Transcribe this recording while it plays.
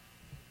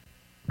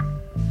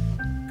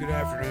Good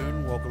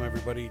afternoon. Welcome,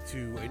 everybody,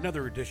 to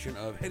another edition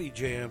of Heady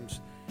Jams,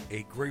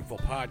 a Grateful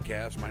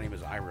podcast. My name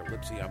is Ira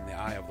Lipsy. I'm the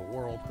Eye of the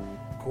World.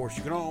 Of course,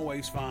 you can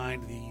always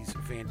find these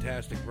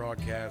fantastic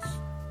broadcasts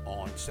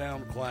on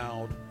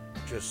SoundCloud.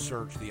 Just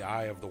search the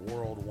Eye of the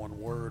World, one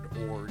word,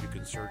 or you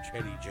can search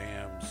Heady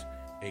Jams,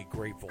 a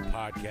Grateful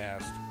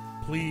podcast.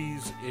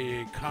 Please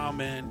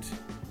comment,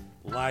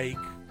 like,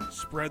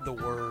 spread the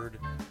word.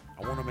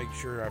 I want to make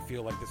sure I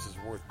feel like this is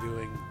worth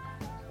doing.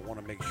 I want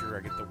to make sure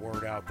I get the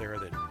word out there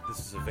that this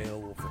is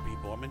available for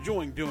people. I'm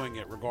enjoying doing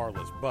it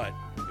regardless, but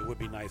it would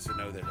be nice to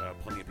know that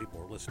plenty of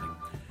people are listening.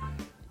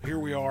 Here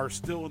we are,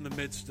 still in the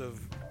midst of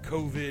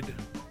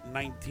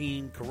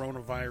COVID-19,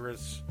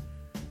 coronavirus.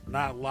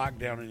 Not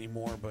lockdown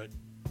anymore, but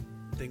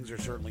things are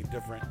certainly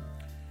different.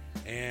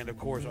 And, of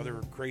course,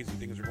 other crazy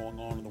things are going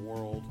on in the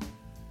world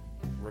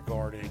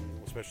regarding,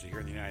 especially here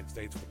in the United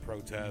States, with the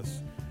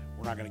protests.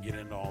 We're not going to get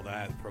into all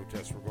that. The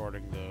protests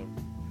regarding the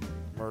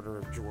murder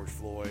of George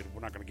Floyd.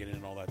 We're not going to get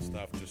into all that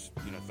stuff. Just,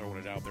 throwing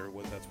it out there.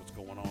 That's what's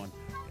going on.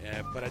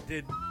 But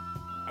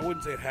I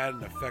wouldn't say it had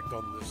an effect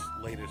on this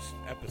latest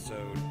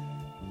episode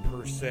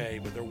per se,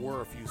 but there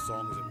were a few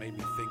songs that made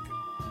me think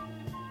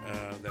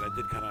that I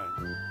did kind of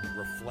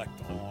reflect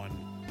on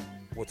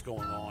what's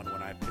going on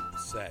when I picked the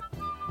set.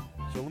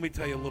 So let me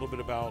tell you a little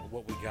bit about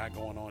what we got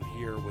going on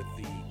here with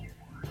the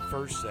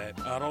first set.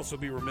 I'd also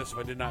be remiss if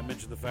I did not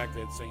mention the fact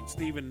that St.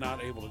 Stephen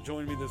not able to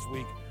join me this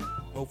week.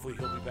 Hopefully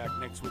he'll be back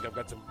next week. I've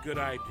got some good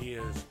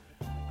ideas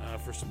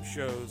for some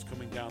shows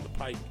coming down the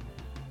pike.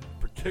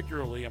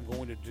 Particularly, I'm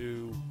going to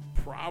do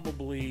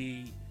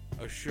probably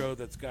a show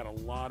that's got a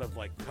lot of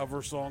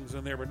cover songs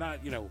in there, but not,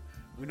 we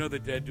know the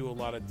Dead do a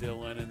lot of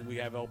Dylan, and we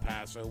have El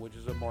Paso, which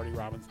is a Marty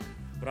Robbins.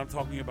 But I'm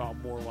talking about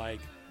more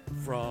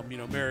from,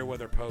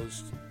 Merriweather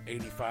Post,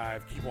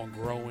 85, Keep on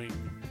Growing.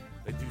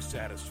 They do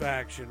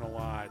Satisfaction a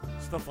lot,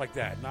 stuff like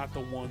that. Not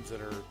the ones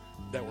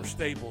that were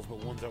staples,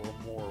 but ones that were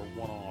more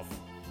one-off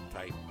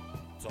type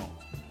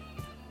songs.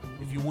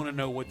 If you want to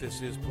know what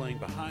this is playing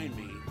behind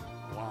me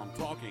while I'm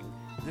talking,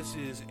 this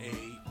is a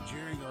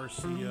Jerry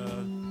Garcia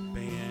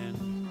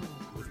band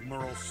with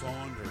Merle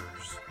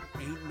Saunders.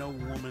 Ain't No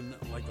Woman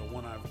Like the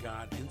One I've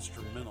Got,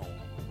 instrumental,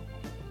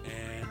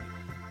 and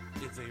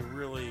it's a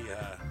really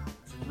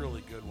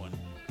good one.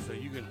 So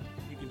you can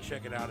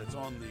check it out. It's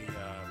on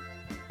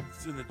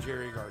it's in the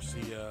Jerry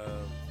Garcia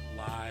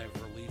live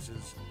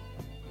releases.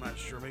 I'm not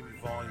sure, maybe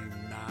volume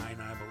 9,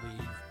 I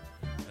believe.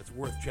 That's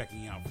worth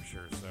checking out for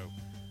sure. So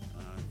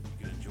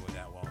you can enjoy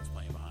that while it's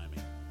playing behind me.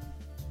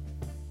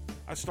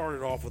 I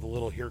started off with a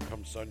little Here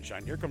Comes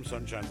Sunshine. Here Comes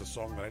Sunshine is a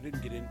song that I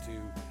didn't get into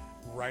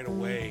right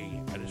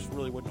away. I just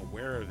really wasn't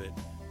aware of it.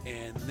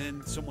 And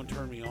then someone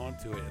turned me on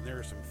to it, and there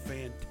are some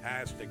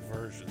fantastic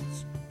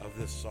versions of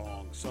this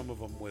song, some of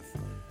them with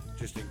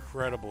just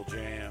incredible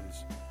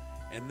jams.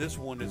 And this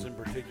one is in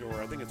particular,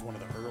 I think it's one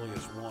of the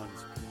earliest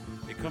ones.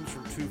 It comes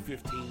from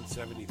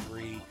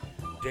 2/15/73,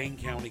 Dane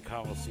County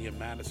Coliseum,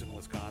 Madison,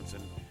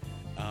 Wisconsin.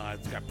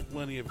 It's got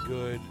plenty of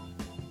good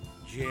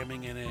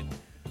jamming in it,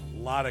 a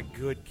lot of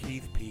good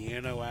Keith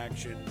piano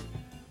action,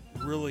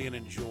 really an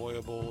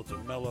enjoyable, it's a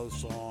mellow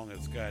song.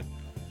 It's got,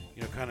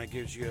 kind of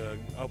gives you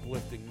an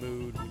uplifting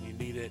mood when you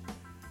need it,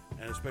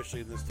 and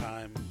especially in this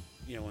time,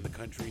 in the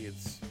country,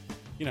 it's,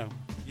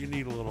 you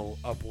need a little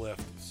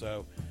uplift.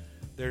 So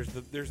there's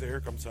the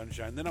Here Comes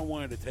Sunshine. Then I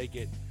wanted to take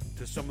it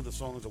to some of the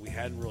songs that we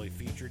hadn't really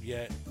featured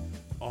yet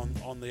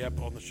on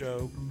the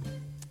show.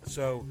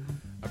 So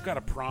I've got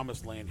a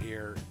Promised Land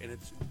here, and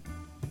it's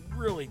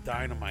really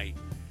dynamite.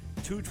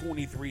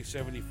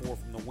 2/23/74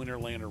 from the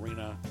Winterland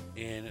Arena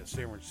in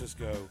San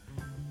Francisco,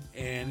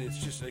 and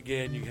it's just,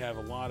 again, you have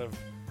a lot of,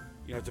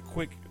 it's a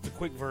quick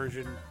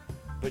version,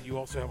 but you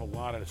also have a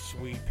lot of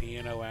sweet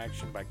piano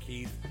action by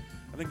Keith.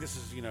 I think this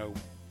is,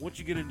 once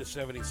you get into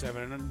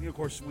 77, and of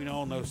course we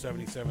all know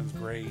 77's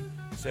great,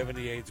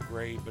 78's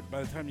great, but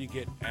by the time you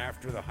get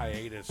after the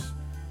hiatus,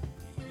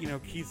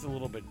 Keith's a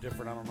little bit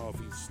different. I don't know if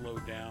he's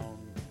slowed down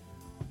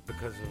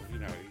because of,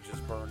 he's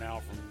just burned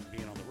out from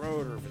being on the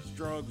road, or if it's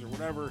drugs or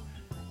whatever.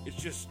 It's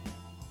just,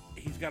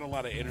 he's got a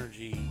lot of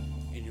energy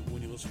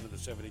when you listen to the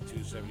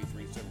 72,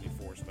 73,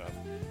 74 stuff.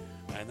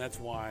 And that's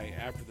why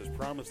after this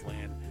Promised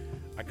Land,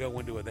 I go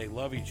into a They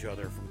Love Each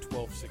Other from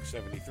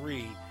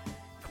 12/6/73,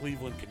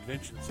 Cleveland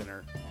Convention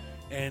Center.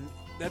 And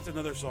that's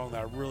another song that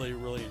I really,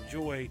 really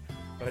enjoy,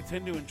 but I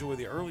tend to enjoy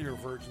the earlier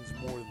versions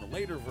more than the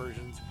later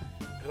versions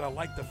because I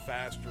like the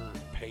faster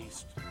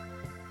paced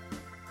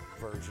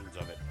versions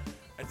of it.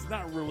 It's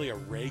not really a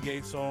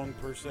reggae song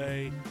per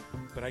se,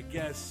 but I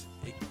guess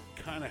it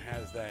kind of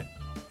has that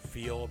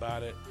feel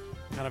about it,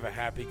 kind of a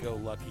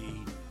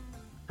happy-go-lucky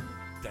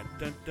dun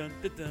dun dun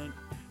dun dun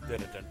dun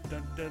dun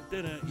dun dun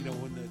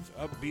dun. When it's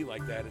upbeat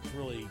like that, it's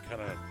really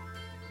kind of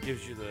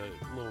gives you the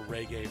little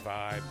reggae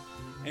vibe,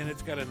 and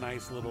it's got a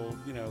nice little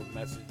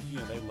message.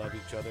 They love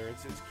each other.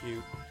 It's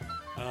cute.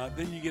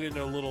 Then you get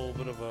into a little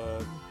bit of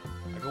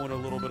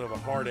a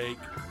heartache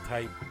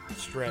type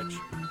stretch.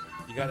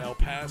 You got El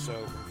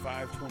Paso from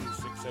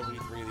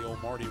 5/26/73, the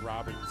old Marty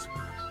Robbins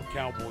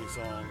cowboy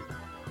song.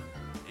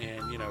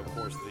 And, of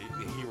course,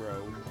 the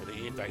hero, or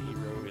the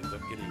anti-hero, ends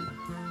up getting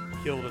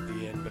killed at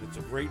the end. But it's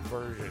a great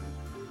version.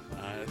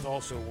 It's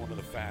also one of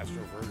the faster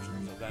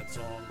versions of that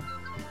song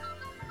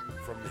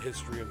from the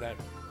history of that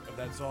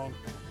song.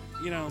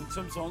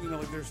 Some songs,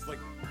 there's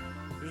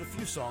a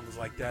few songs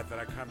like that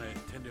I kind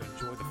of tend to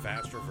enjoy the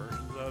faster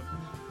versions of.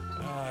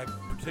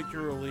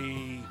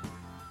 Particularly,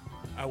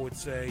 I would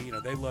say,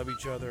 They Love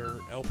Each Other,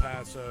 El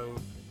Paso.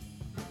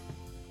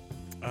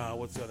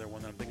 What's the other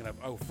one that I'm thinking of?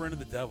 Oh, Friend of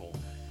the Devil.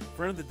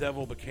 Friend of the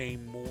Devil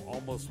became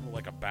almost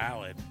like a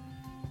ballad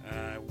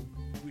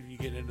when you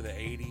get into the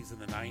 80s and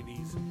the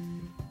 90s.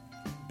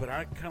 But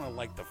I kind of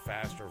like the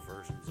faster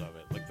versions of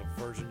it, like the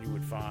version you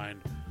would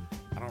find.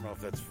 I don't know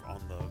if that's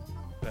on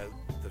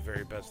the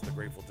very best of the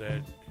Grateful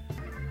Dead,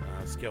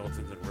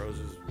 Skeletons and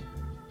Roses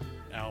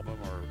album,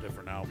 or a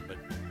different album. But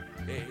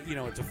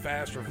it's a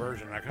faster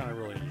version, and I kind of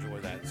really enjoy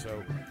that.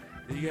 So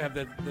you have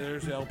that.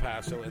 There's El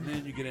Paso, and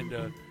then you get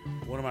into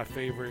one of my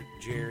favorite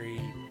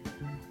Jerry.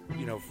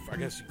 I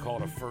guess you call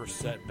it a first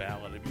set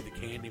ballad. It'd be the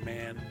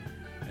Candyman,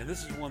 and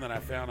this is one that I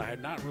found. I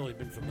had not really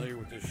been familiar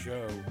with this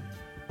show.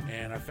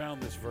 And I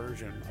found this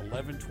version,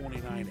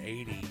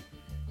 11/29/80,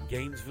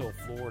 Gainesville,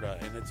 Florida,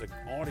 and it's an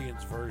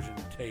audience version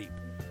tape.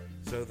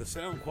 So the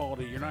sound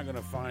quality, you're not going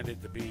to find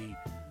it to be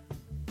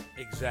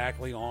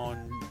exactly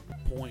on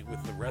point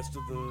with the rest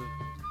of the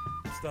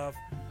stuff,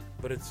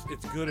 but it's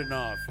good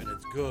enough, and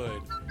it's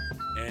good,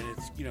 and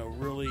it's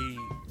really,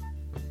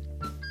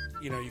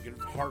 you can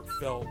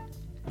heartfelt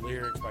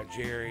lyrics by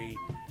Jerry.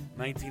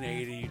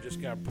 1980, you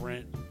just got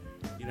Brent,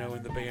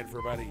 in the band for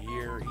about a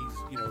year. He's,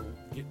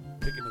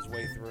 picking his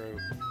way through.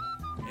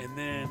 And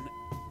then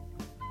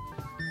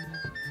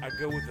I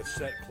go with the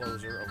set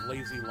closer of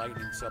Lazy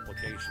Lightning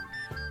Supplication.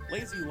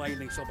 Lazy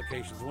Lightning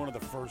Supplication is one of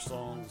the first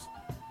songs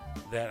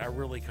that I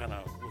really kind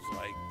of was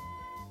like,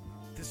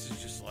 this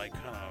is just like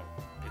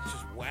it's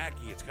just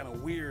wacky. It's kind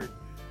of weird.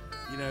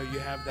 You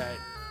have that,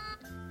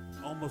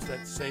 almost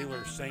that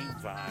Sailor Saint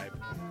vibe,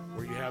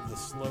 where you have the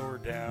slower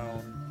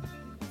down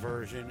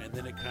version, and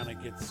then it kind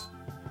of gets,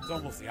 it's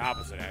almost the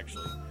opposite,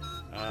 actually.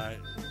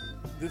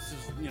 This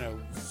is,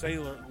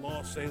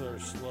 Lost Sailor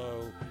is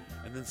slow,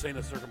 and then Saint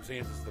of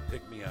Circumstances is the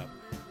pick-me-up.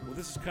 Well,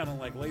 this is kind of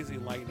like Lazy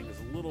Lightning is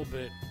a little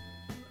bit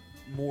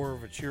more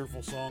of a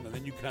cheerful song, and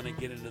then you kind of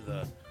get into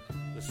the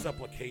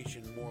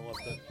supplication, more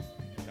like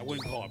I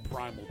wouldn't call it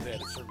Primal Dead.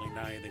 It's certainly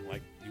not anything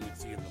like you would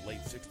see in the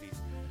late 60s,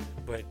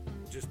 but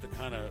just the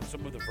kind of,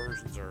 some of the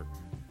versions are,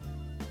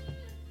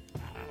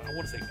 I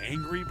want to say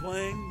angry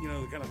playing,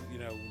 the kind of,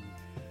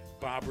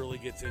 Bob really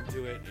gets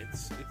into it.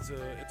 It's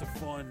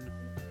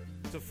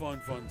a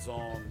fun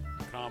song,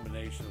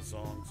 combination of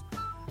songs.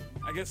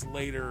 I guess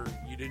later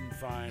you didn't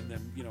find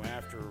them,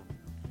 after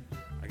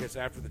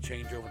the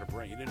changeover to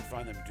Brent, you didn't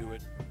find them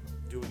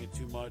doing it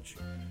too much.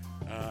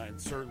 And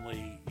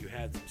certainly you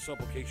had some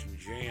supplication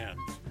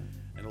jams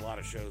in a lot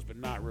of shows, but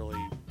not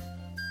really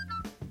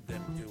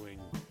them doing,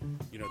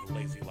 the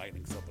Lazy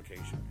Lightning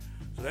Supplication.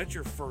 So that's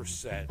your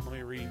first set. Let me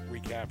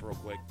recap real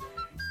quick.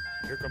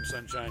 Here Comes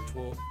Sunshine,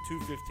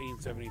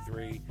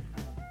 215-73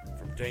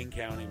 from Dane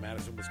County,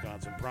 Madison,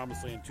 Wisconsin.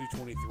 Promised Land,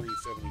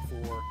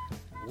 223-74,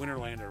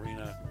 Winterland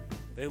Arena.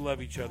 They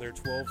Love Each Other,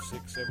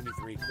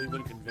 12-6-73,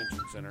 Cleveland Convention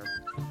Center.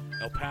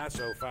 El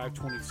Paso,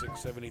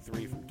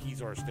 526-73 from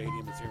Kezar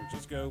Stadium in San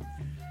Francisco.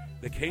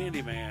 The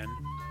Candyman,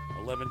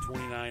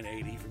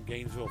 1129-80 from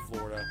Gainesville,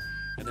 Florida.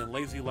 And then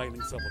Lazy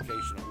Lightning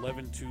Supplication,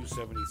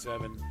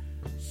 11-2-77,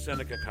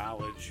 Seneca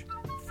College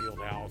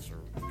Fieldhouse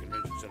or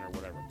Convention Center,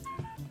 whatever.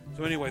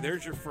 So anyway,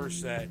 there's your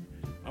first set.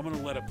 I'm going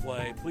to let it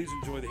play. Please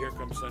enjoy the Here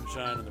Comes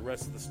Sunshine and the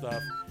rest of the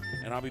stuff.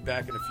 And I'll be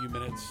back in a few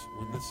minutes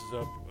when this is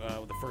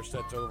up, the first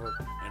set's over,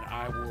 and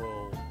I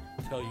will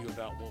tell you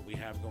about what we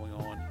have going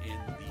on in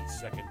the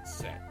second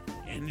set.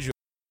 Enjoy.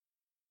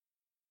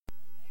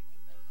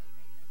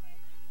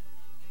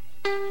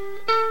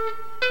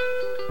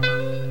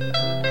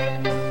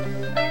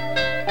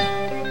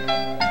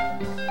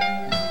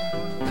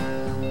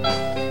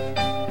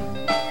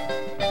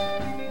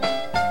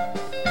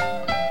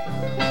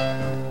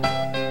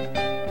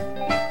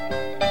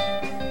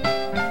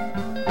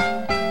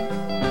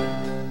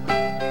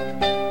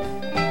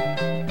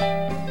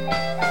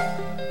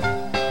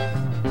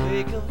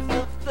 Wake of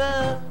the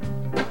fell,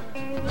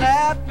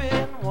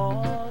 lapping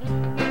water.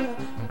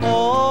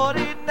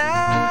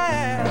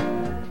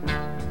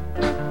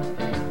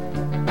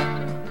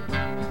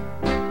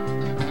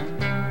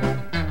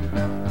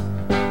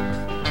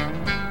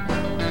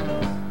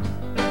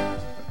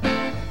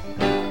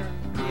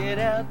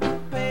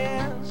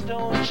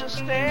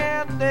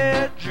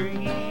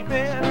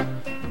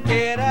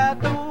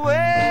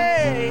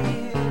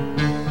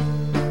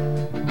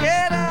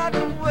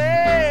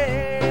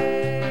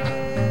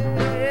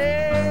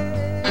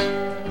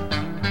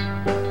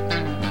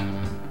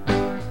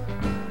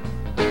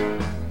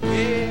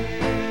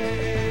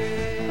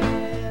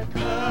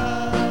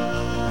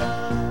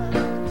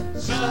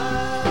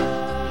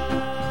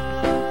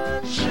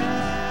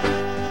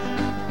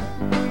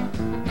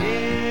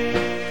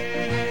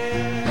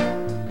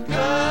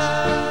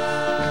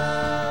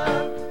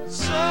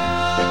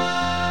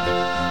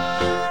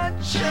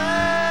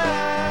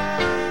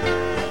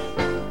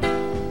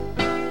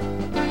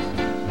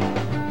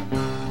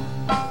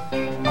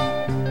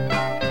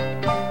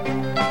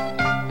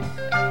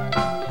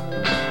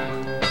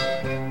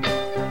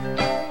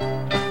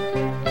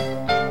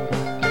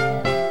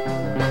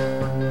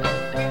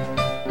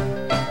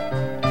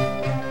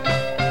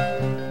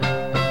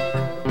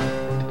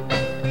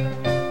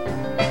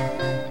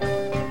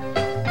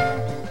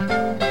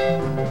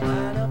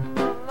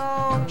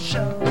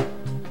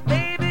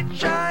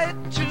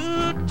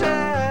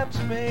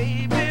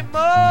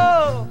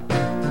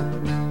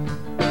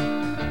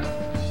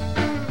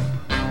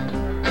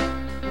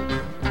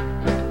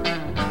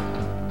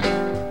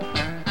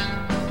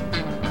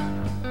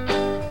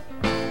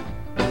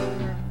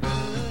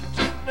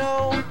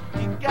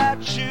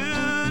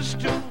 shoes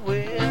to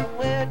wear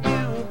when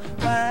you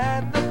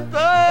find the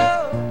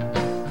thought.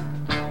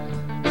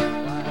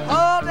 Why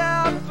hold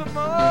out for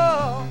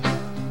more?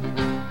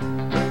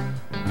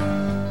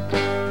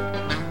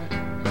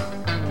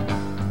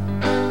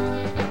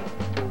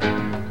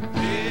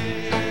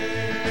 Here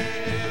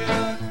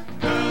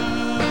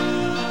comes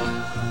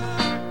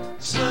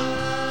sunshine.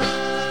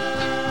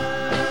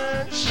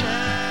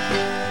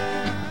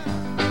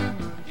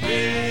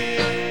 Here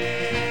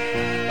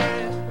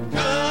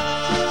comes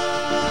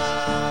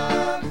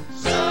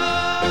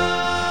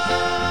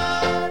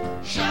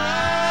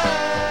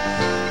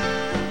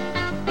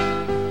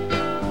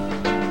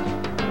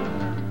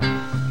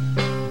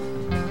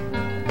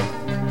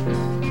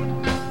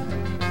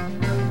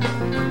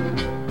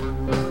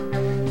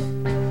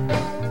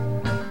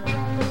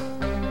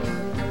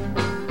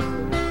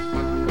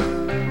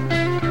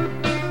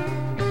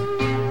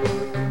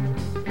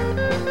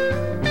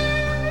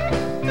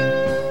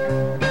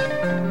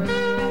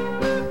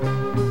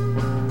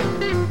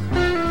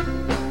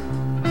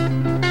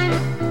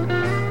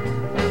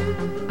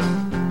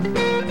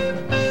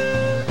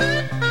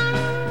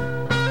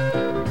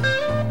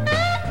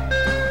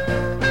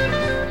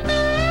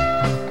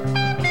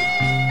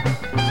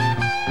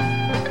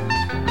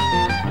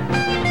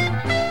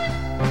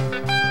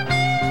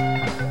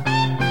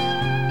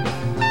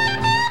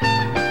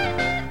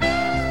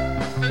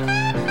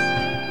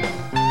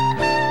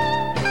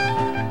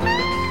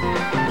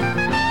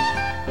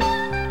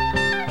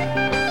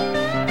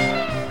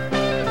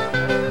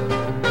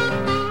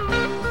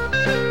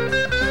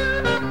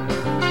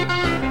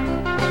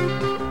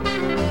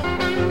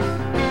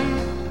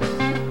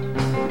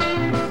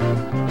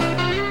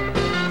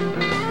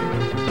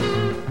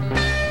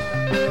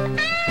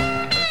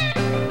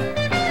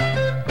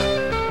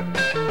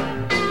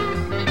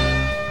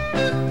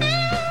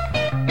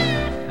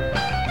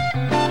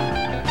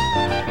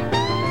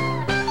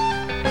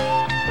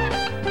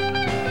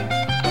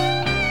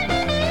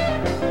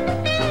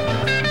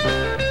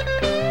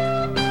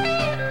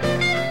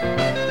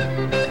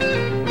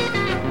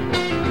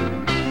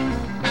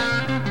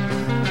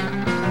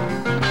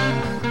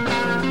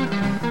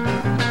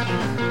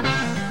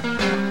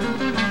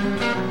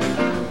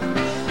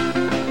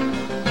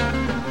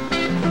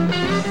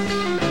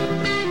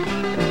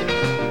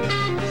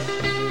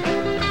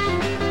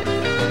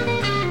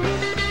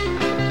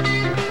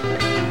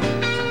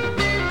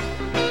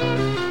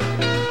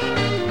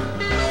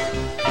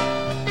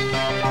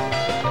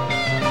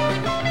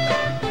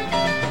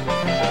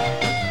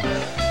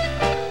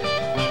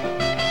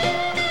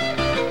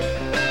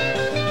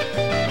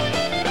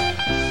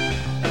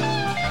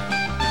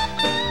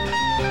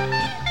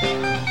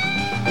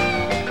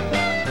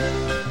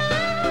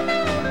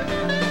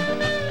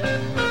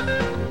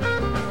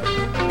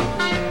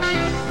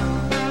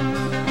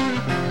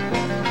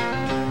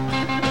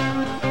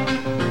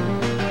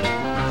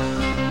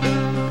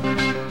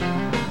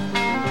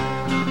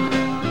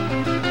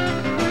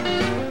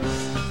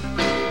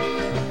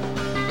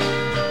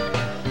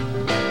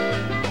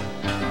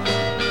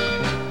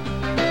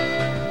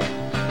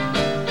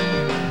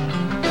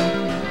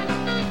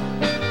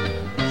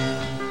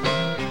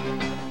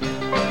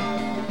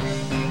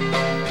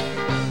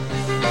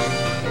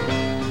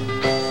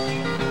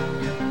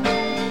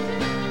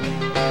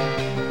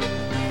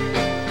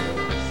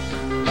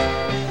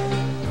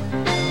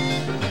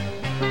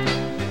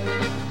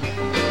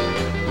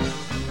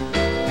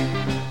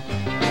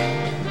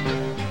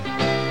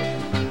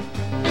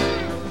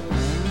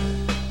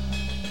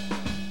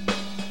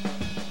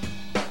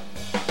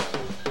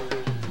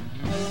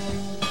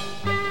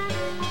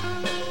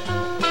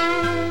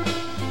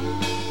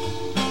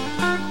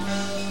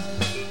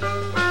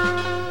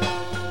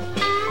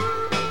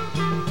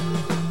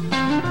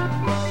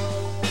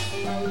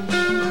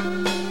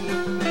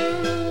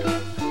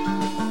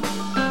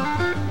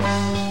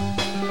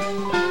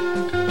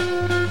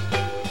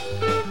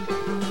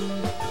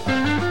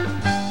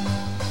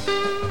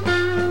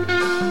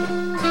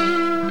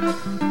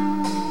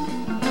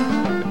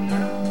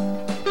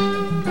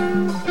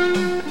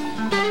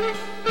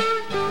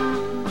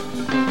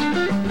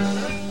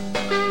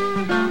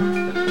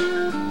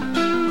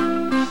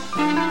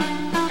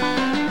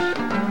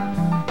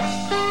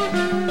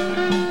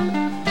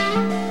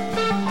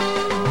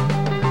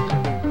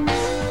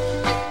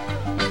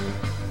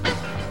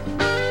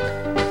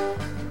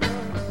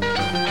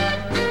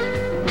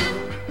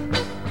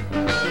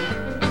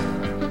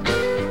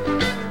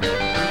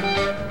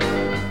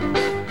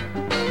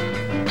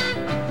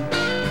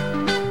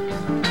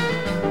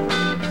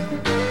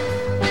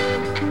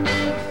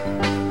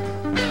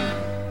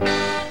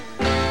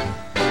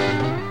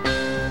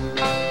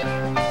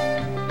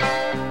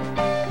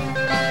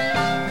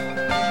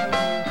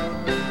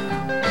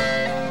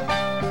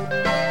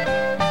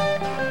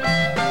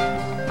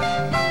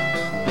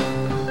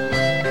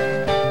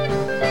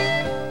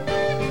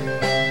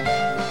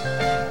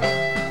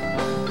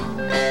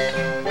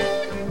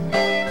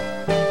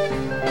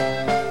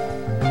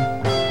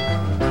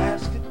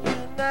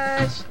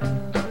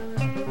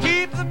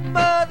Keep the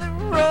mother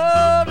running.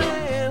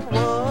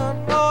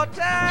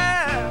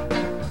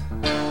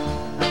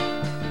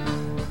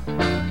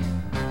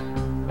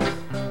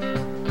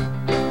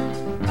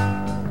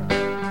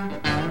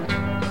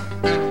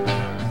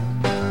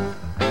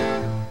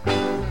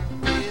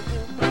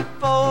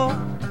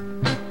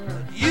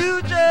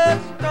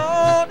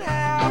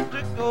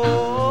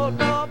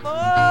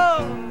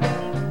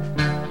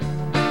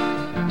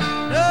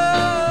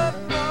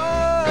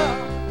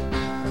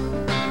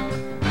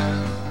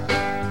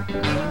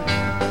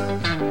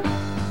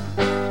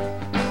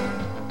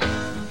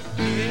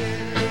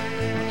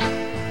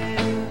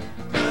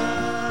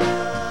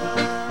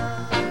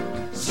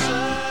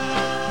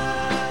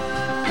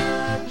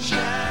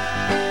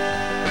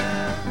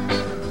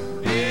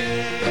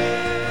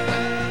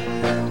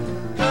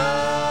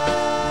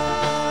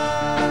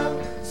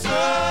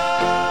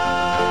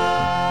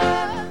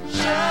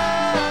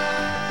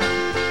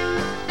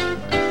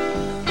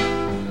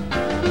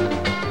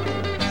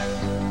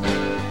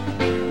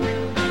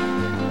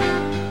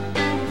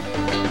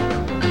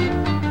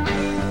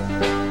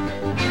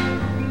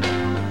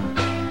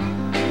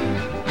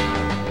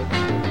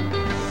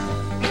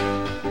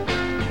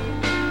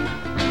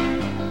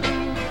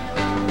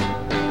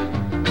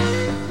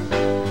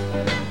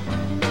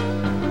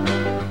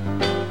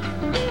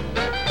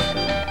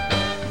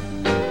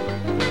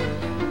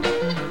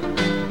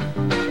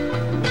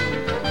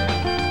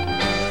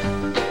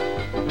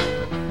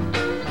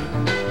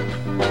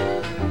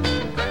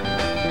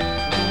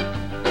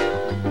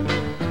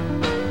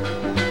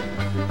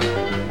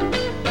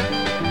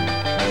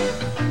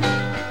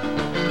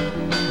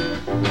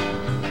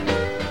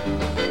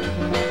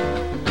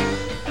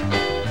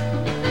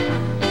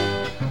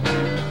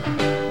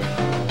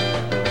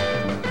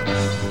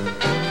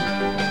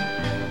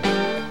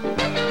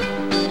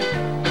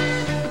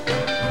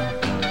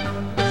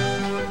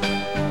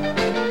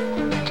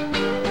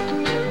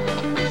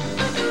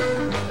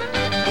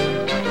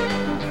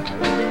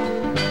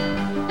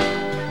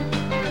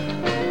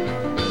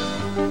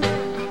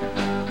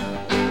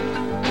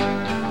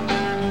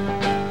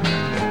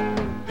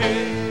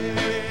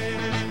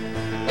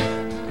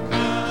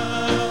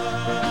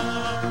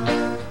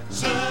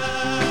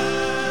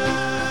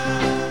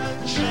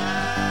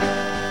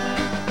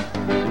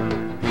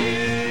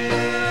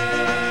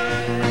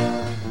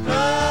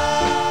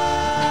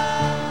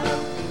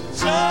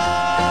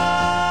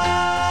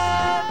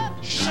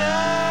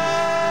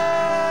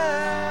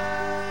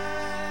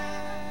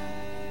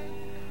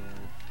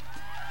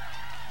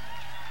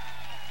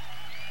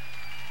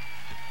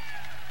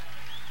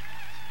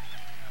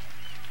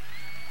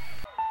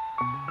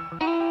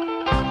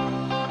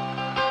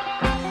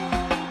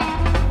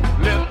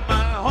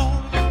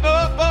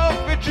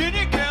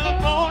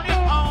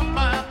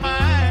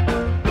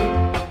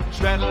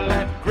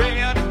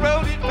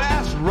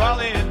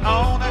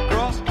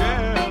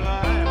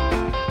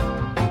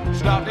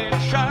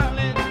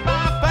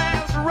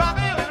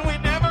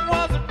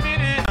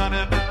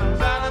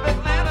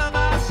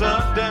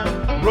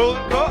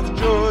 across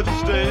Georgia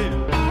State.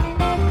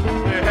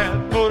 They had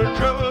motor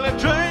trouble and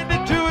trained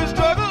into a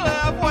struggle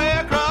halfway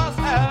across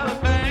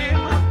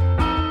Alabama.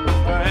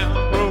 And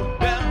broke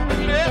down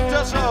and left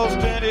us all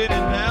stranded in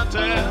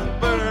downtown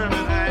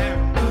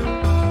Birmingham.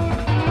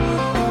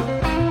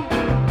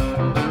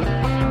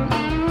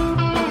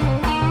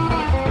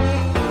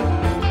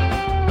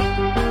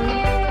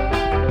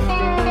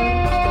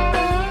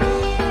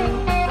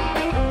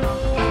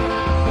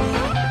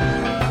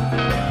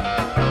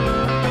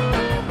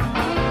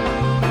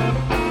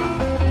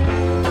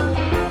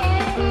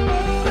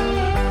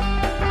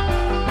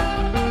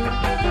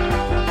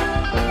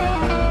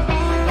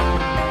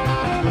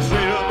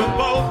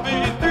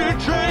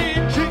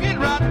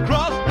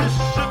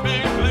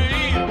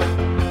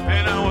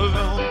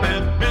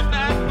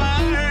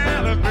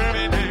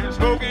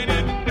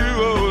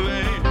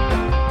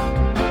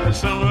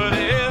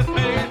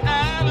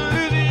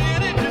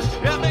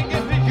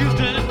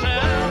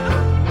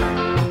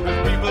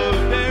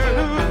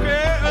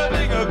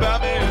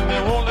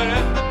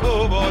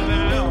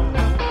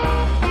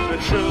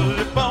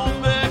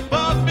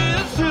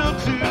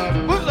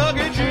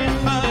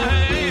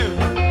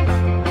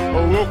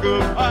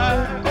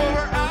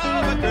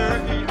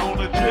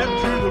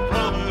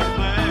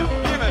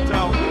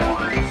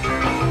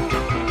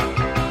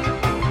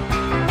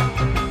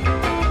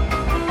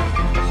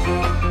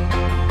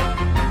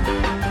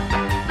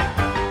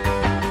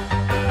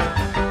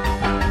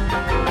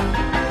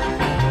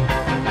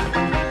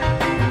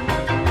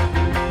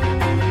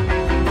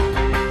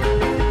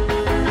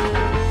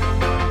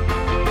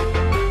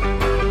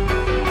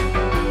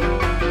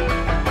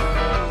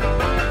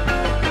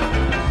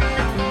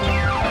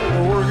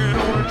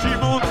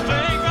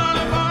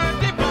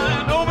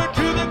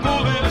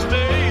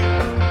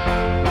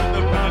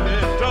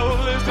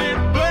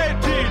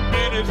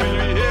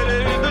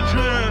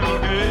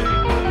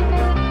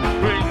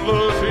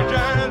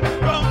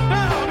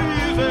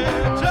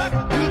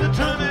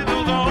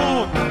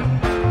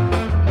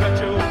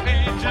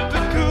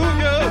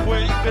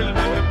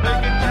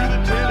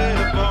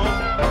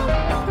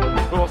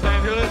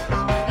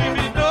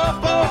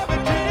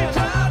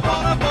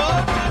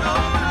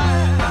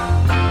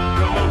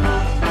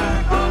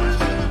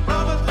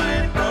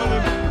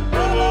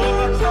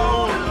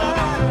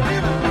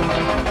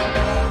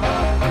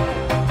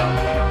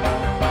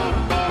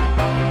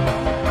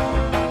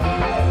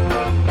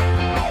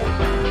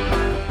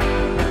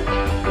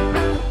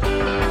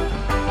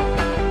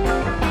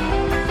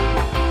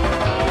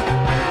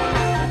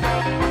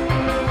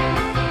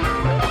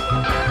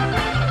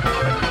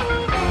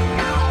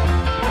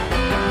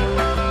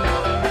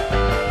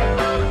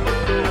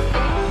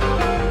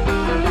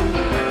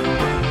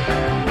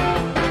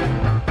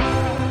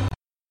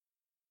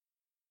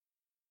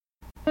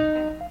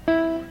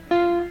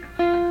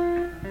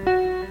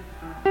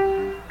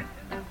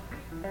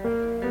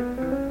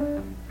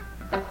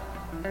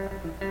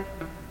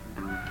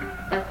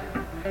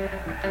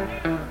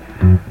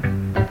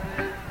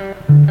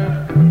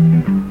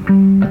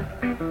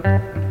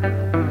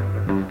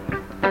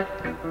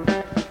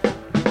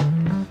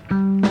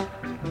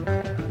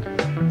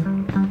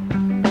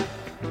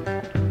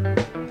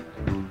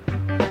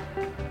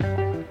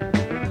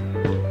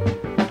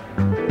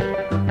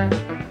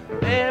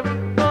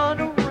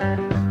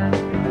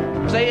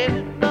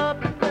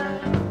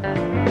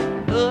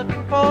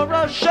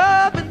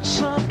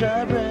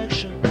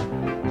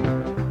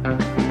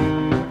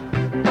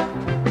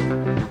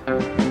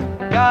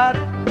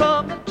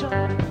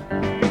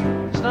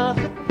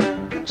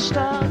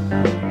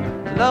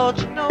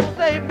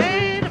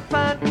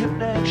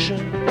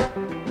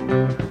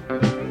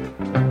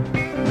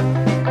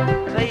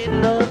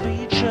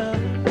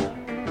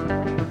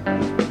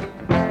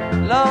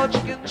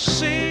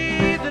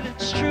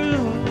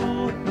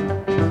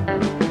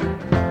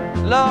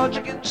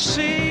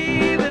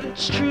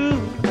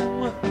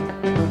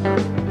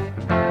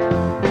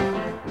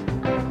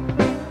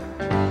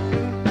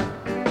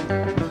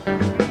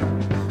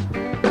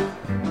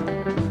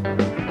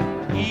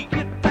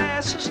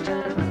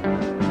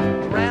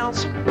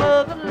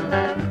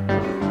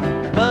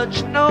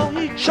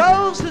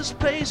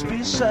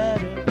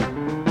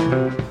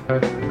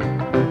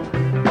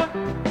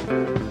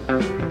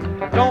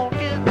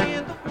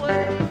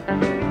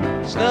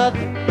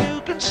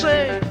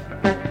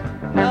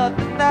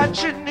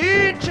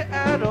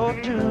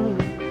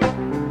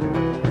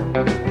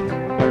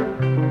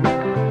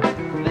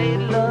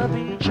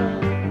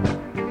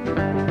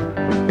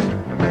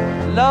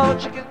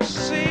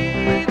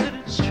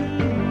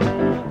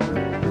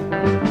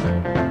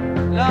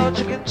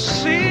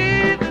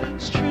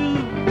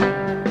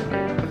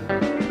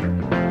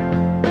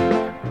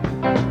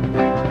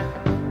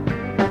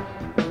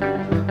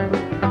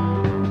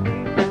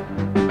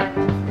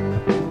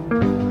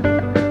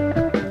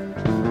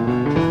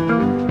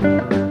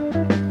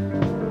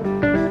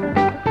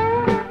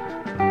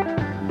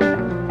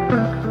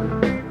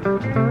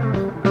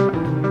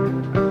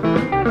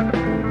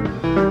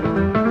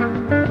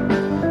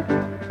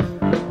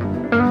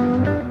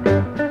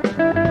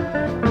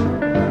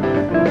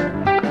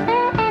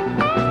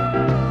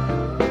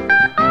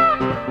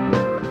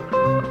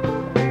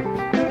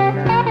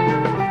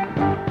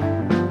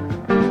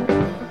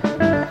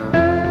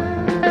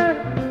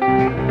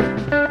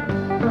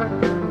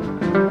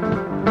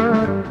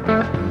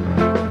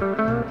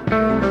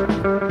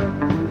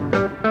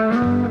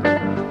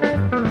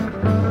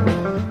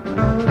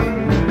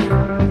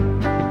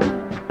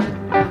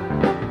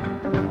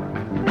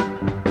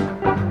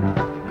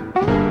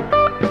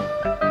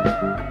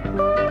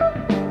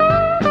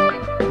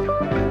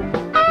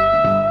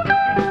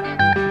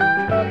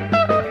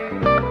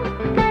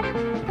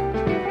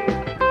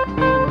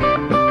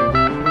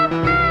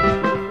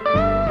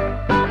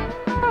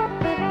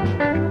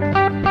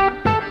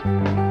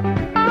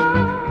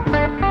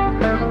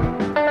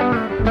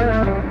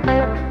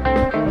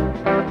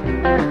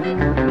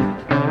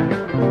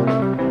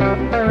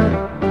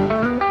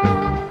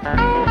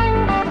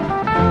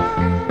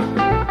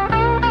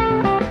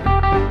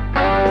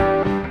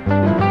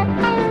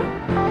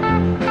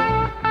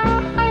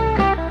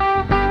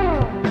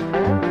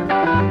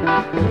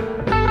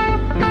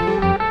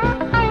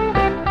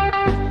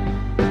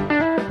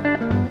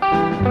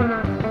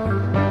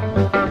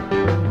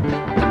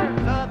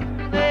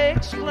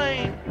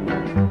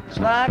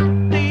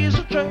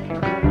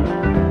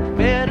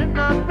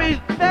 you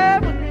there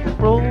when it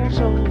rolls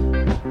over.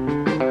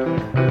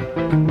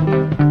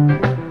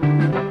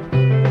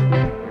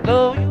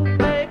 Though you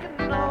making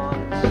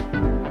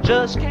noise,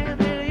 just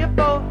can't hear your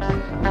voice.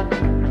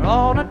 You're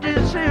on a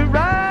dizzy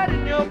ride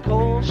in your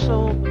cold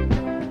soul.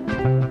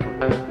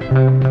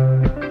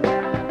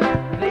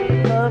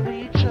 They love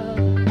each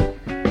other.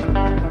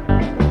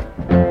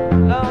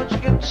 Lord, you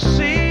can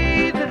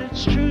see that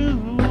it's true.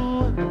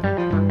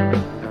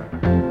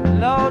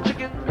 Lord, you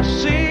can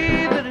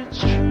see that it's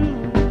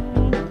true.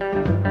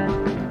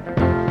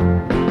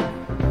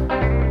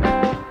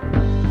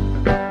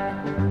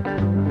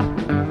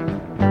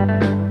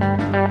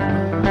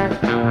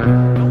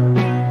 Don't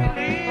you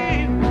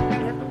believe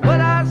that what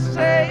I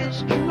say is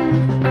true?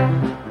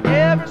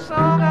 Every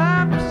song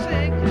I'm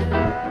singing, I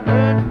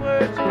heard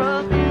words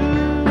from you.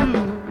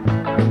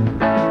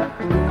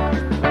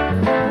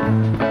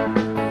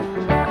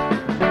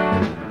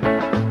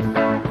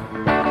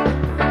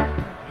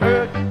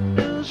 Heard the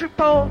news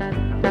report,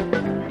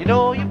 you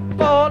know you're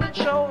falling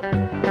short.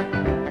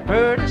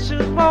 Heard you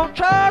soon won't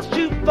trust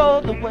you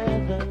for the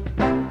weather.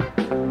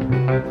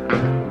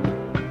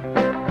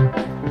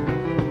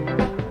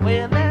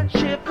 When that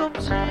ship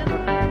comes in,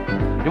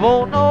 you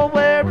won't know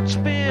where it's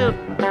been.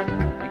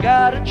 You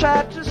gotta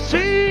try to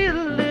see a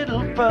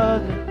little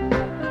further.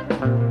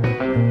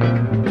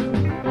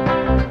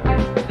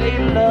 They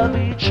love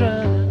each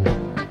other.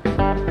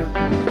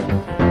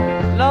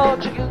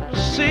 Lord, you can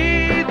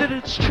see that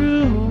it's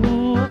true.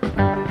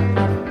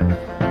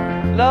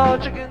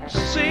 Lord, you can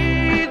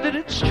see that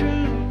it's true.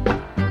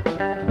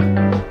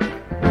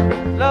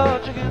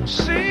 Lord, you can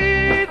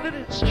see that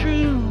it's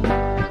true.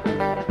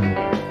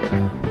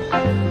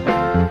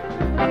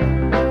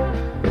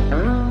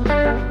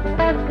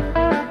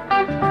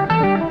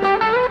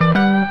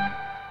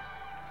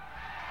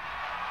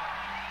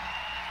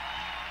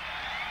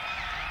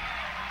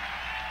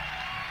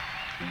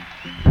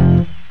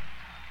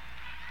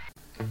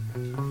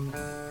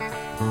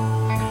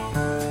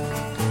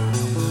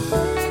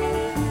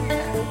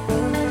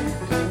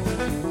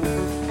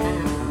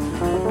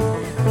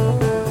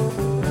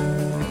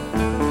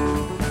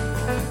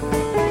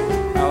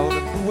 Out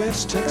in the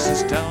West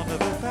Texas town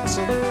of El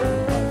Paso, I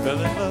fell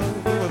in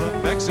love with a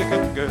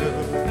Mexican girl.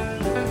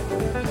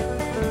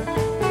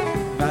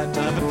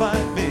 Nighttime would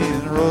find me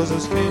in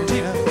Rosa's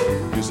cantina.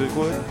 Music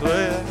would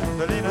play and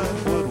Felina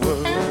would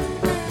whirl.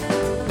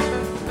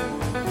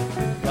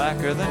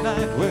 Blacker than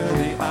night were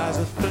the eyes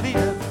of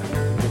Felina,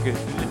 wicked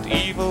and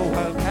evil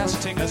while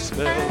casting a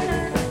spell.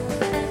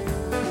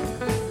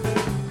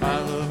 My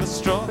love was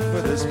strong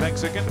for this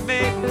Mexican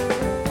maiden.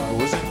 I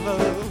was in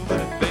love, but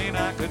in vain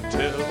I could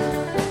tell.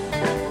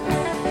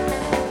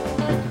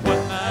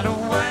 One night a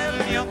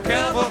wild young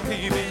cowboy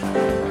came in,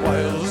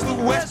 wild as the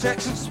West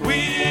Texas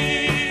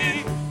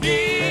wind.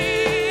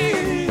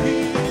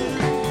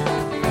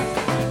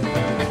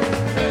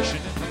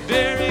 Passionate and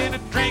daring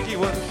and drink he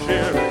was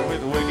sharing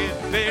with wicked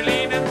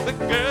Felina, the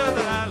girl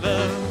that I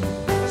love.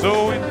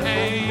 So in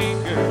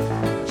anger,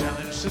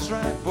 challenged his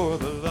right for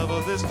the love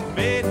of this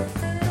maiden.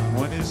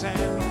 Won his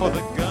hand for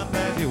the gun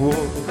that he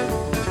wore.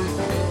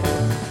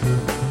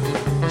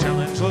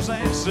 Challenge was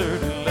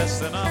answered in less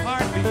than a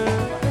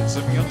heartbeat.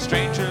 Some young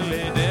stranger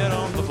lay dead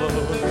on the floor.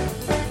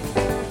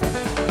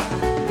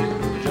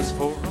 Just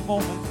for a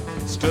moment,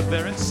 stood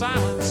there in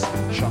silence,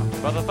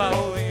 shocked by the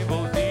foul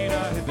evil deed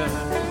I had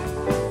done.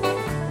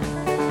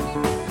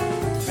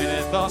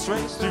 Many thoughts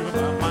raced through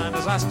my mind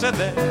as I stood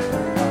there. I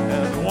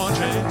had one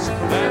chance,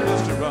 that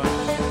was to run.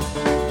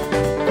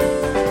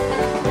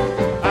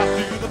 I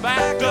threw the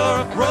back door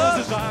of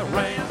Rosa's, I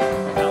ran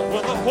out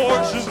where the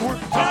horses were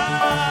tied.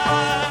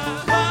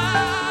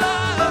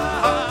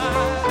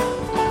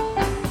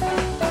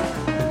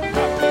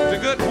 I picked a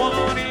good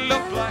one, he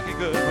looked like he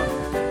could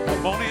run.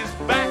 Up on his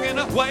back and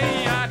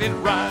away I did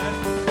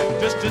ride,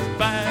 just as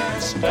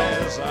fast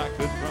as I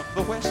could from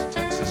the West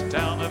Texas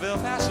town of El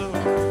Paso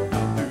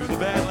out through the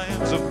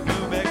badlands of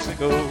New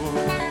Mexico.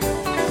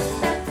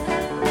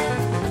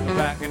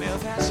 Back in El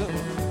Paso,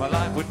 my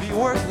life would be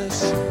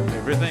worthless.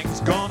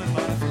 Everything's gone in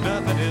life,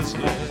 nothing is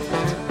left.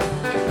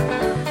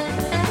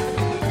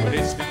 But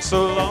it's been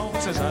so long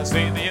since I've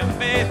seen the young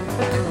maiden.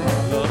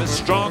 My love is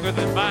stronger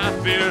than my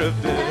fear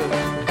of death.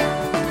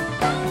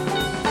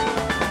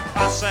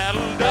 I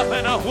saddled up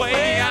and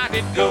away I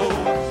did go,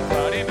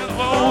 riding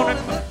alone in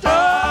the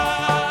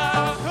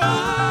dark.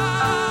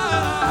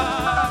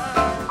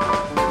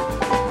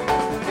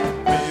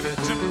 Maybe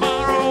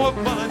tomorrow a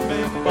bullet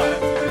may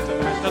find me.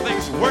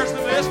 Nothing's worse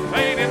than this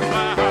pain in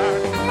my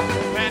heart.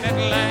 And at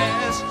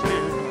last,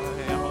 here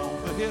I am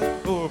on the hill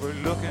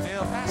overlooking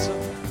El Paso.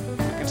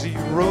 I can see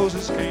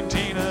Rosa's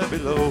cantina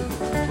below.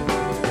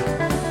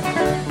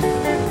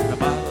 Now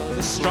my love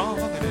is strong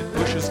and it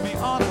pushes me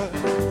onward.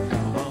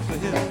 Down off the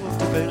hill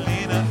to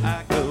Felina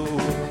I go.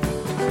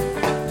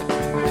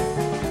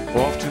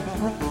 Off to my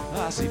right,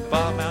 I see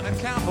 5 mounted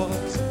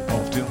cowboys.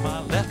 Off to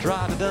my left,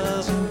 right a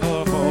dozen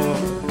or more.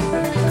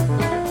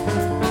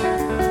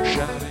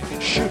 Shouting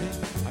and shooting,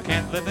 I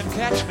can't let them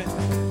catch me.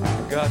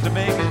 I've got to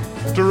make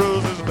it to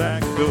Rosa's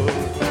back door.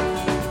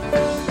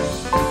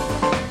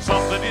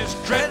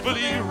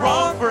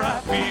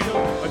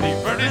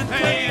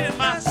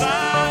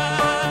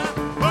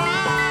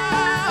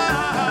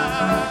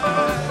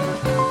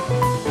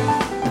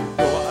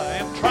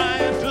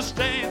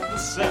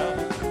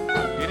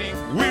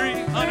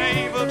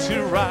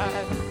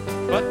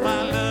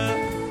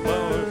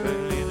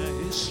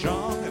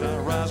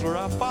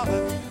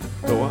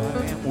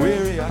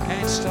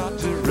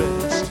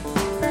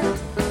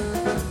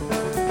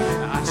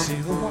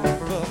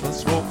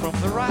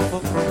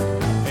 rifle.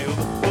 Feel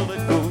the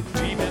bullet go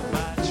deep in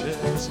my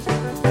chest.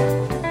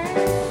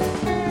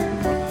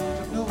 From out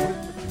of nowhere,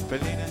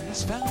 Felina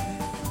has found me,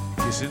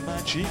 kissing my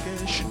cheek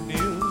as she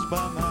kneels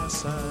by my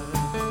side.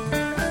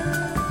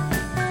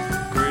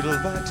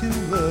 Cradled by two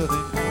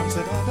loving arms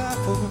that I die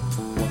for.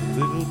 One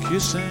little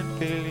kiss and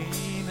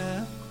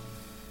Felina,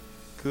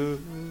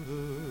 goodbye.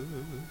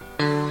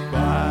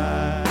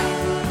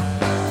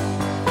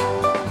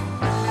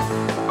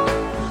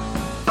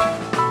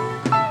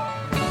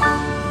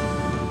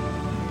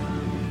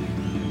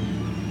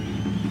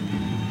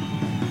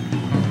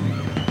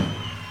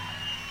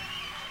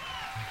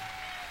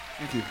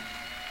 Thank you.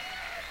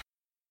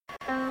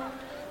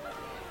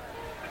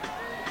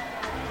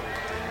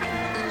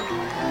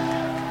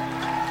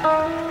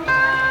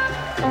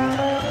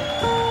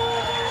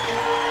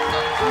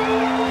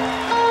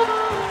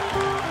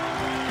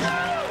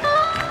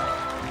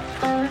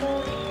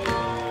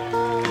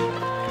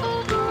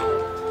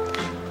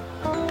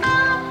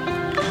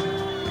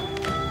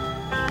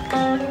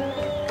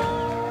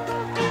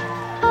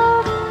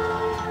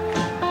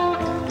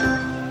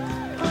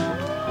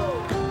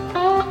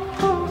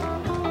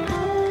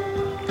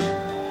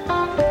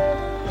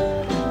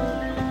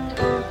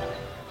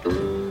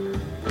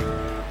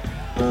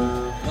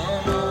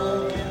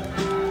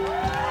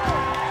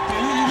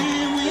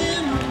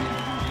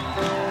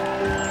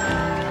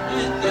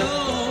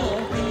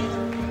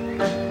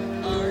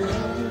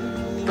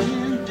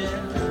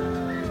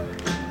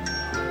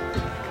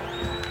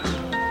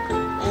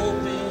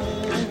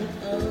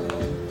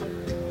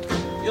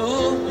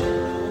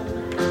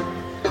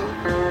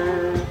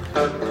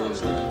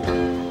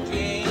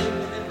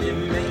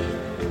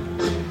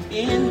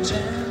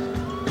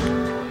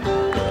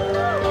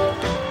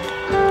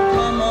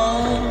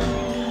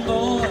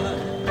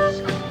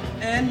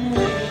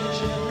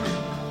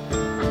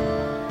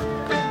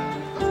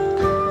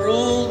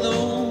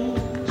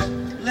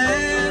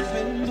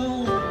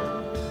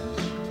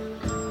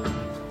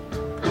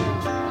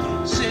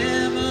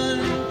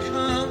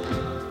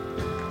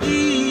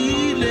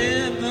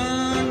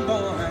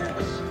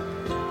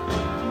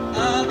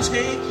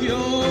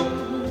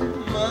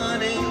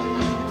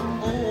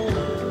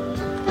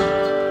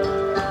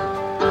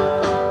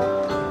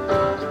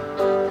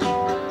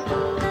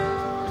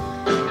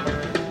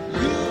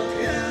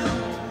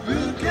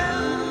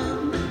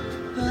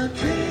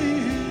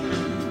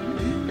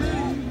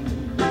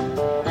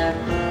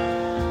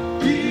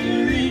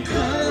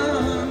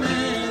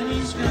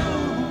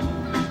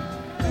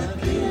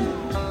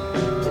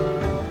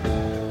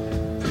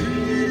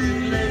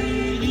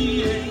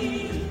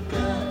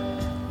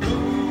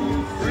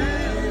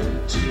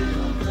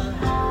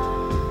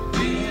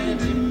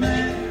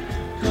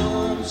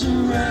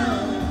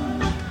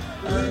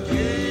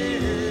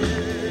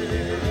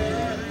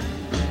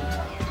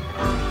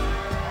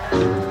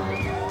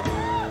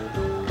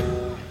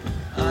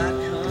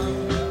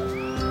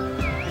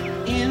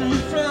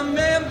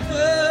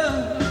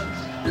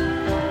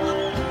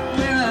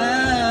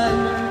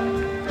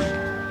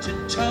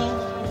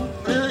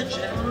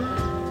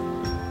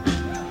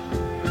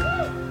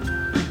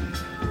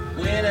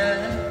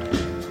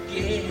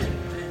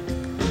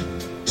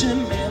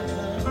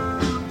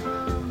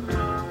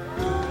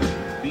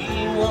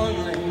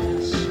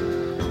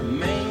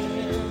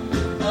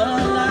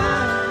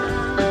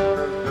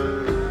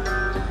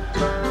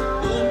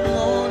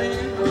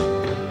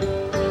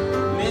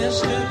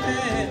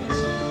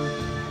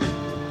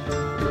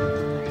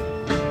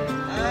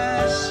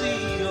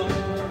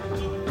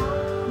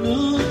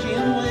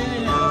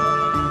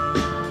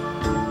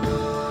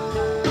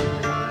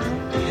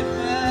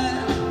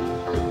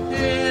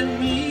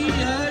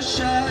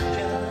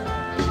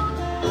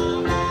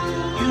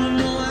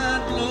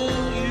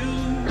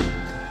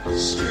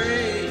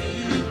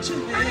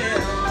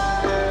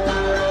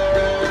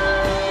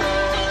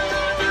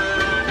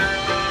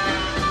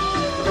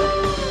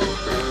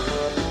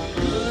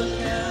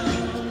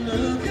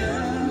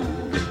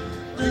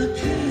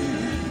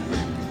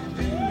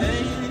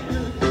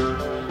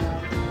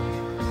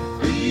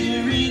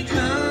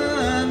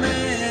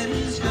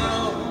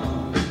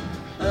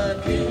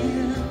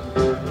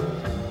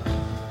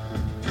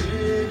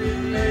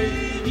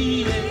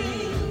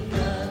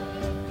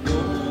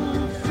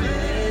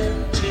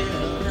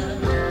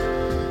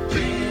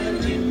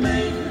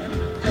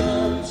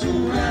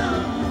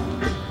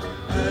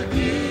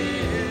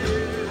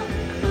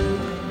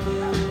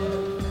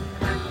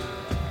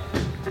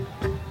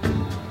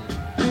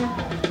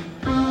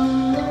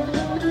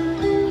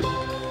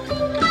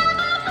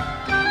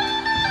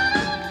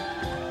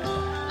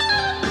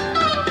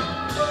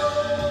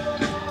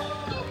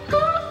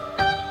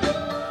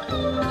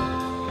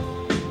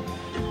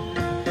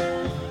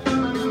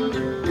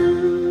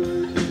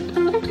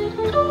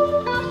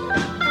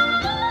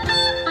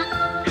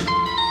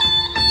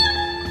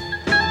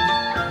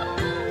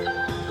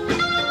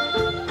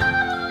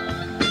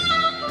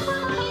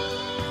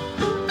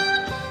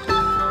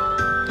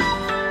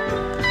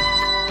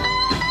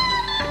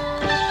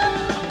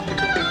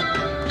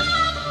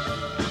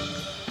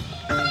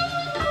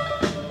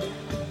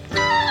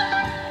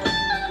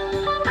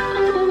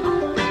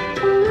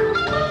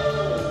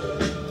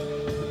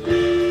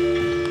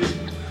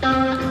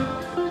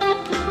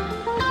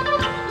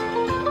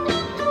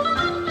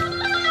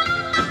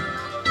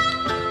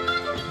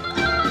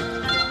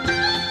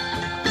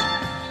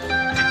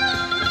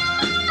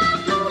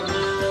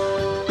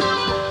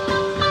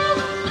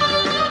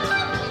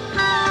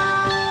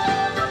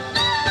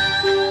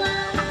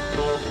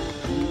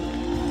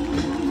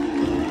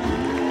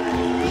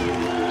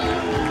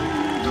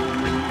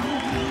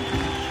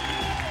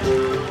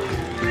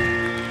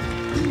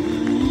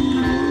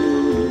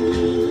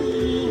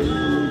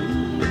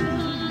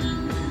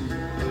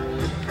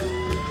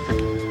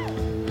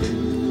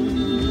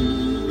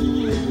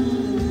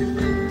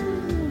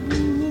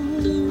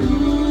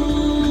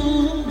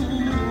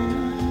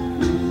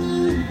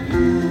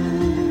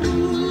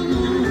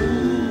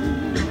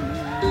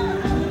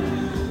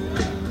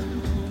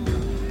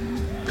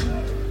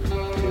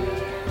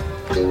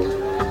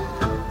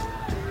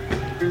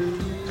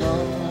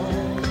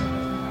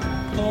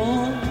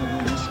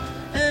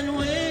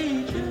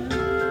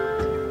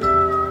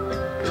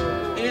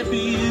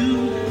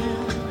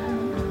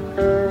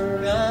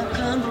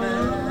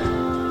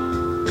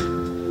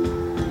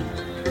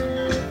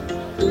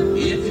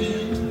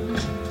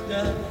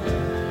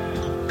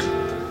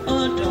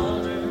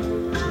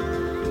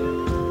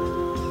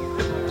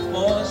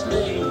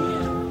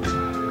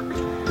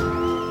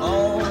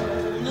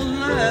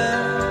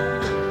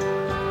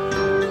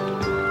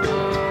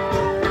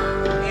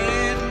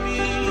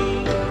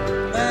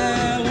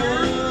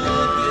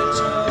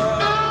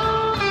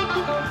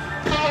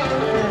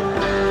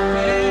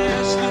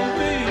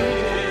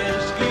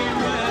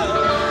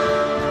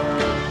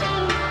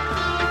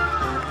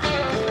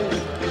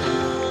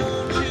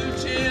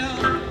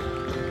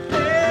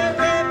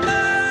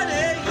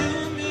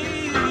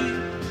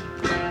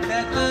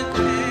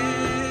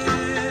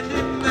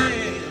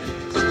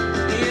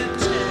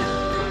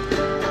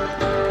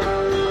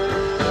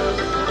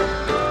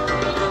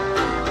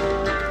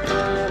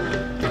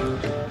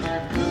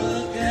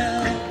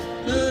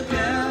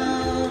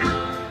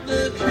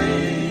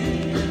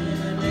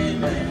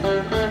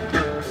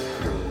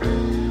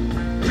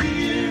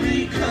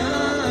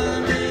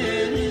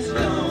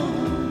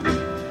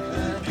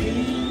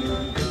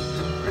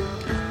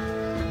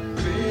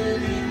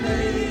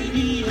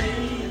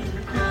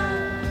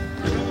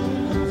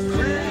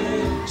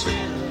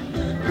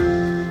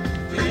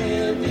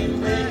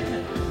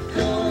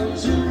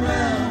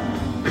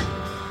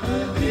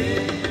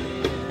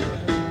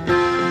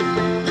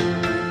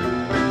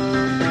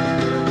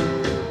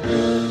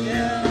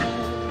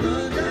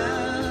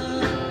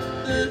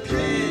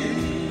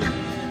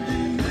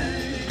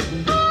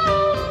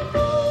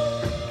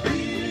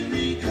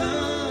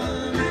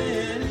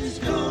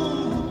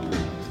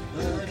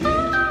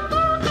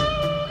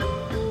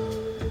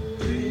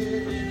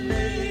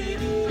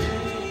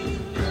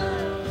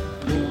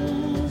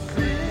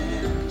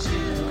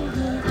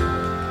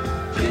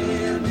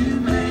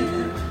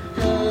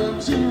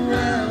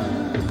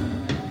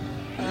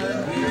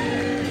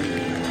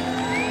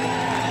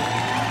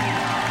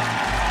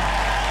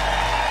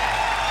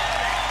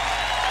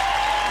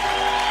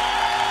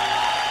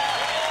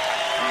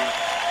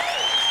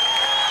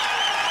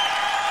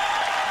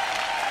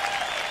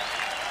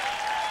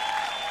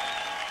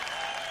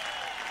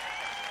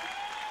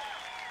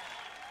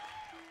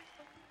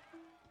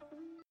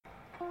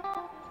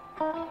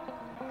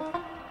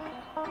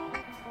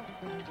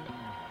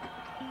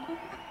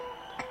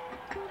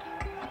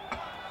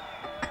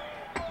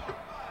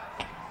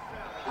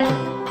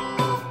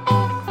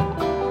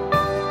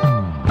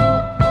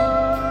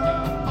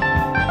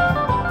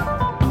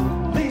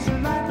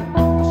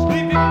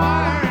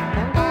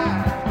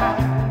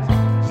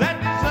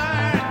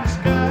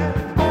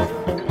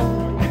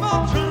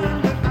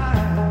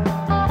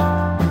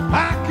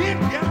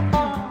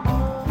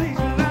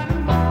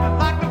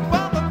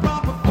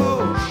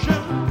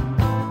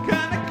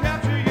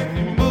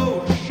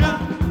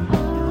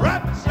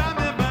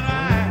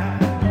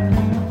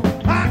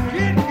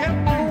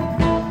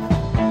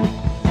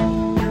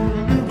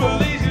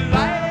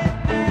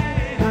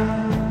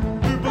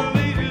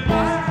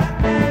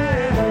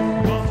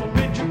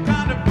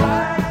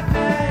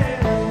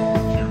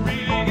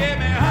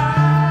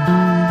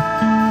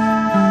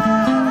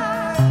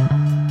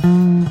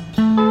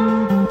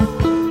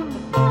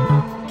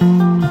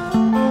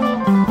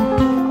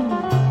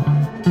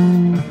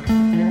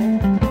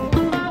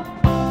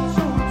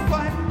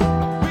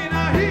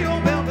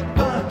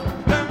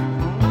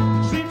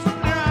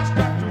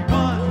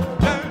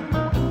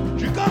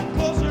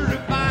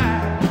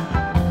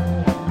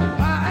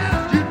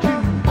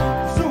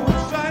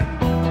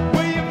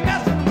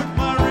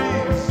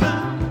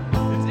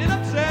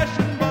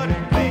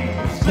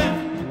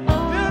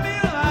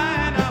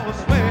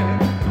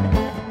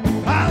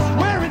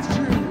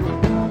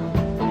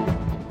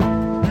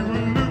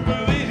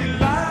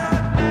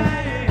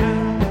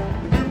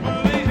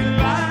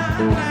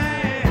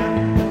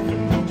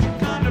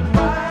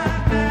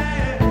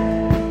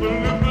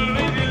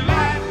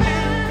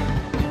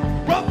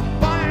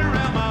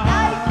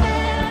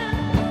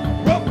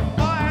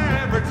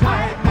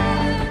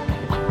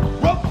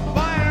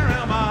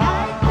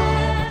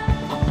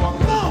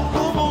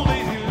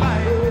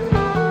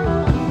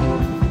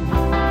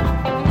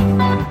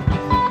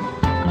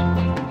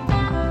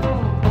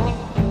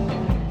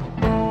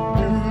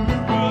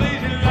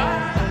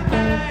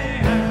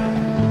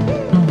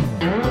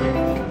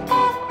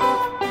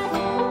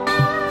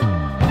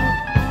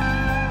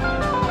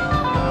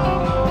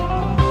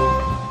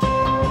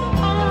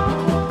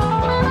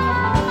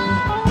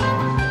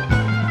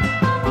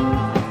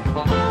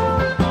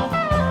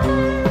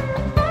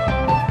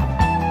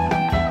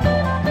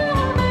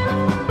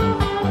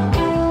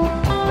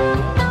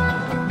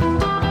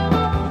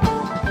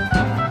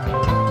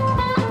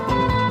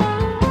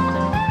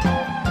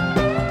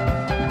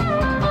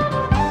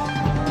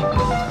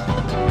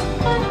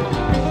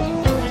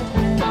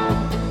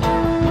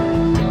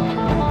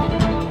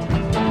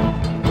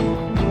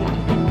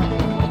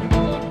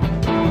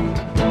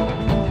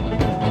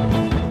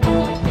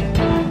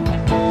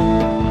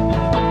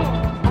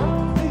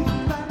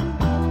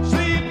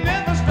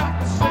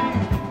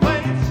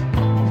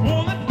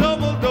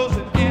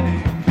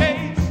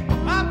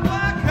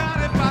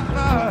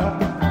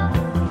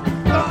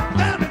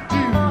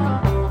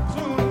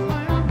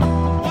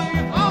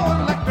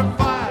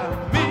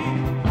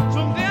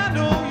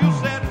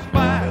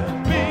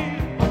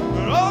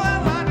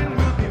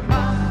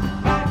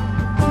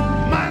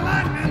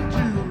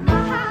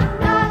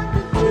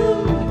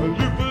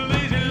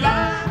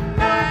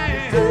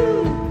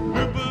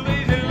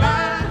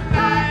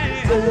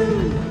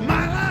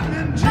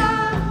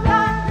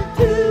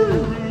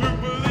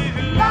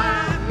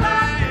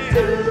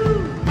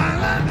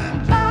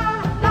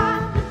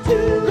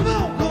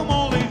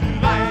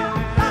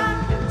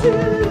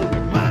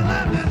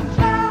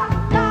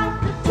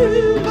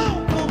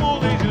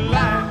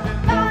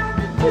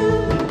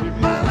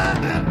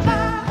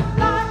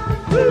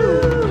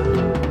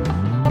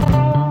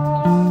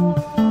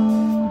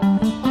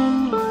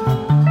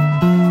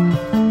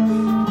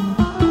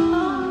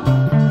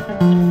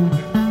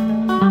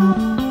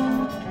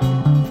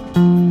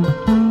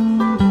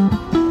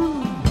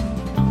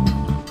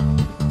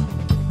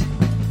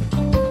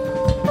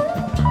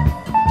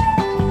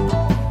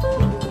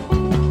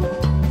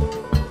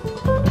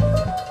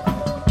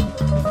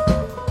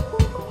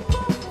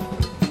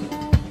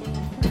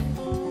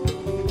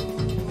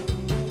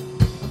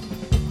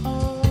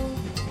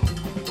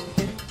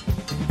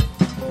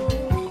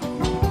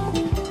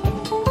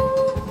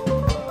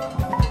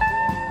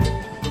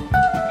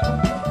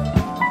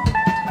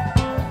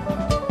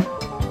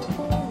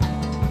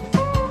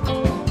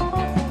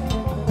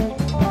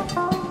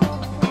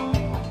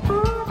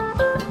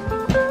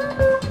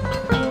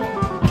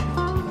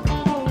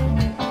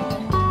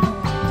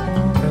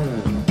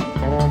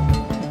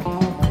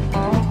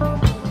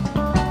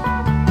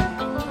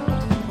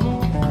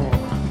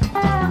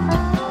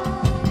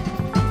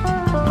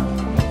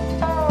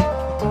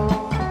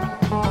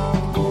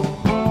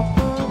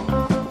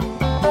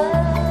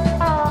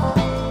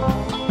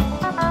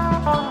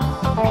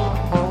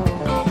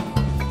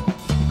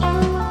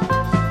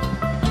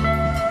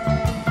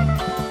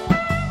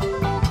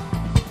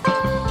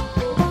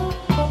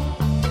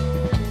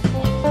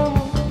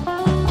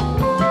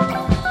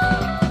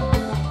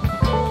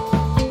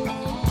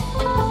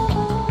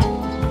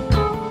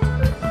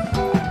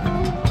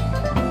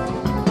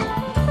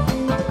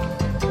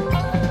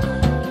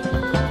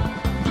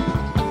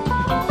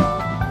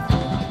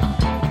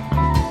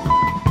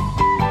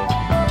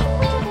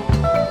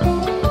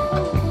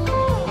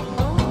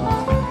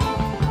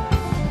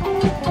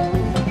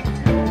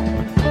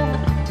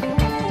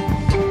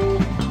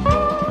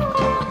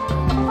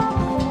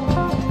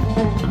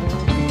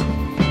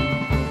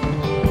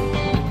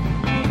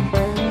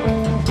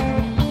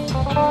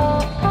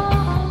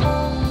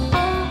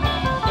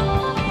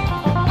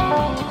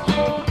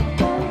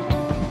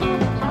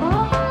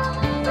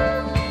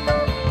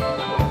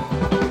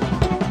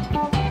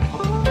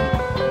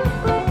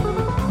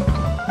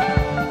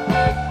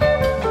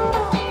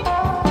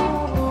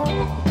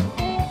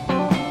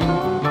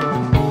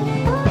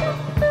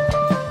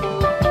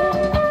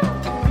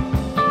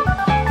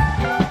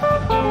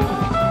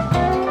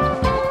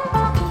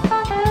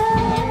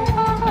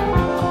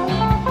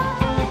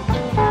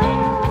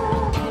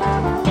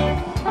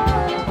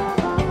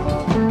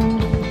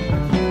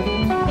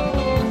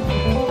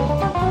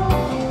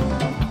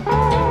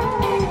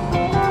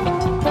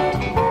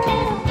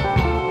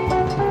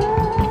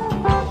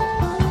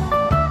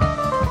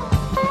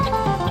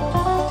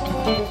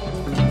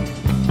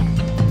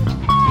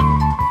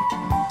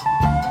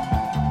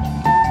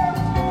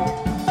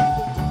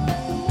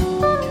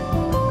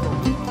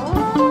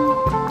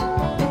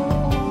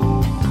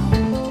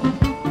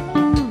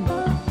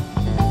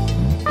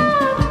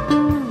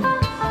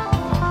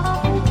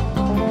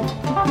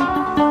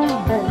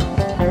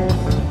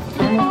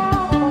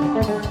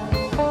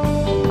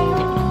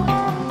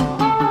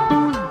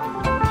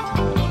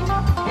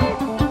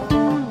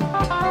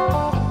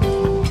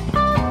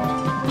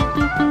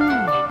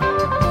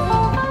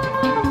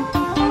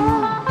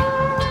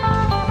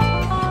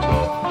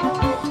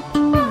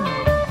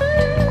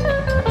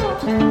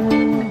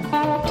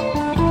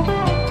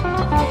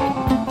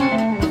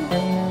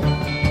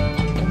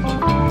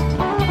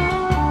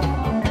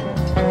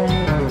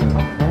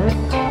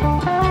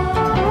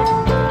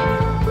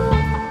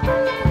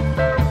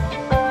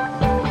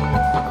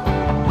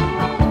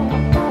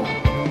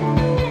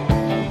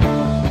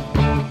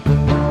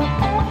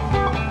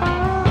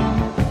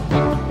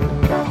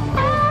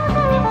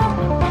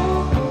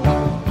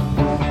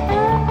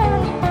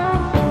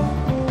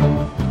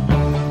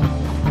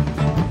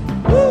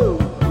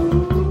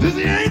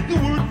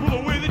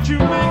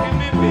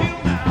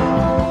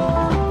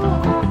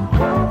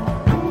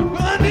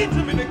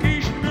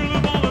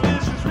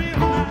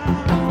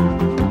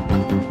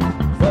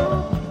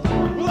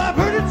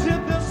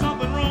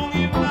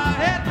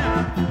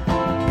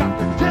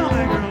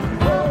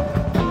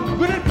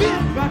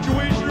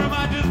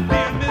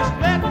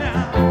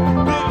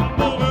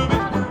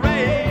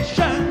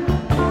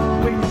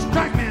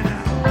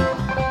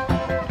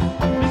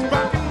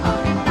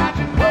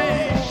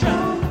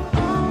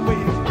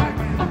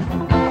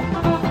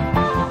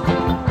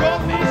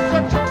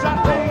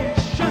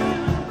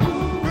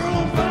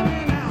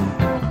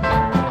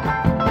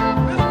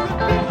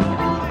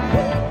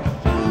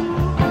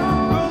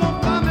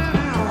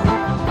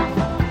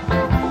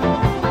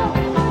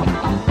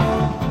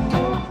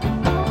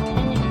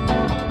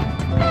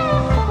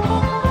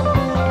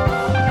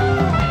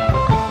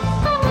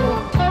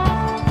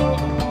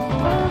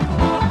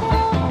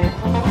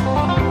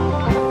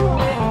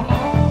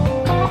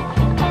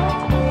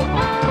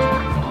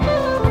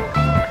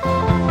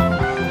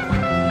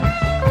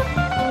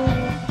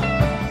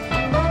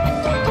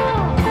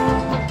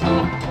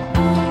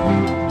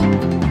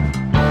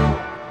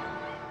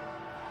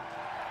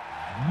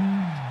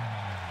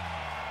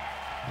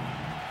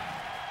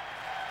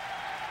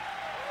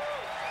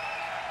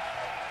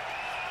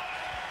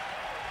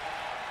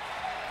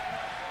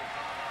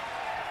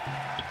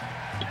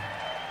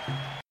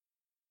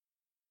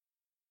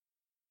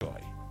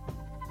 Joy.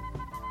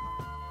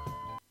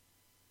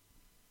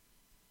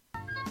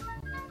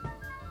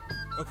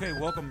 Okay,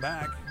 welcome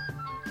back.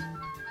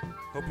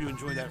 Hope you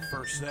enjoyed that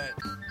first set.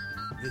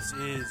 This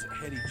is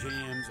Heady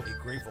Jams,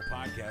 a Grateful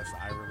podcast.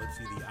 Ira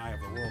Lipsy, the Eye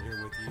of the World,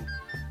 here with you.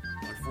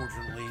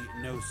 Unfortunately,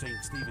 no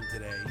St. Stephen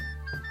today,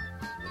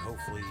 but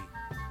hopefully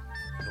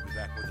he'll be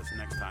back with us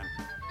next time.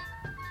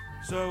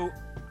 So,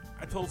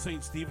 I told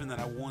St. Stephen that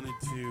I wanted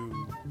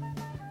to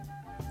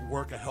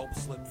work a Help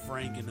Slip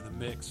Frank into the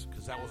mix,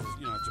 because that was,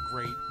 it's a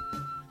great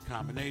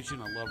combination.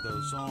 I love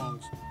those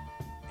songs.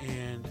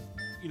 And,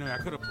 I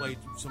could have played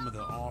some of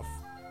the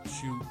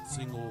offshoot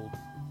single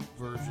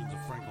versions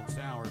of Franklin's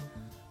Tower,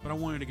 but I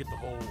wanted to get the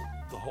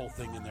whole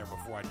thing in there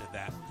before I did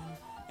that.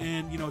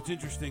 And, it's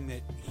interesting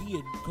that he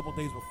had, a couple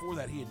days before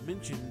that, he had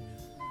mentioned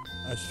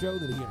a show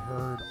that he had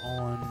heard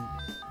on,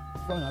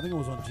 I think it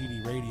was on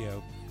GD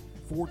Radio,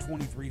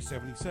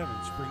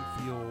 42377,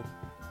 Springfield,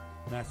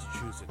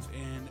 Massachusetts.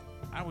 And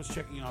I was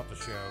checking out the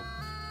show.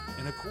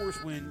 And, of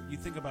course, when you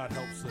think about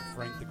Help Slip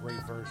Frank, the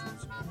great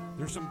versions,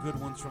 there's some good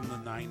ones from the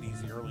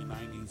 90s, the early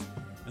 90s.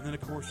 And then,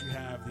 of course, you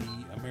have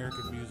the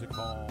American Music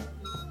Hall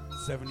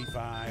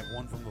 75,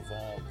 One from the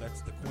Vault.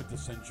 That's the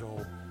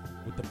quintessential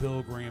with the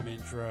Bill Graham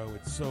intro.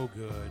 It's so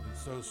good.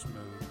 It's so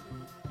smooth.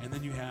 And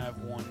then you have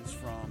ones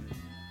from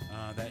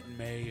that in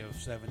May of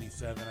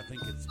 77. I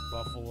think it's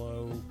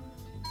Buffalo.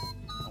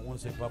 I want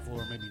to say Buffalo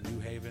or maybe New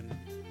Haven,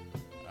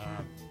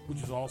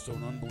 which is also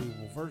an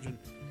unbelievable version.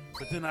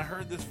 But then I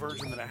heard this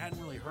version that I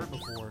hadn't really heard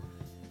before,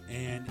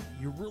 and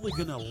you're really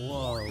going to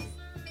love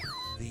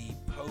the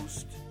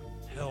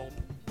post-Help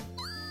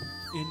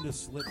into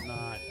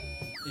Slipknot,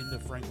 into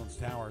Franklin's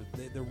Tower.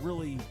 They're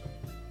really,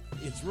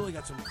 it's really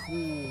got some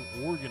cool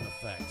organ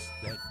effects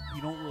that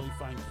you don't really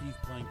find Keith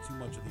playing too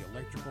much of the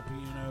electrical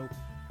piano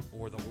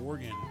or the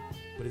organ,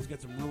 but he's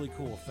got some really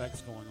cool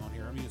effects going on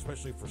here. I mean,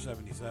 especially for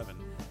 77.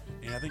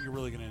 And I think you're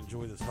really going to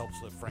enjoy this Help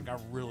Slip Frank. I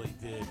really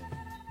did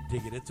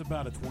dig it. It's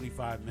about a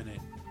 25-minute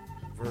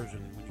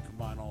version when you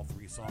combine all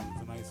three songs.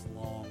 A nice,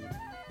 long,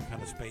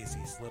 kind of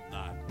spacey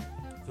Slipknot.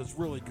 So it's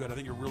really good. I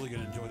think you're really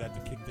going to enjoy that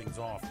to kick things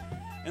off.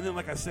 And then,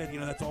 like I said,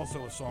 that's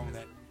also a song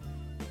that,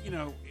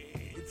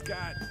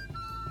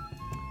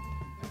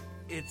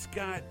 it's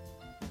got,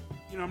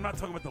 I'm not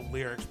talking about the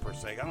lyrics per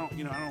se.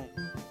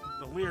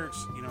 The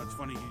lyrics, it's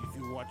funny, if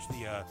you watch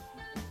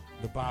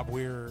the Bob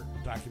Weir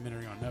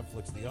documentary on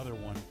Netflix, the other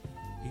one,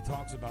 he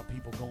talks about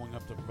people going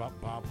up to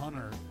Bob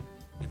Hunter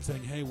and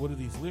saying, hey, what do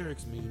these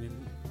lyrics mean?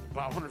 And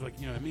Bob Hunter's like,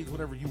 it means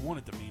whatever you want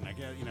it to mean. I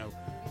guess,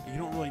 you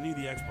don't really need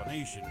the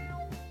explanation.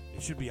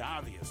 It should be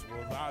obvious.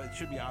 Well, it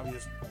should be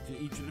obvious to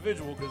each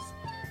individual because,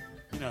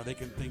 they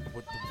can think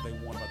what they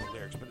want about the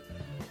lyrics. But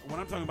when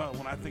I'm talking about,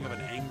 when I think of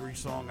an angry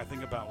song, I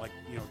think about a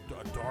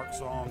dark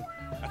song.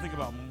 I think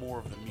about more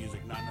of the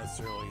music, not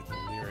necessarily the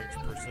lyrics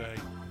per se.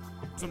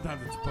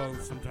 Sometimes it's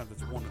both. Sometimes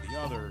it's one or the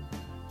other.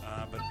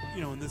 But,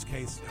 in this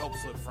case, Help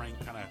Slip Frank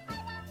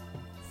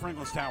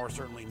Franklin's Tower is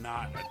certainly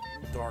not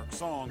a dark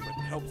song, but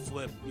Help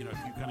Slip, you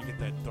kind of get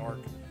that dark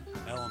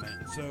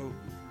element. So,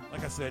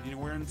 like I said,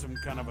 we're in some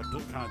kind of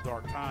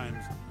dark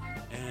times,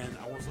 and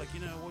I was like,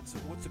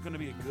 what's it going to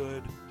be a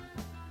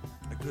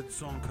good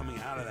song coming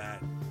out of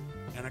that?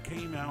 And I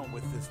came out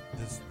with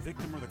this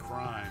Victim of the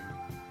Crime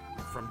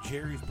from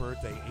Jerry's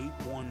Birthday,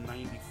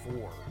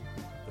 8/1/94,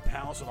 the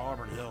Palace at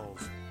Auburn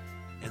Hills.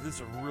 And this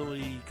is a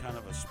really kind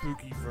of a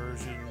spooky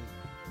version.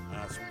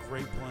 Some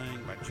great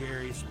playing by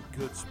Jerry, some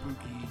good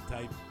spooky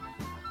type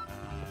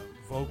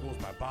vocals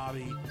by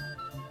Bobby.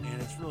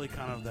 And it's really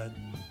kind of that,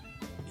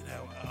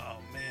 oh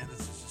man,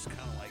 this is just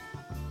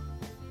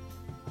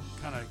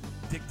kind of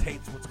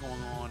dictates what's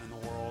going on in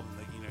the world. And,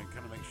 it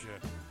kind of makes you,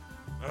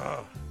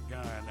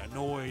 kind of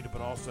annoyed,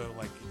 but also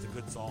like it's a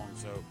good song.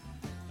 So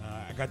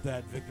I got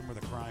that Victim of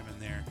the Crime in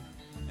there.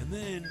 And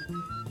then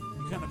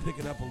you kind of pick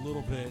it up a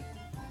little bit.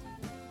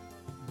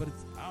 But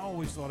I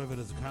always thought of it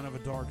as kind of a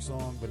dark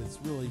song, but it's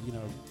really,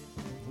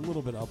 a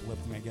little bit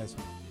uplifting, I guess.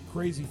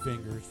 Crazy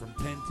Fingers from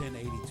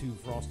 10/10/82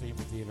 Frost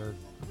Amphitheater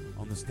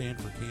on the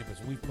Stanford campus.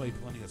 We've played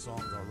plenty of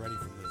songs already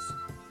from this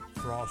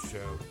Frost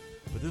show,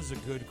 but this is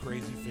a good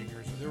Crazy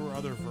Fingers. And there were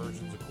other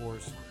versions, of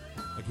course.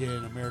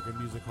 Again, American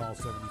Music Hall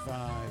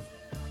 75,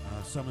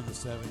 some in the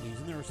 70s,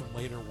 and there were some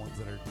later ones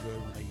that are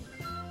good when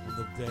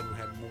the Dead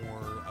had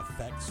more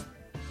effects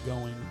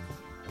going.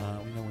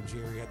 When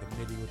Jerry had the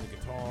MIDI with the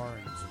guitar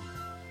and some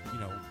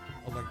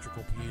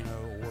electrical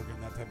piano,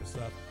 organ, that type of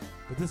stuff.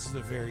 But this is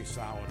a very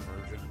solid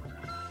version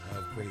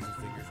of Crazy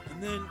Fingers.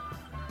 And then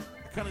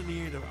I kind of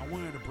I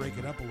wanted to break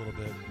it up a little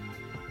bit.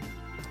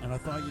 And I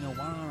thought, why don't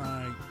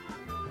I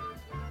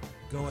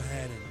go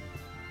ahead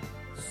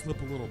and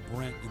slip a little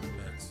Brent in the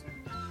mix.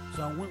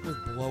 So I went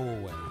with Blow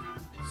Away,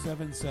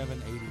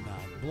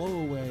 7/7/89.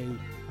 Blow Away,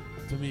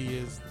 to me,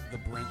 is the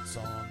Brent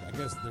song. I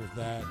guess there's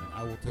that, and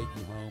I Will Take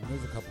You Home.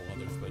 There's a couple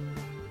others, but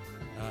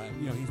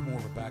he's more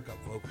of a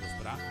backup vocalist,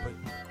 but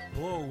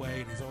Blow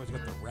Away, and he's always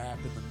got the rap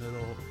in the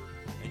middle,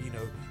 and you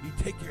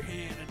take your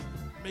hand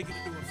and make it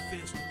into a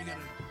fist, and you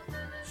gotta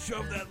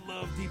shove that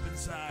love deep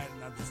inside,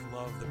 and I just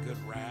love the good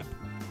rap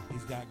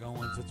he's got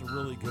going. So it's a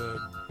really good,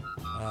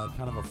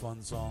 kind of a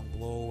fun song,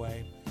 Blow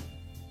Away.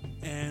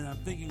 And I'm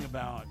thinking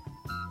about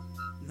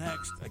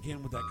next,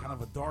 again, with that kind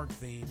of a dark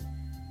theme,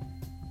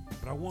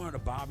 but I wanted a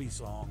Bobby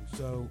song,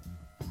 so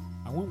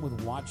I went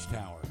with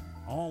Watchtower.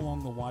 All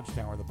along the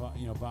Watchtower,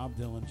 Bob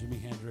Dylan,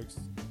 Jimi Hendrix,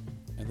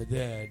 and the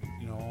Dead,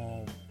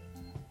 all,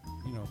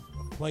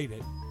 played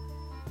it.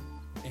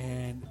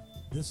 And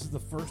this is the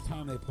first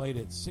time they played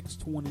it,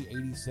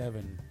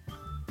 6/20/87,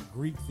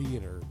 Greek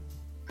Theater.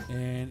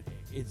 And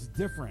it's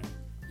different,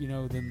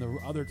 than the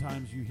other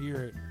times you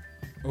hear it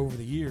over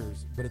the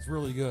years, but it's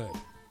really good.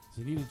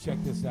 So you need to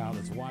check this out.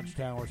 It's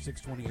Watchtower,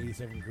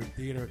 6/20/87, Greek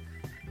Theater.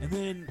 And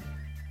then,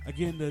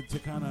 again, to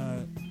kind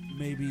of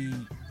maybe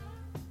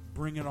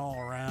bring it all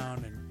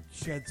around and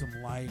shed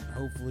some light, and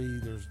hopefully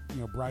there's,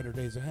 brighter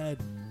days ahead,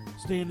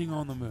 Standing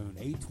on the Moon,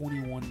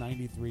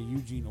 8/21/93,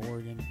 Eugene,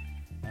 Oregon.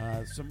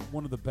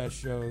 One of the best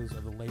shows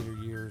of the later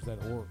years,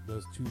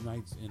 those 2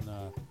 nights in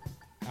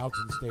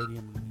Alton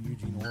Stadium in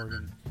Eugene,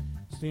 Oregon.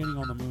 Standing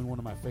on the Moon, one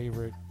of my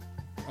favorite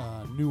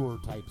newer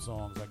type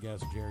songs, I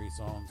guess, Jerry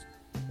songs.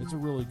 It's a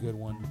really good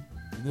one,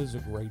 and this is a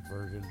great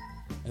version.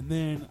 And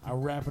then I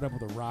wrap it up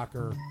with a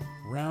rocker,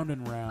 Round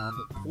and Round,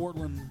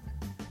 Portland,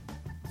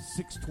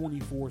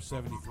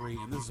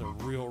 6/24/73, and this is a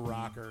real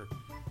rocker,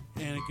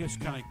 and it just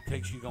kind of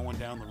takes you going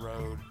down the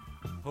road,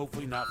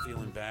 hopefully not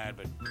feeling bad,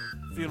 but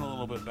feeling a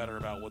little bit better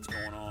about what's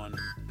going on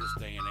this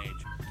day and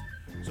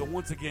age. So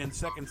once again,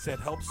 second set,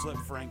 Help Slip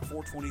Frank,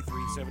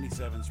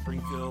 4/23/77,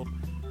 Springfield,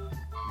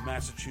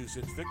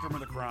 Massachusetts. Victim of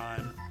the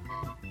Crime,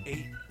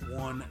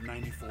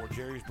 8/1/94,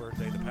 Jerry's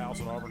birthday, the Pals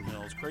at Auburn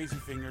Hills. Crazy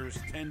Fingers,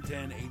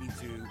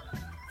 10/10/82,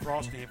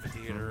 Frost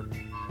Amphitheater.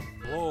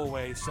 Blow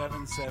Away,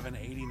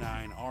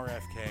 7/7/89,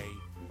 RFK.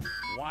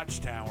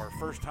 Watchtower,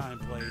 first time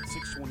played,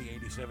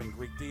 6/20/87,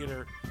 Greek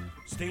Theater.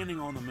 Standing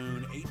on the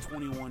Moon,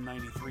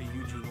 8/21/93,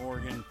 Eugene,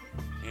 Oregon.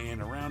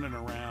 And Around and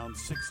Around,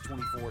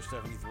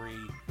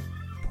 6/24/73,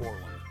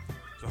 Portland.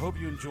 So hope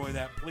you enjoy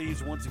that.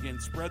 Please, once again,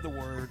 spread the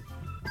word.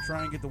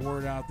 Try and get the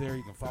word out there.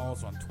 You can follow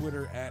us on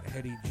Twitter at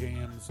Heady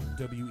Jams,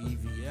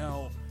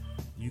 WEVL.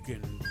 You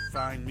can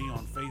find me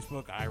on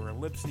Facebook, Ira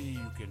Lipsy.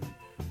 You can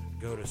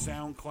go to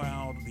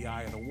SoundCloud, The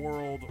Eye of the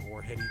World,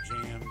 or Heady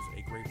Jams,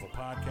 A Grateful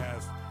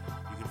Podcast.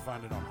 You can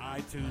find it on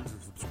iTunes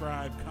and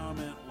subscribe,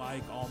 comment,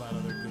 like, all that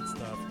other good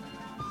stuff.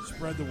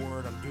 Spread the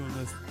word. I'm doing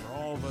this for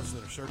all of us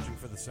that are searching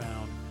for the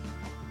sound.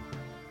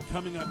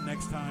 Coming up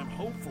next time,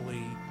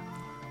 hopefully,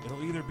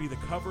 it'll either be the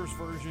covers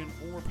version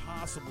or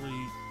possibly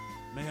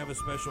may have a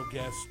special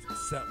guest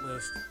set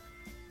list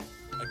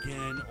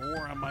again,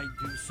 or I might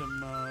do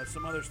some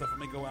other stuff. I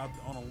may go out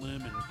on a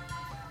limb and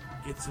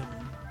get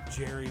some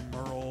Jerry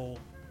Merle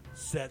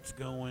sets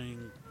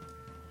going,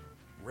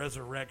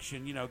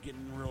 Resurrection,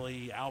 getting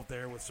really out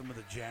there with some of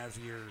the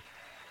jazzier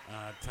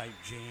type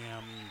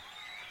jam,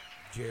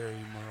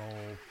 Jerry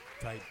Merle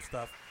type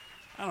stuff.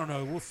 I don't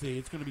know. We'll see.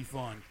 It's going to be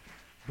fun.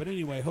 But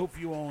anyway, hope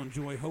you all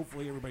enjoy.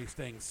 Hopefully everybody's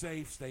staying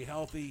safe, stay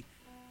healthy.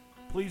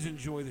 Please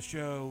enjoy the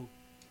show.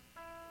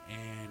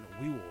 And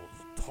we will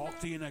talk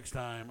to you next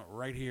time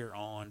right here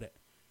on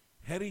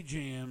Heady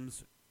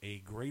Jams, A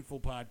Grateful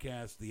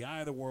Podcast, The Eye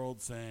of the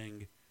World,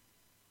 saying,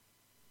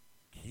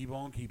 keep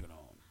on keeping on.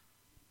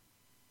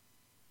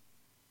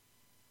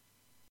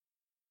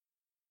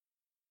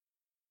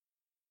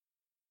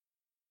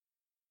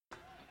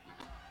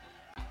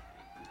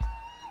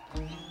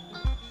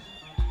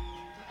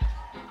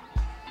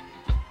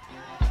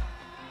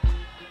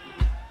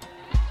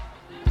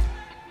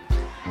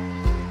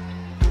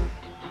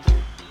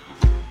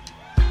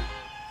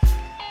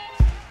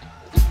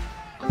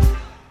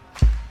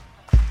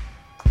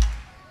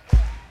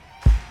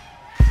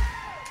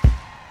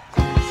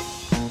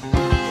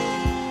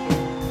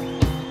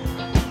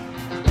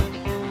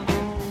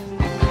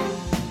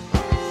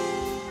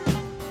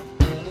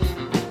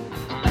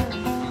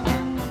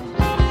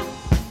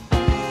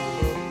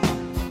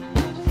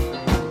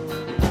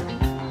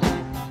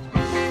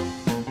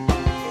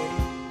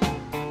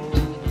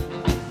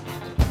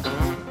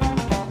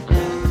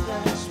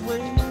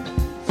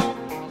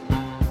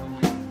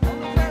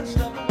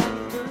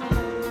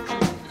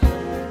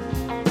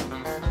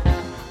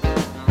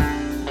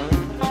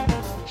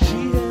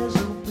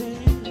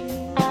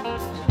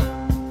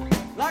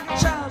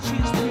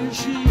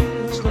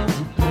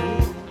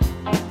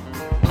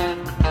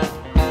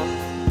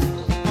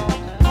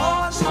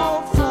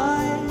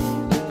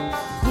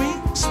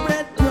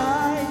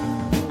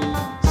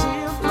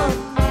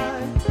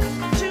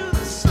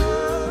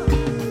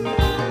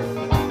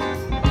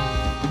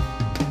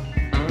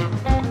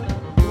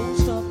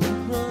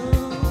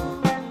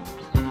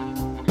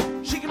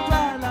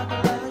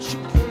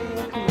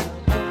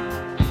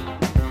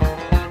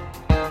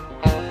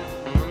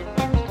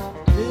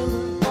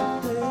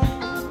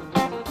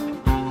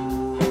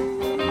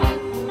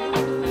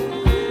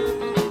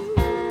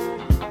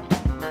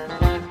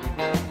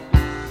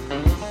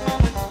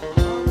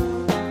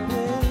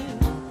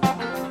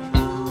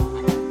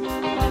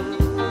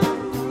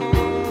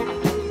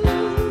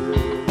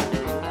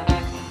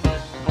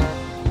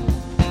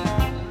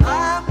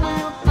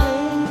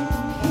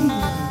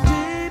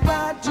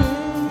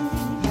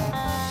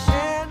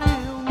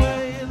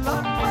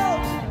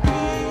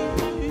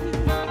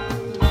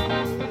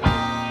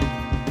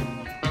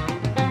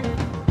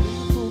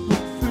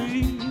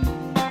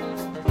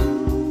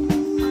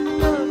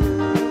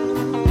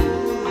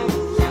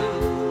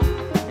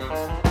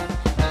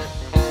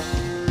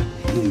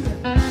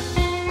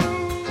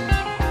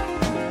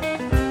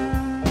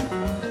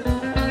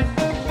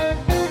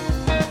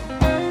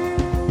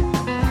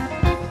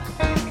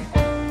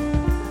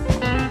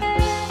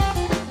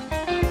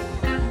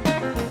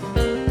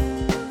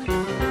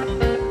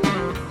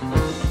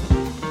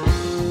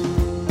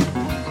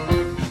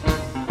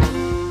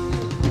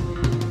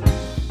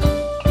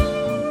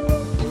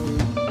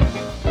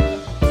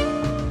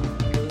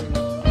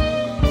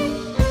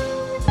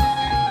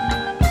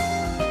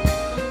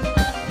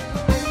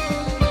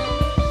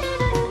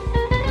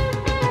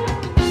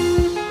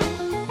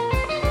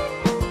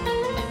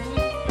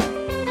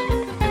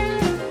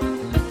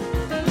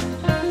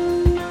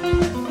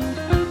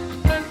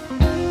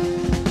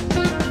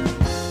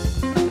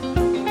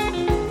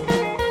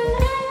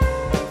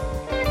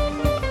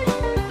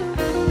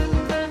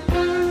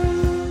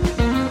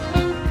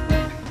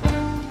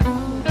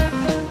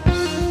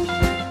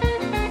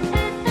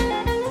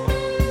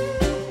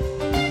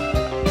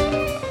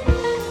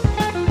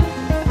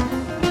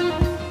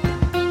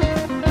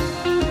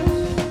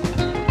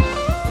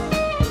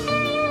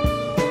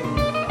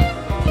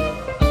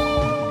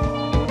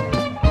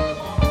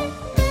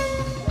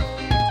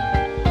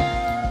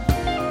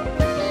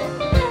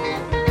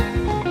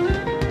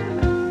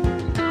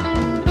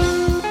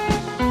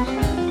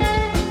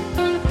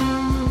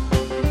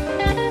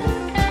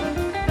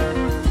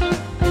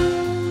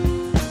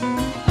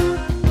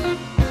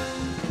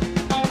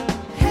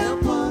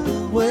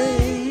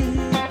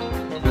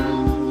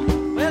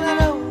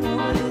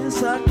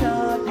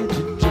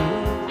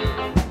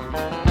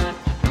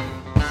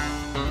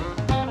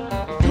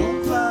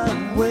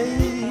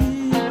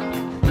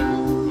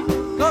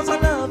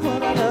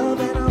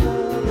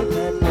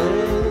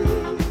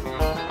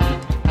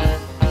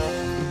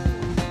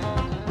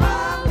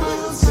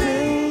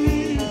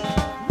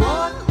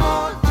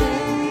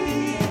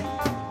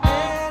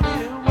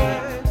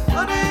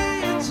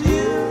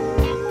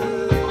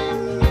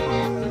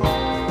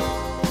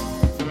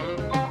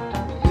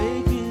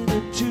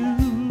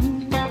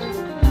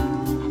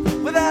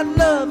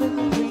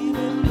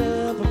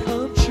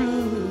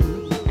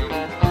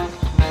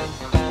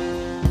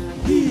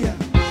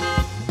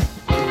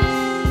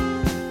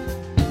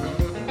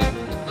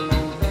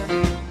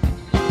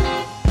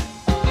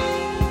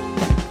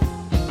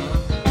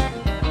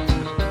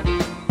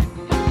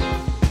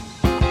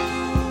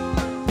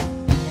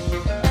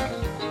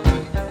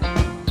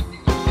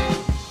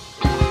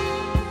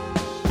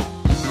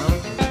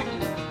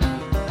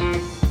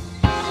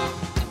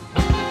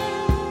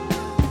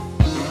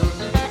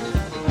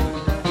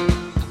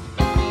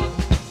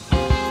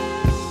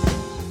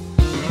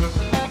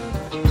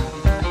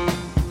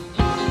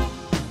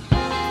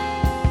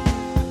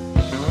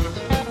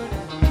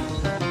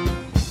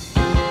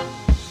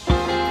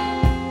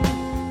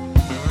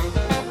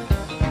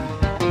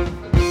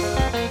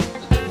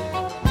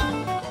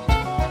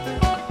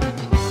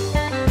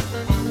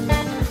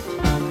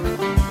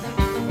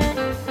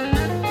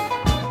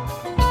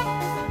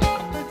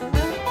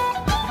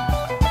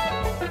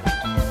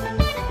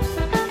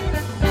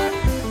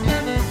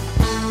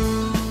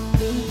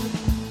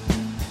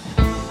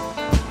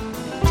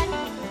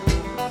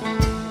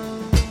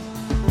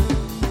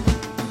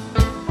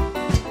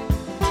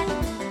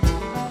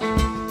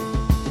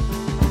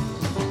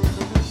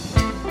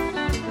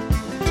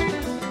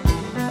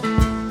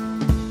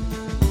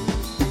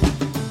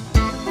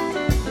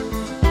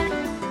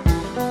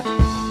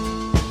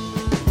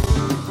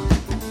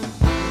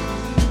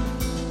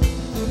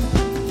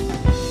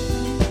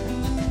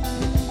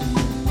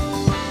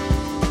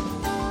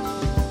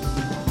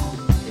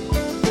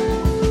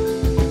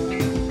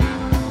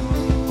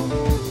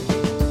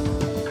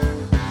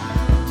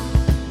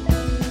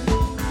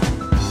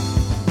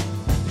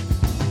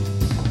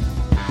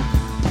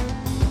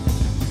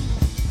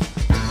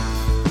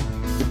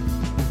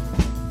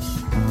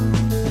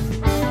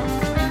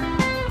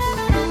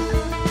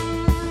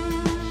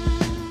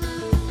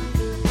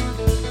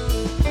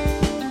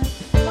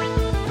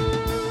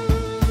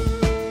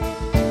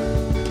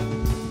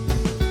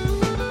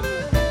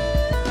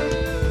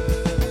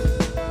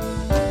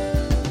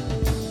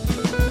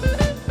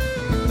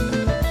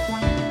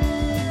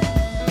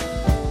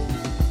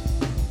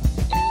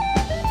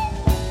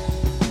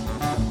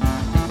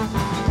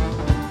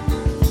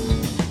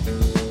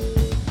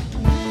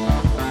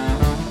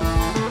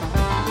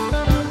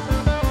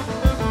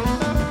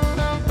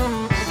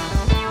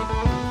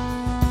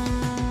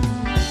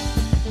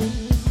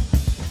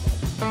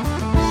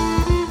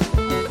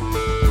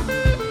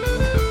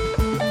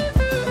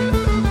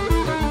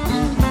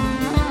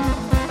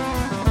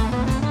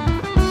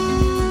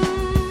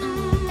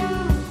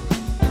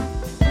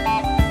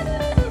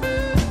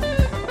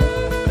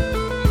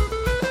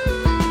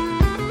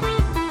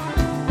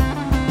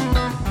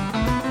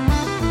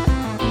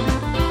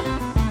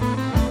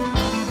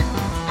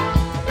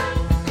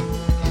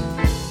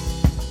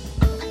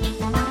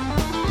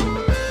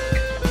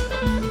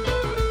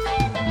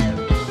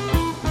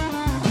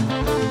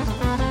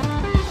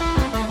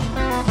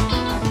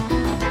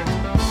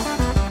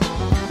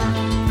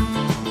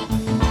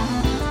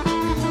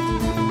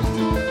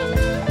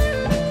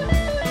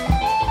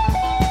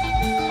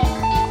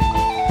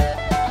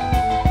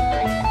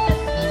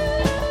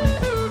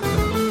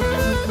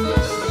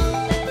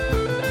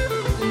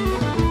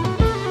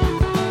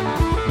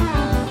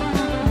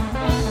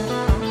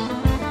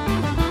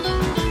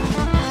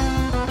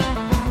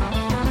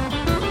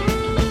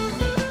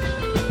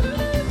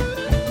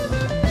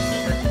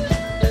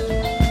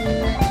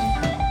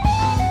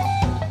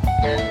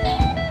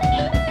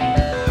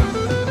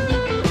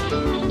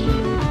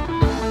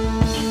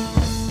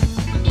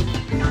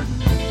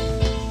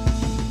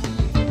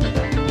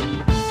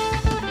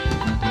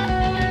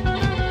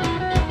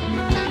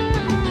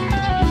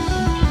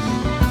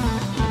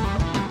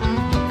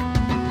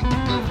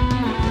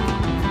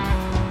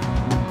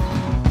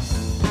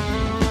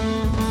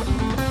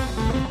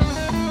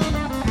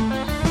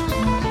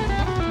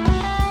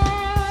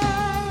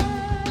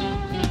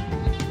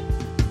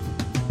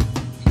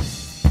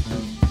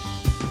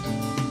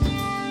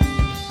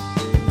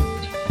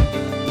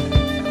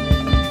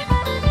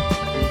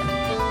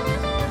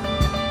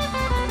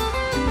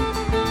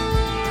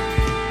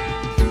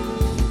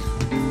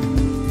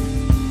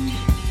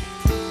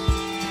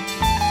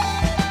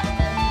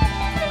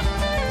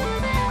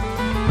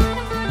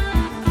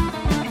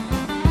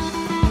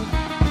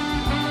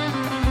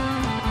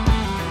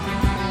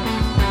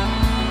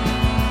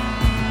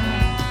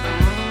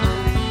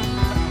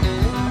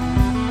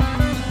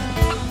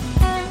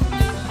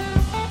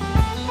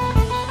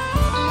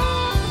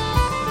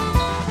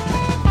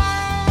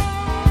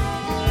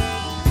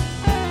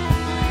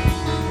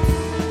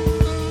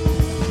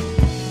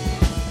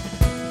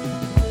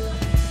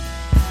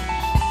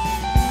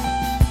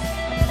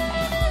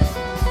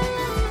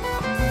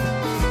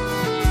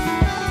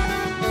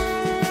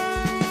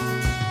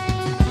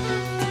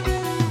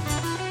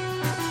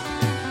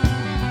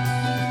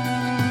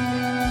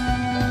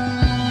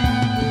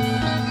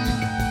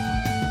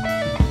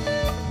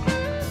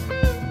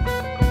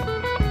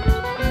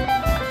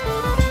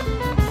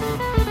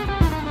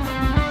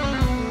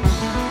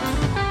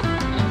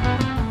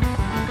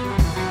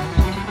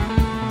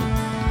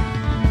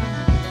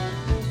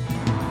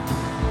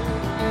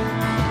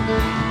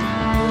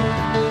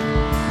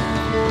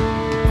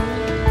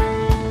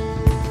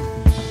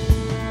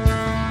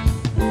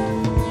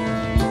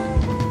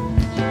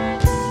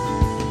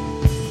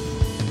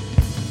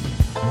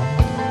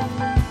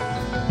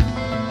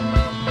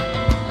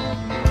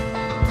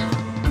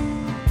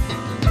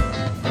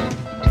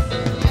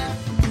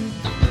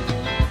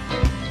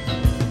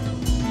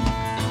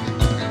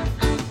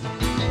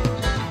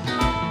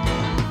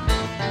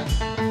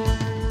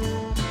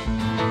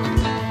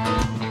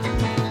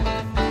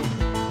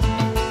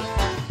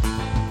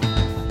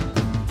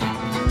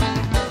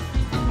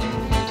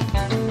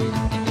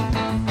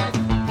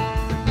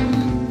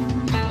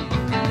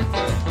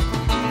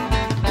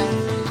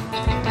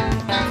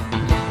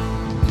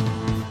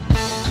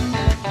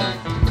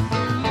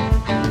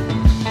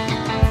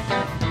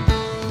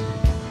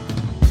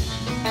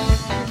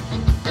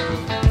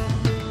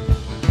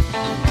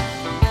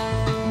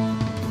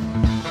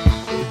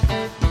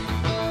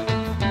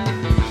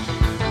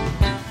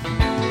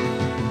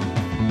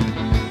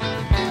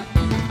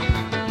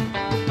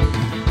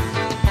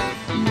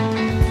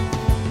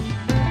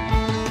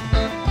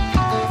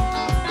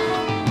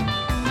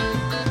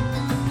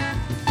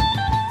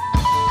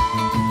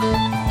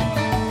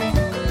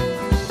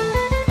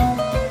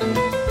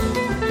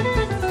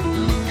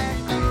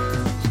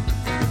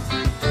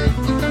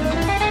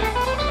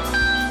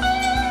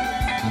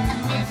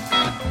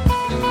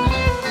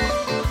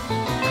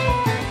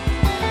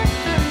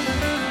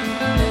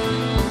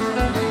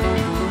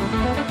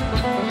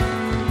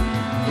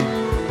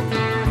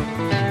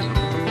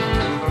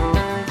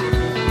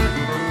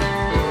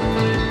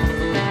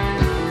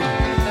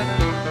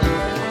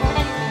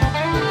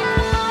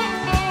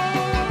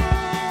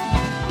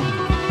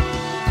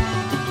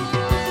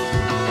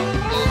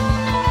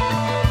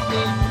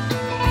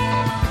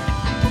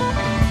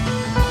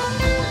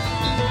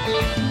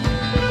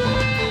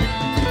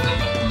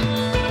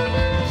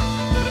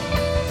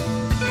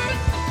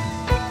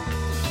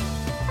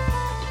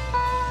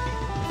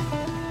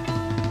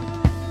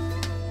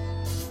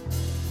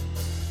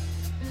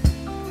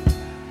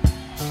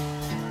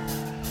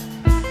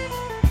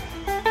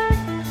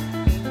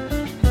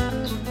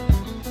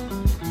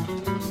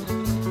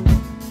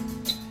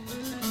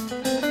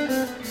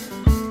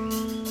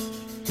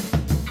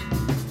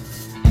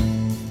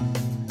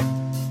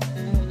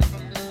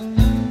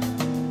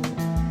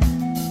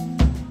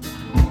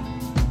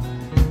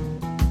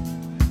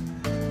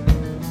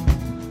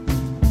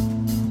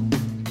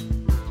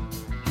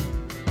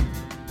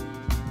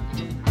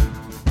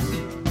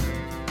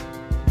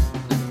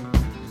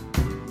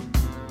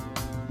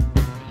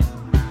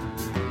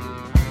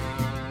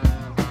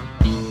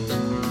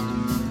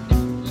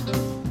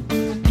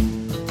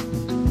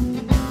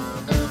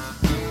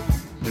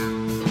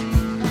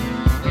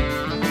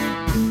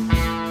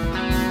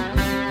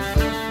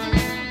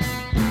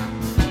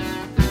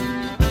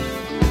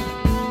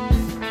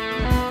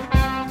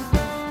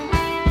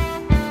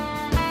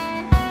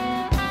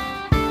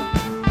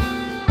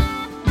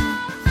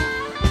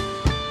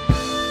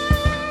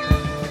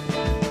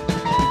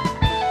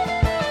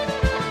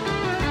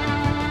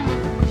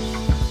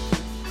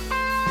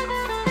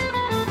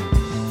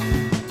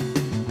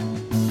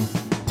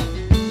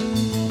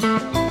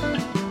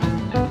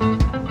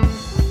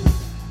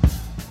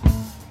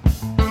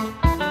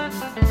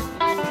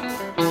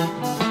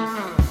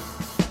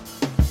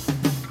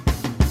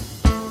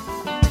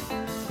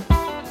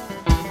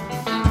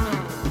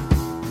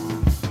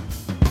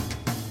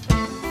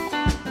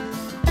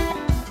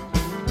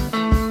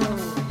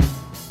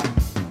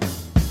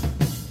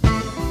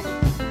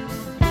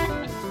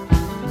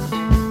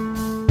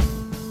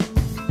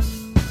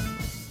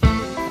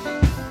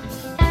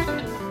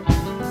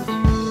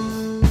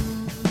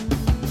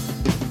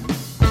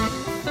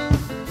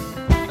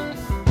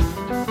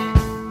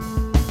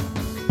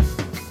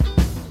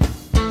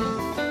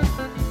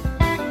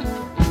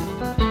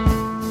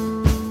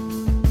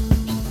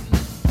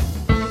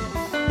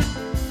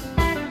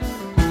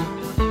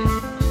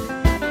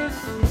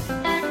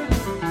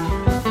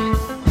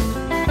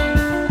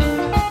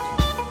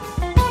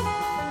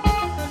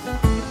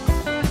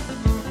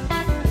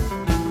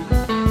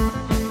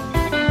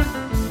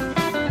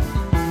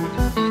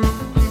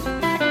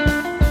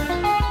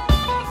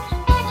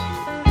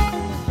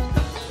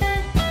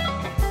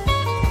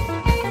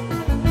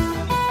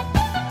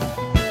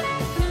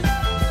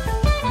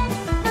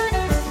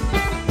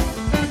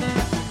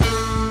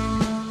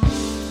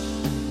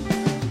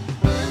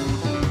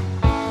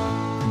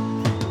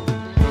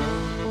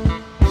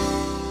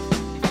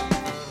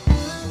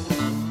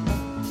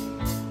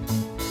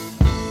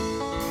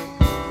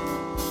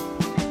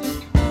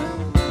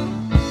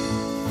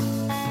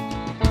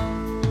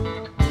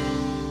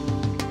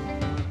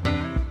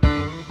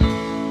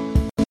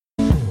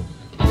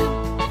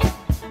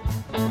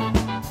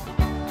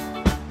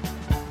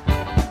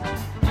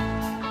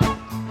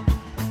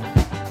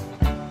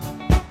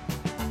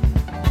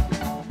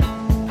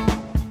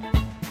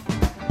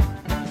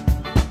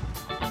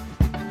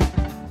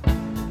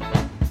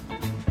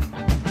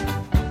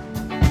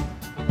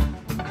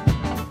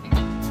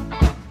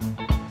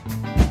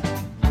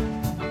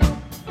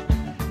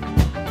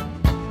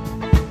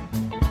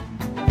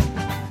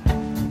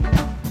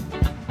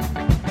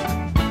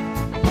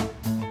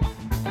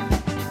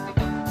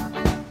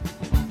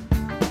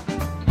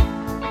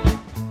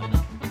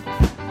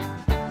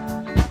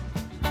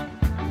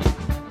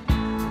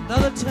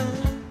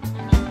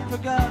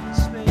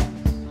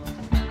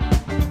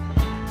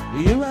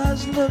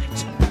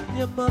 looked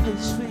your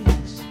mother's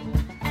face.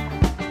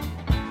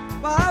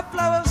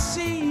 Wildflower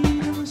seed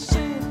in the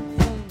sand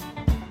flame.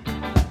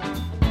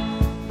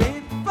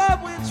 Made four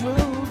winds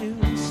roll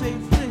you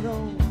safely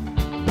home.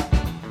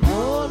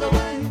 Roll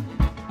away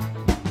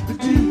the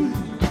dew.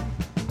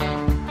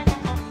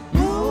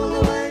 Roll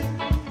away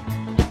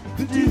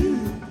the dew.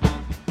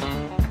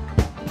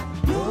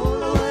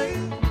 Roll away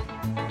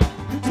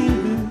the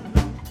dew.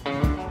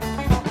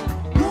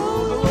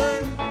 Roll away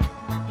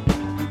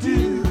the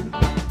dew.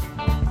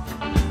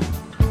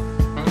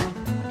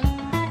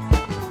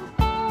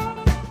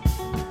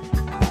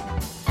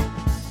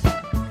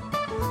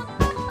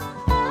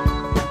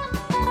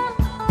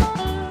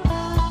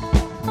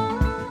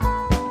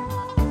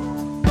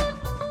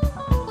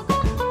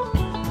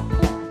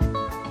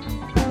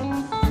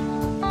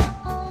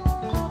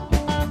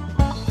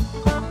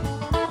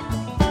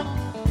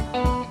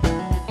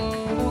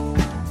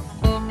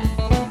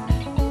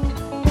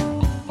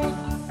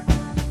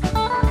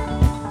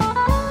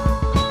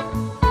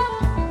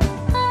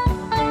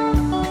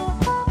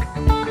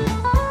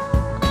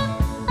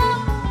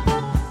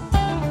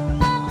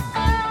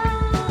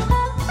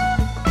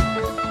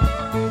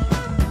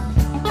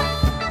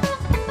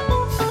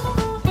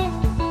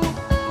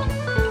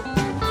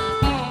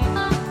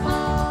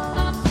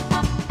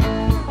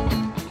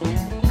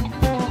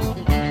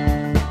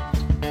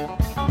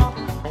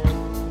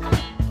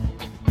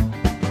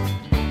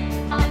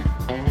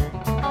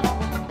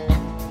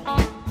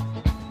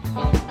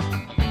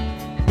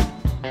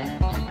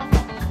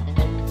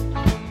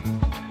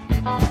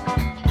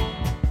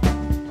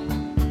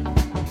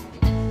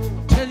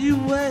 Tell you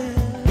where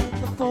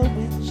the four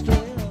winds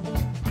trail,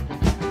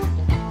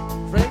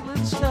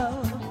 fragrant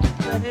stuff,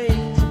 the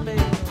haze of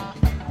mail.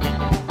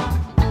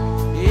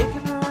 It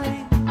can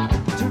rain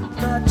too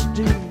much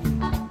dew.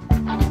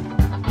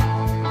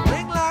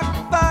 Ring like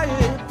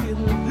fire if you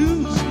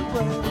lose your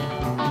way.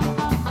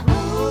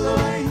 Roll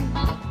away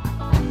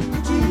the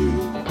dew.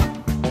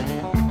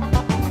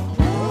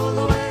 Roll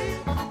away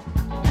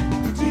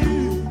the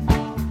dew.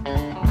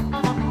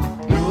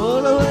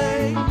 Roll away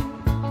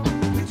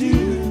the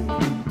dew.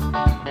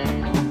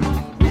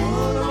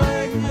 Roll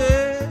away,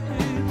 yeah,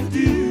 the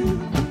dew.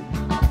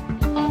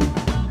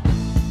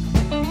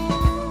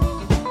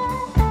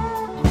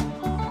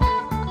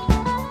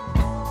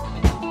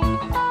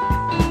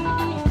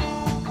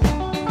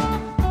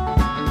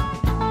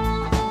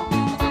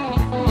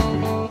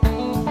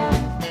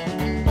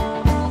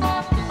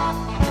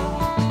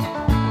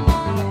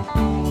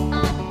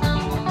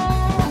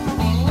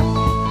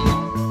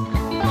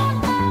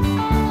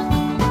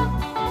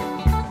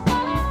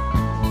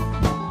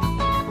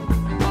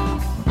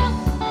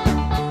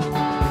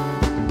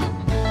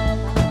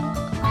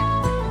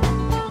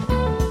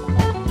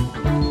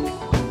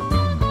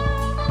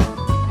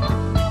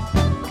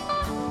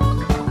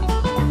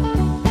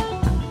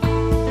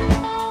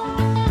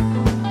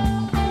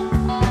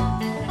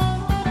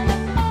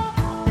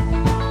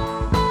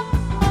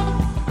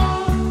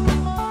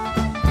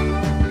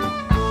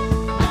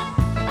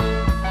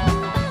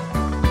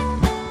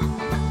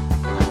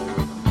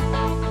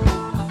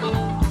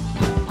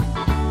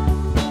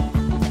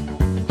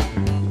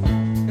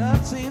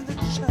 God save the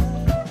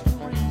child who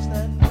rings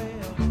that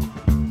bell.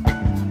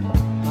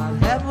 I'll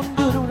have a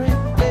good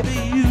ring, baby,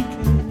 you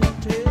can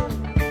tell.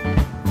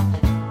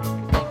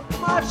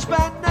 Much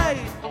by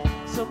night,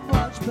 so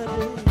much by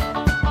day.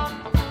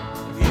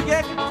 You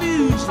get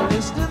confused,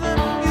 listen to the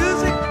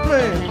music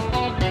play.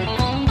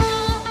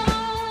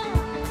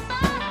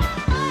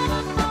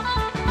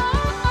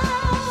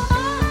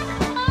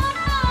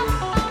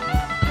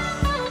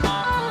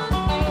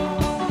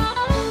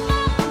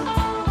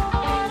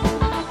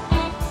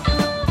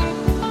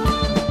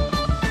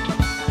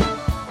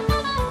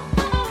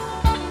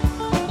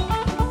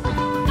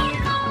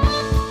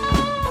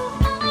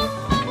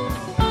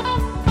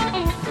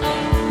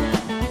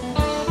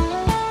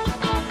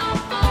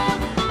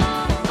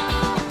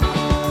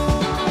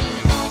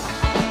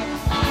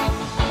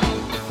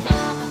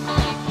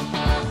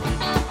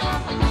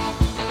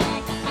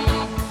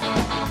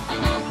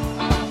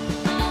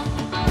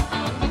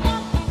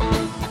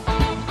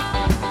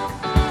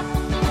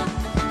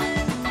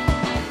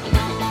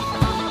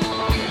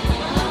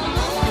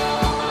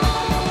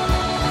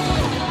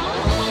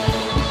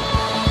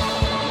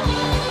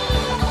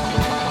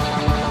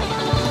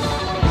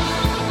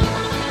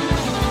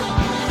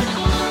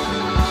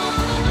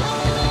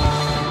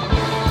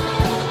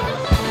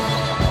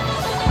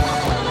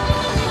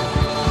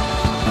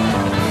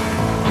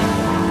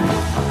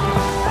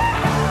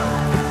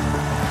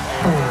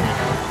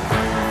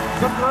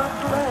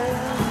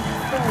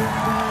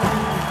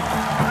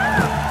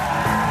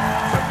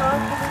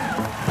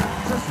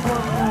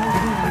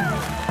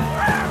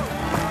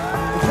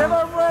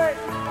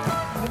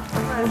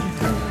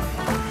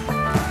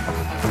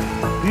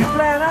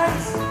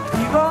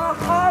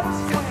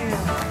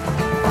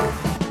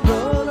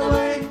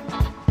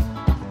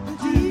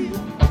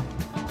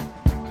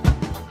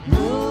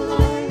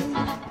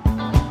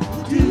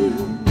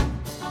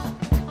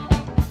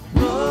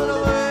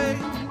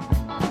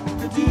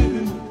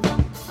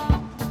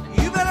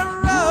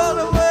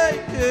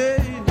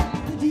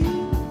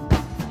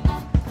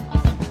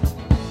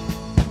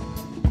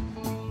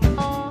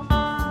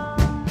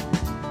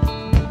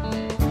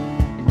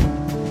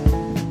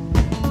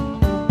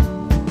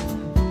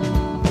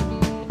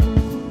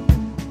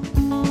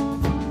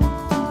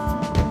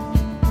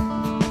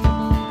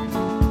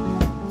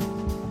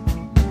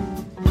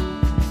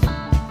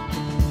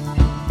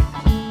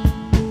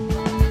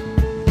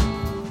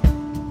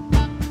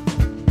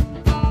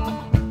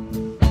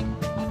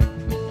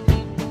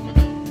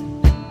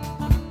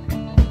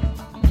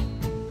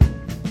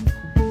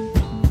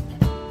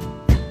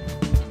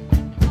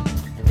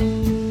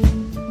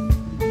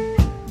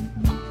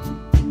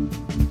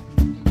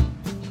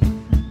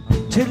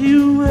 tell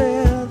you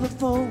where the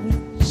four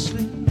winds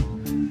sleep,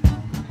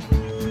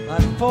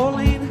 like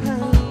falling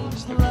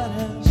hands the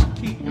lighthouse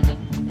keep,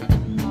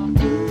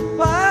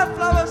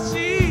 wildflower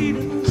seed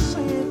in the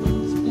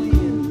sand's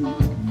wind.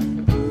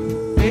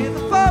 May the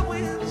four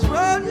winds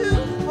run you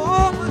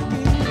home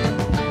again.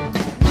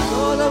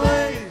 Roll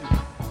away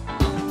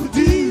with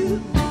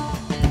you,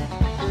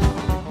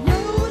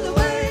 roll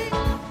away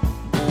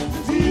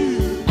with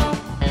you,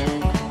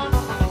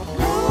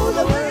 roll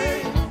away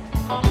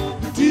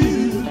with you,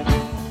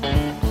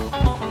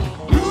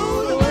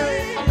 roll away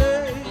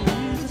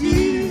with you.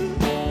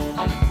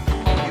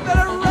 You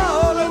better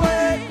roll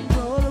away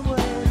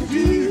with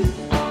you,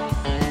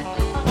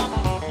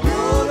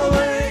 roll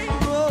away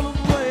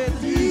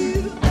with you,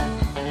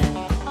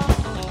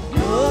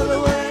 roll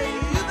away.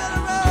 You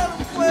better roll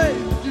away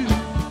with you,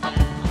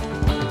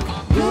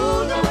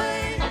 roll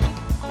away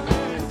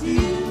with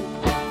you,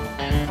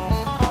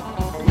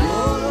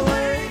 roll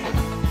away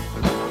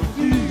with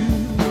you.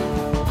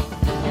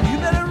 You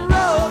better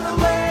roll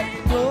away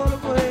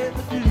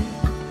with you,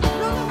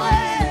 roll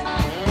away,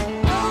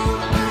 roll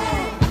away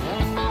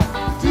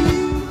with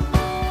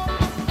you,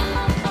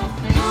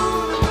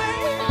 roll away,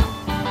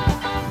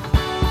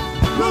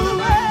 roll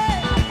away.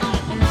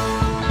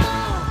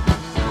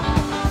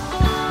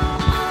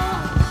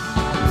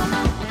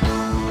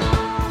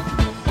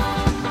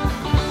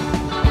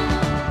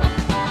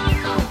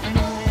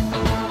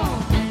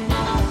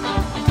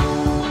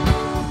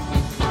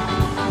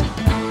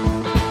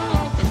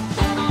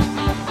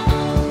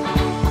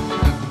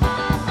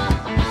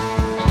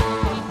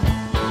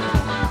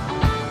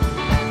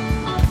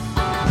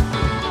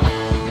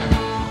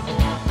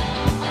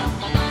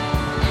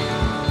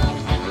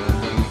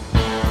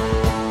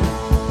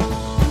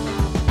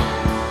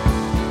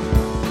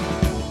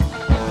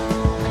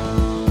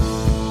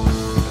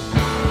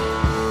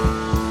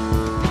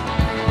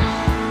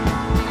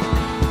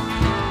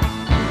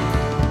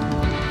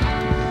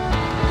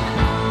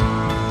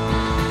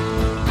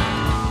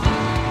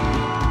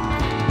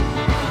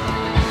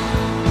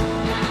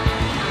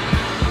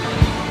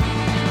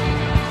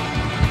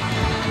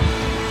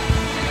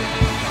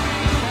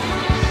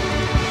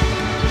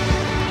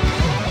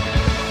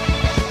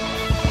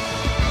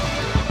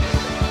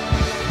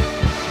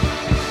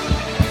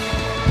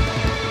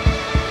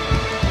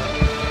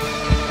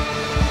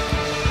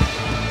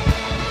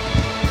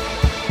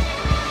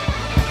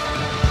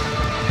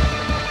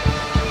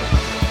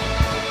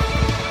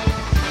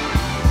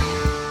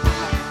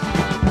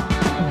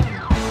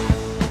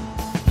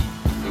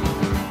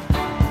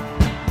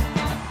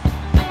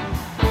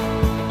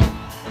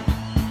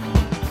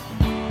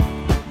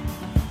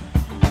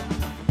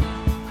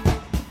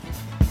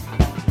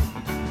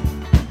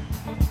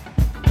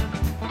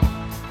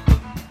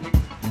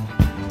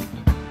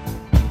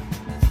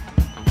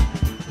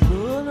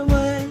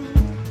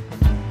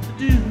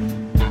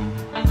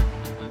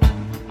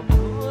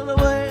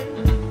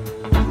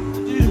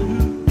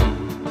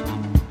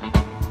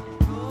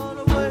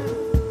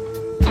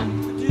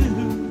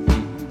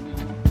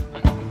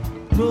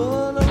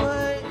 Roll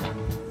away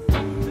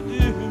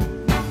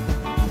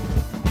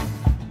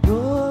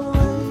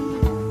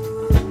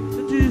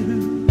with you, roll away with you, roll away with you,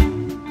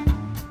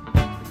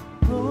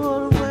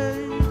 roll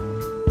away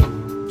with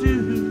you, roll away with you,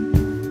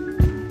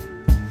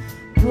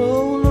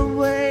 roll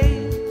away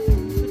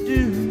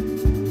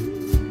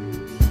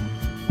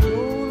with you,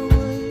 roll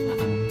away.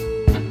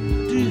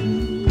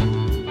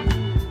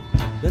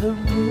 Better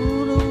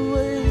roll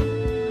away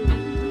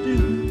with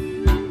you,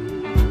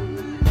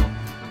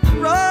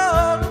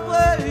 roll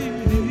away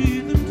with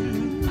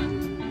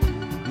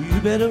you. You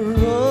better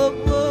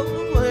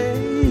roll away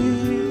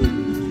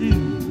with you,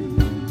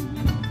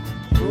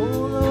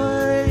 roll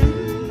away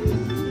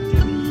with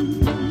you,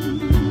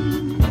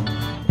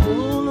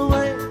 roll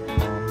away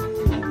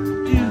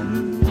with you.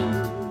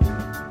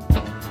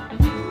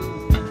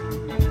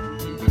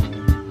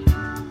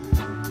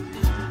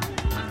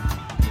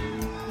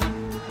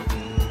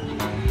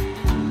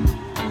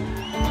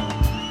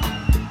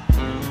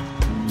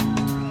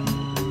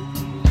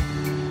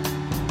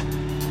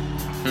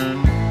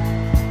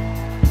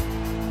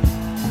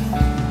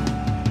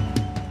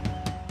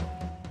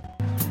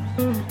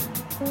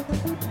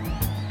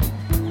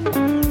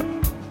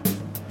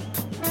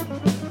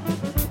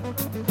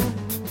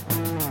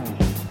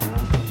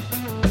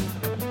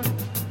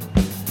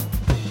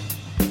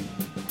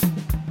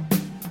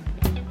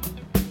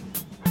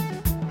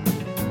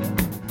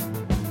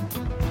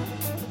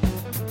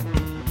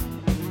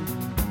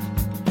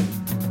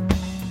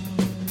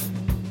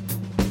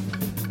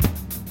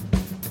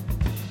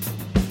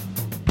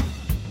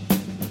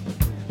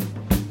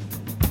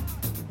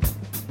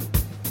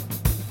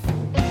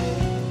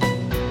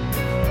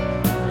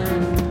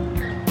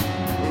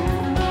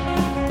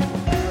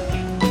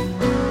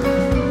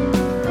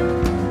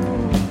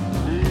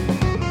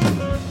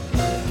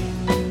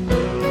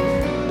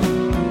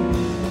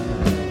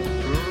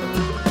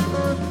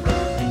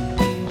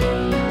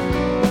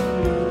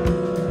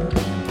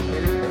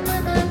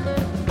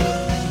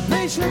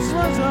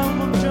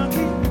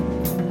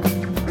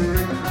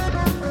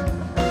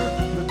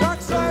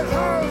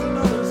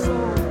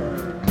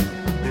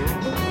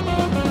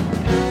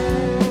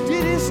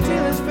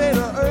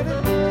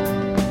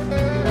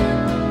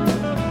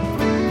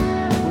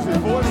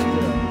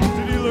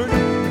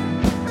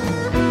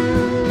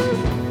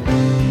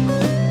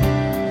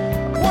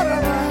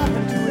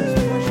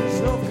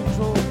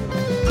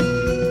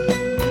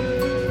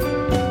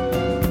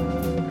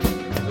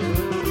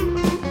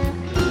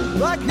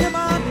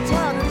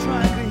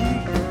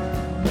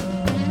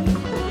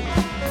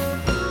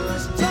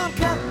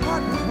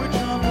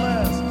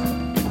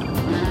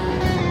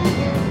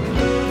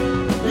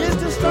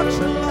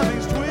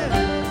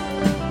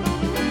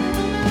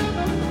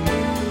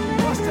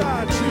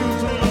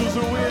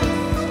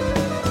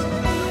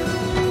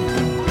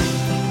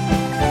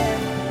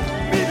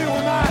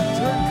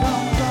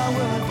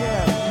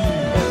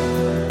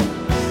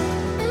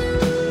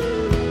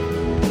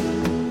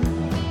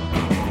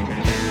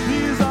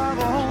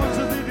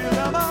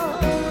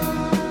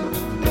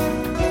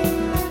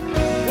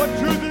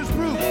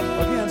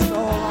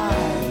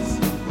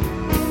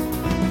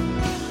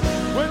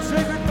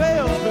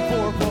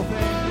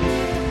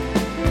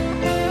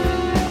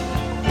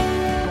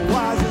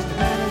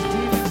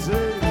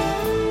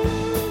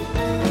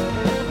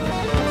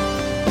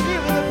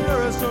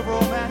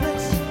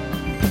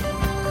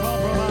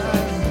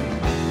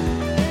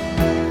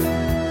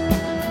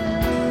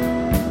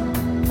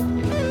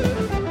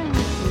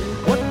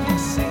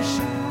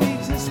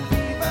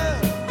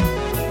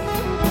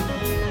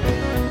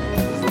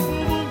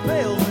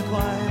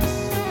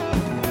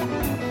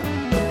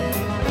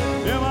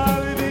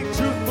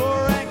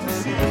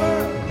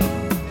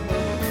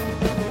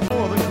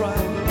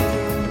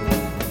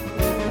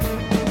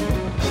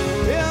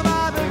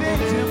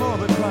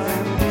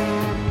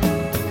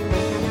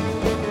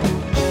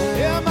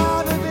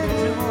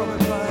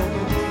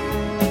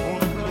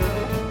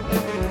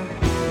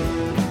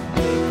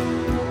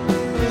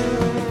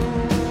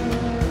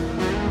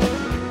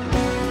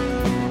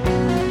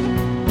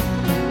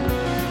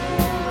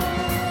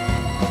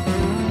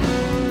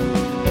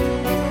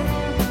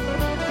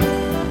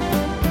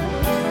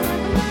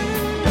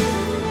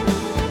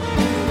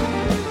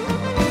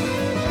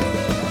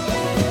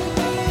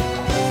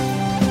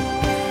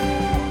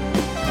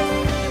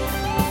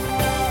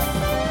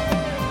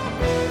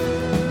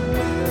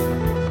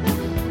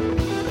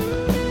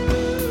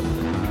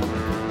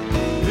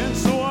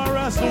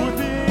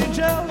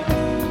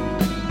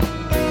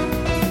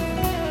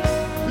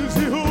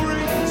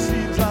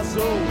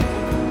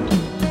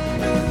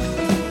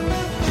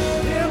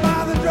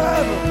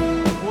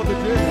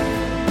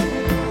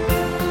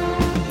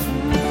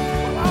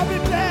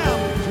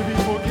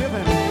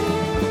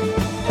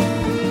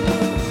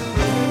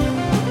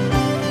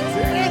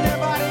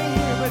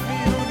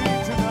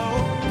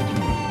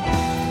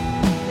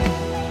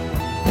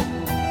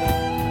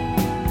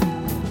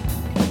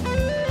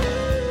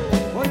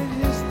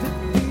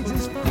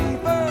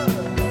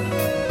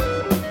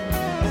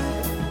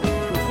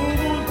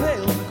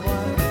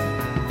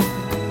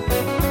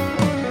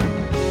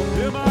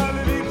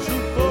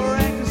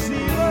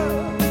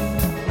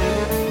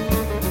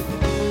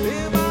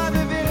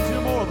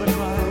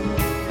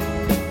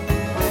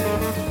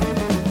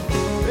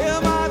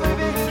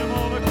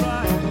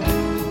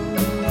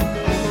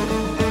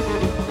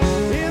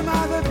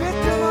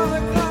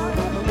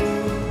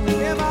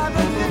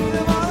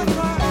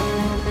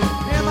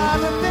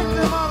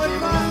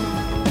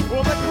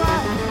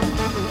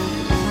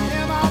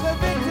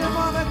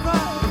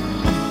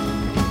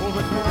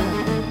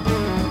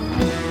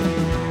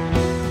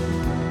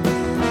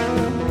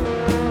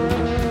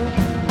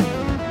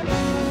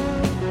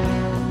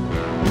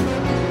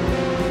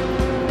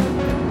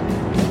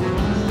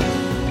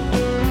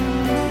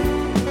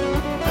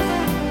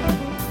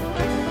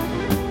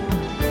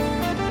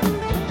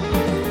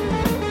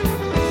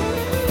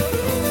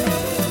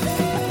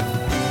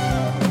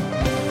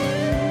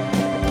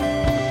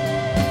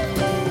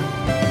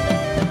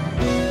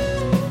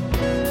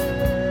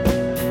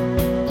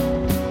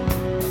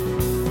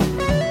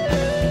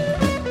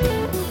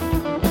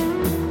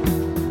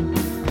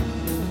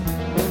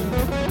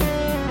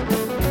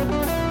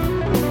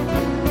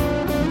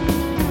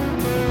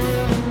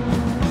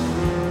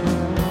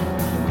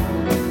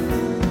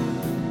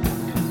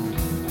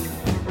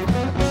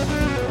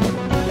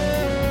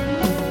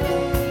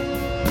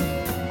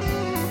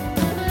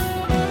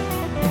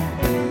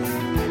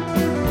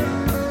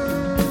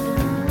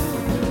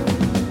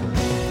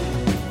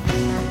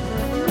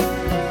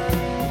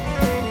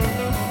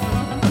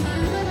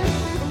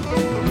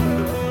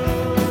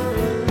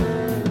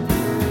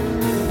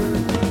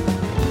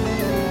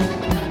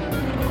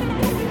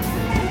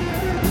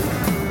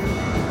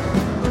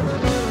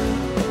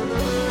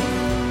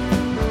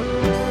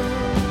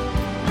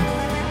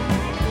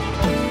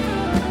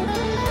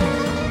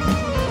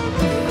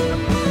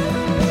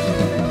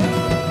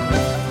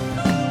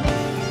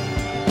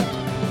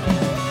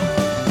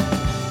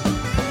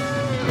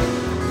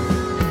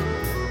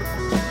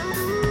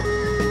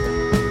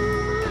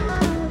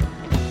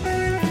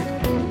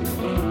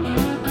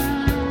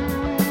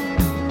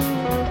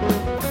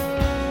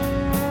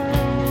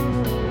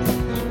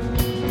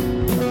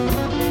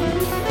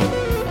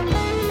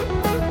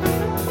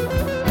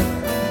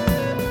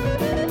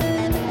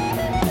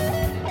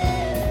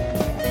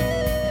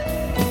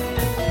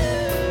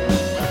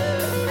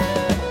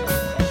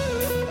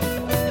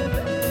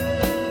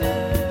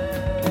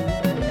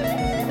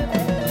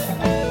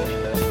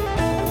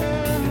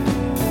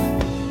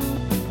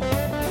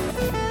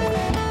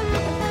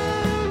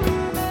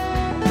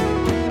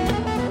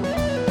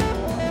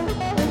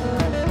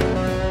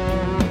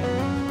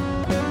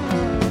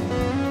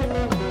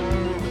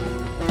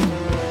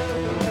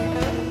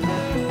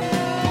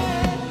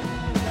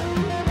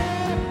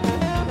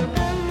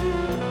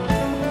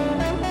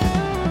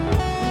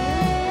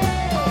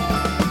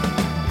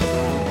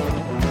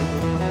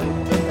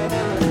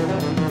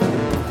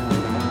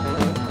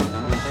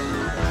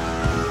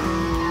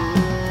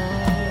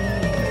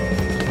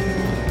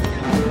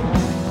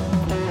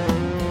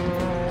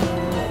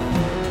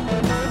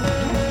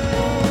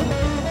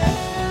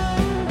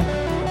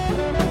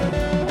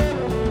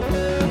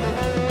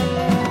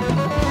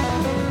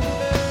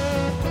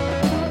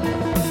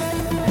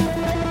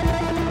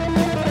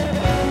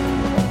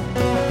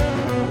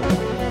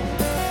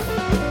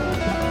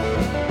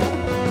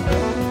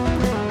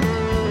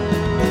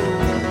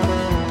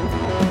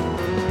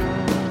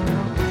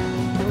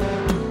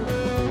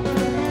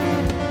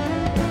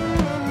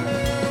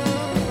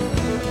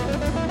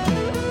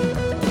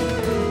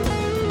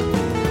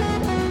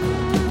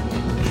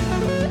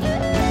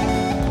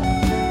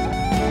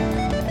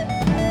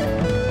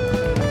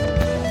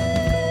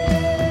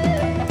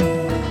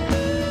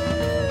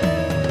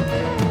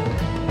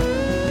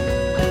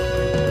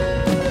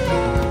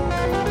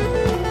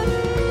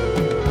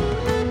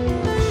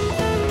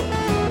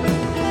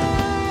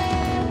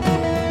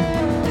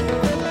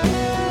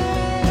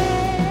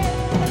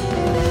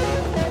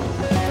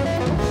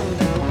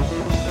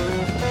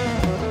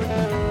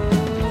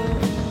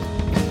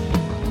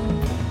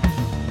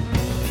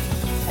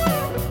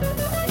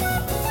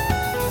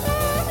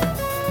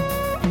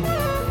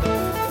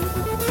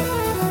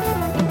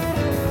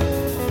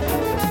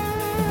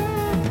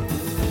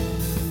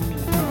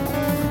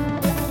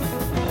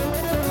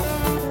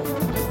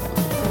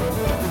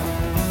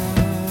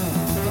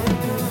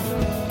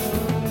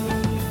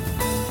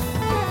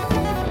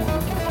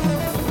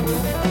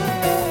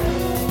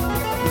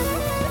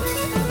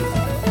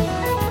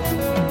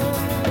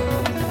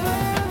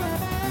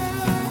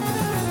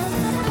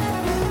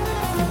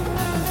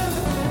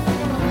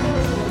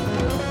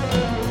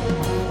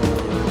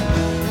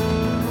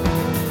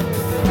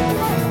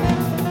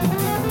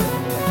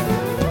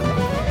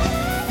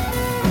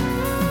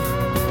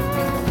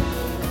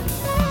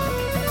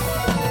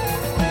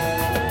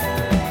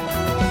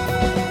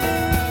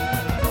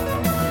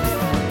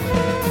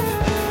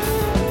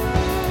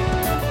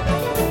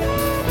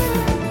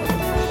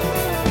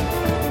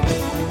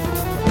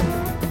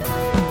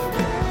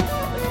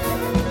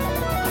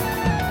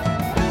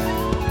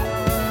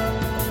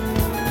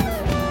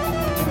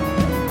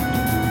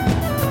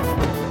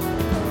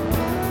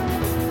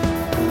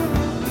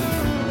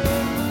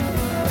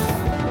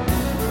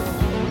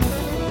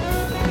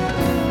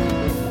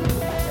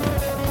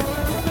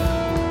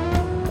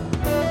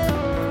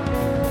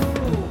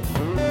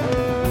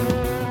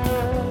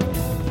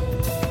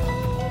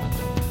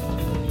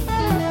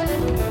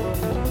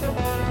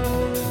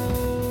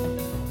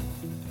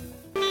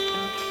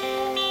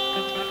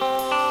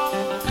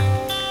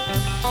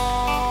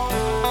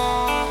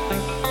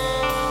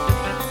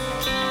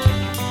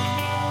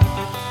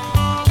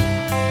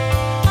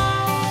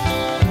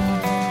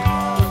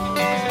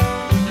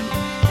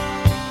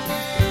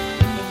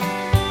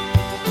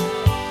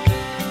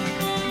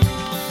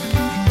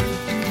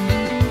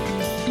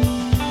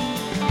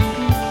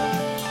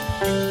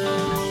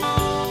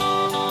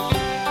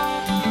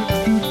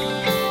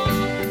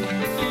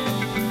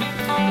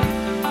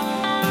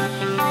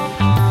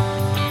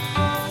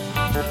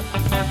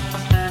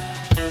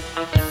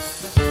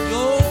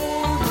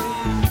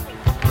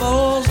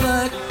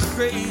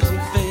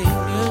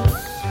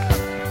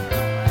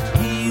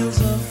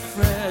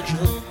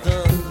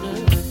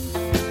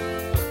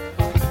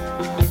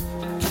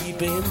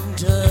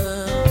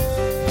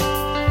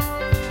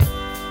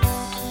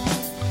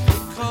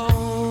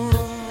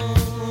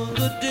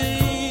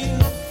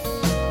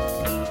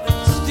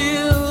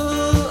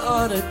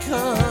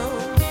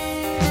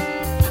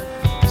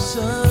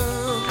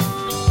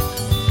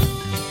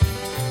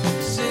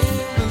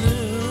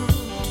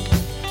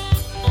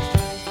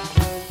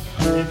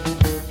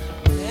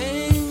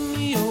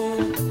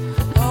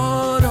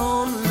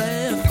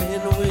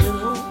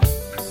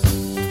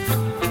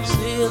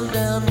 swim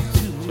down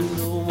to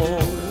the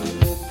water,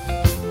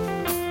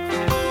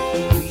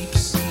 deep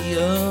sea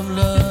of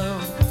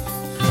love.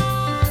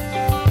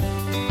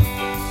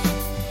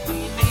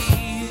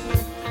 Beneath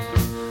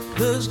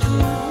the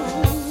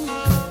cool,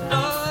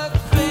 dark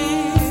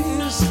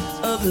face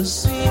of the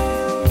sea,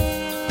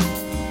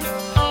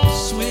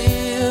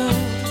 swim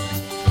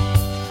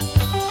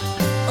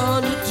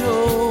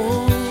undertow.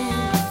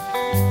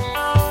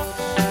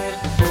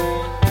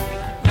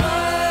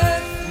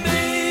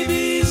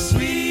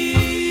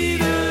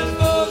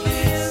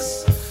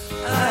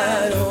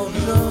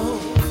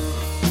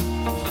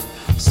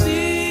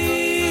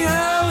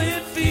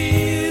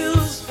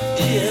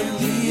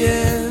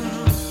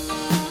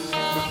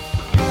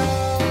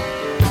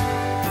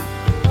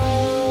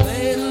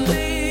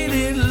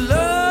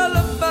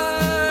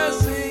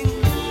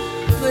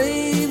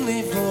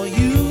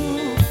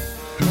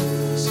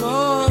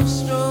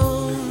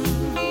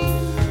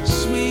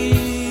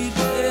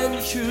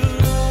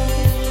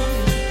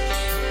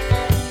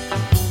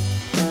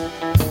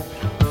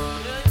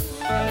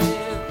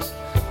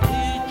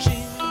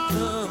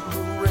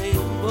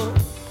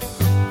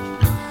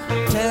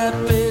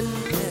 Tapping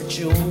at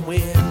your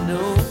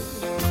window,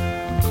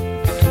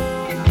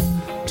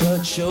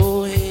 touch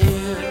your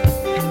hair,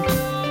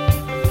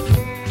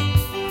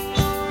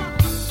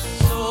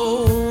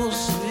 so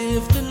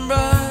swift and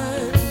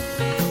bright,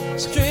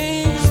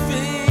 strange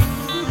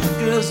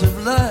fingers of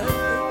light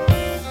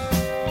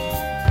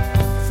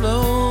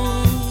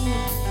flow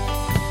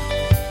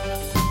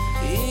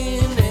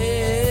in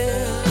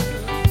air.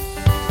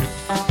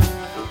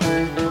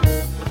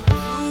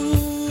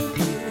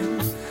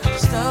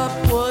 Stop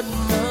what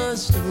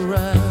must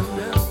arrive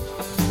now.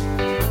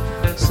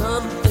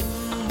 Something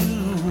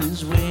new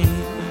is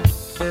waiting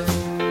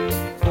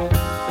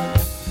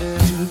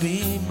to be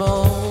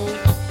born.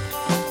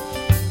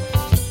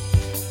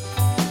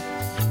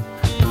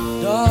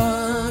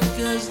 Dark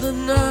as the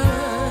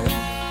night,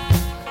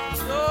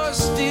 you're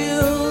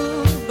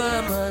still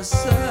by my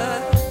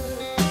side.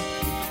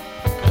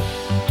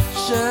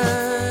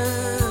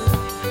 Shine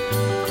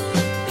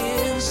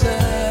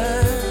inside.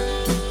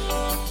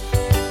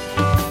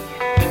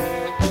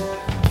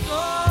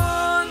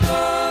 Gone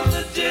are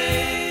the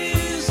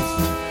days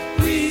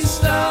we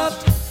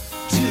stopped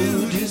to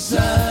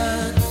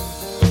decide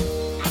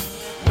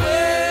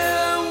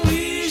where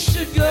we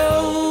should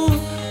go.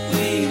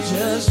 We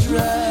just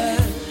ride.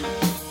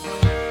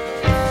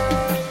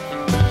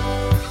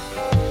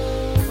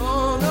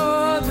 Gone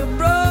are the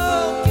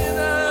broken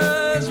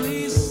eyes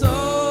we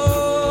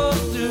saw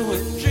through a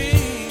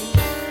dream.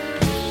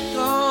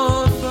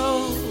 Gone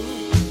both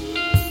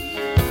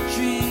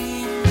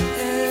dream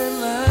and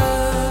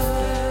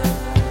life.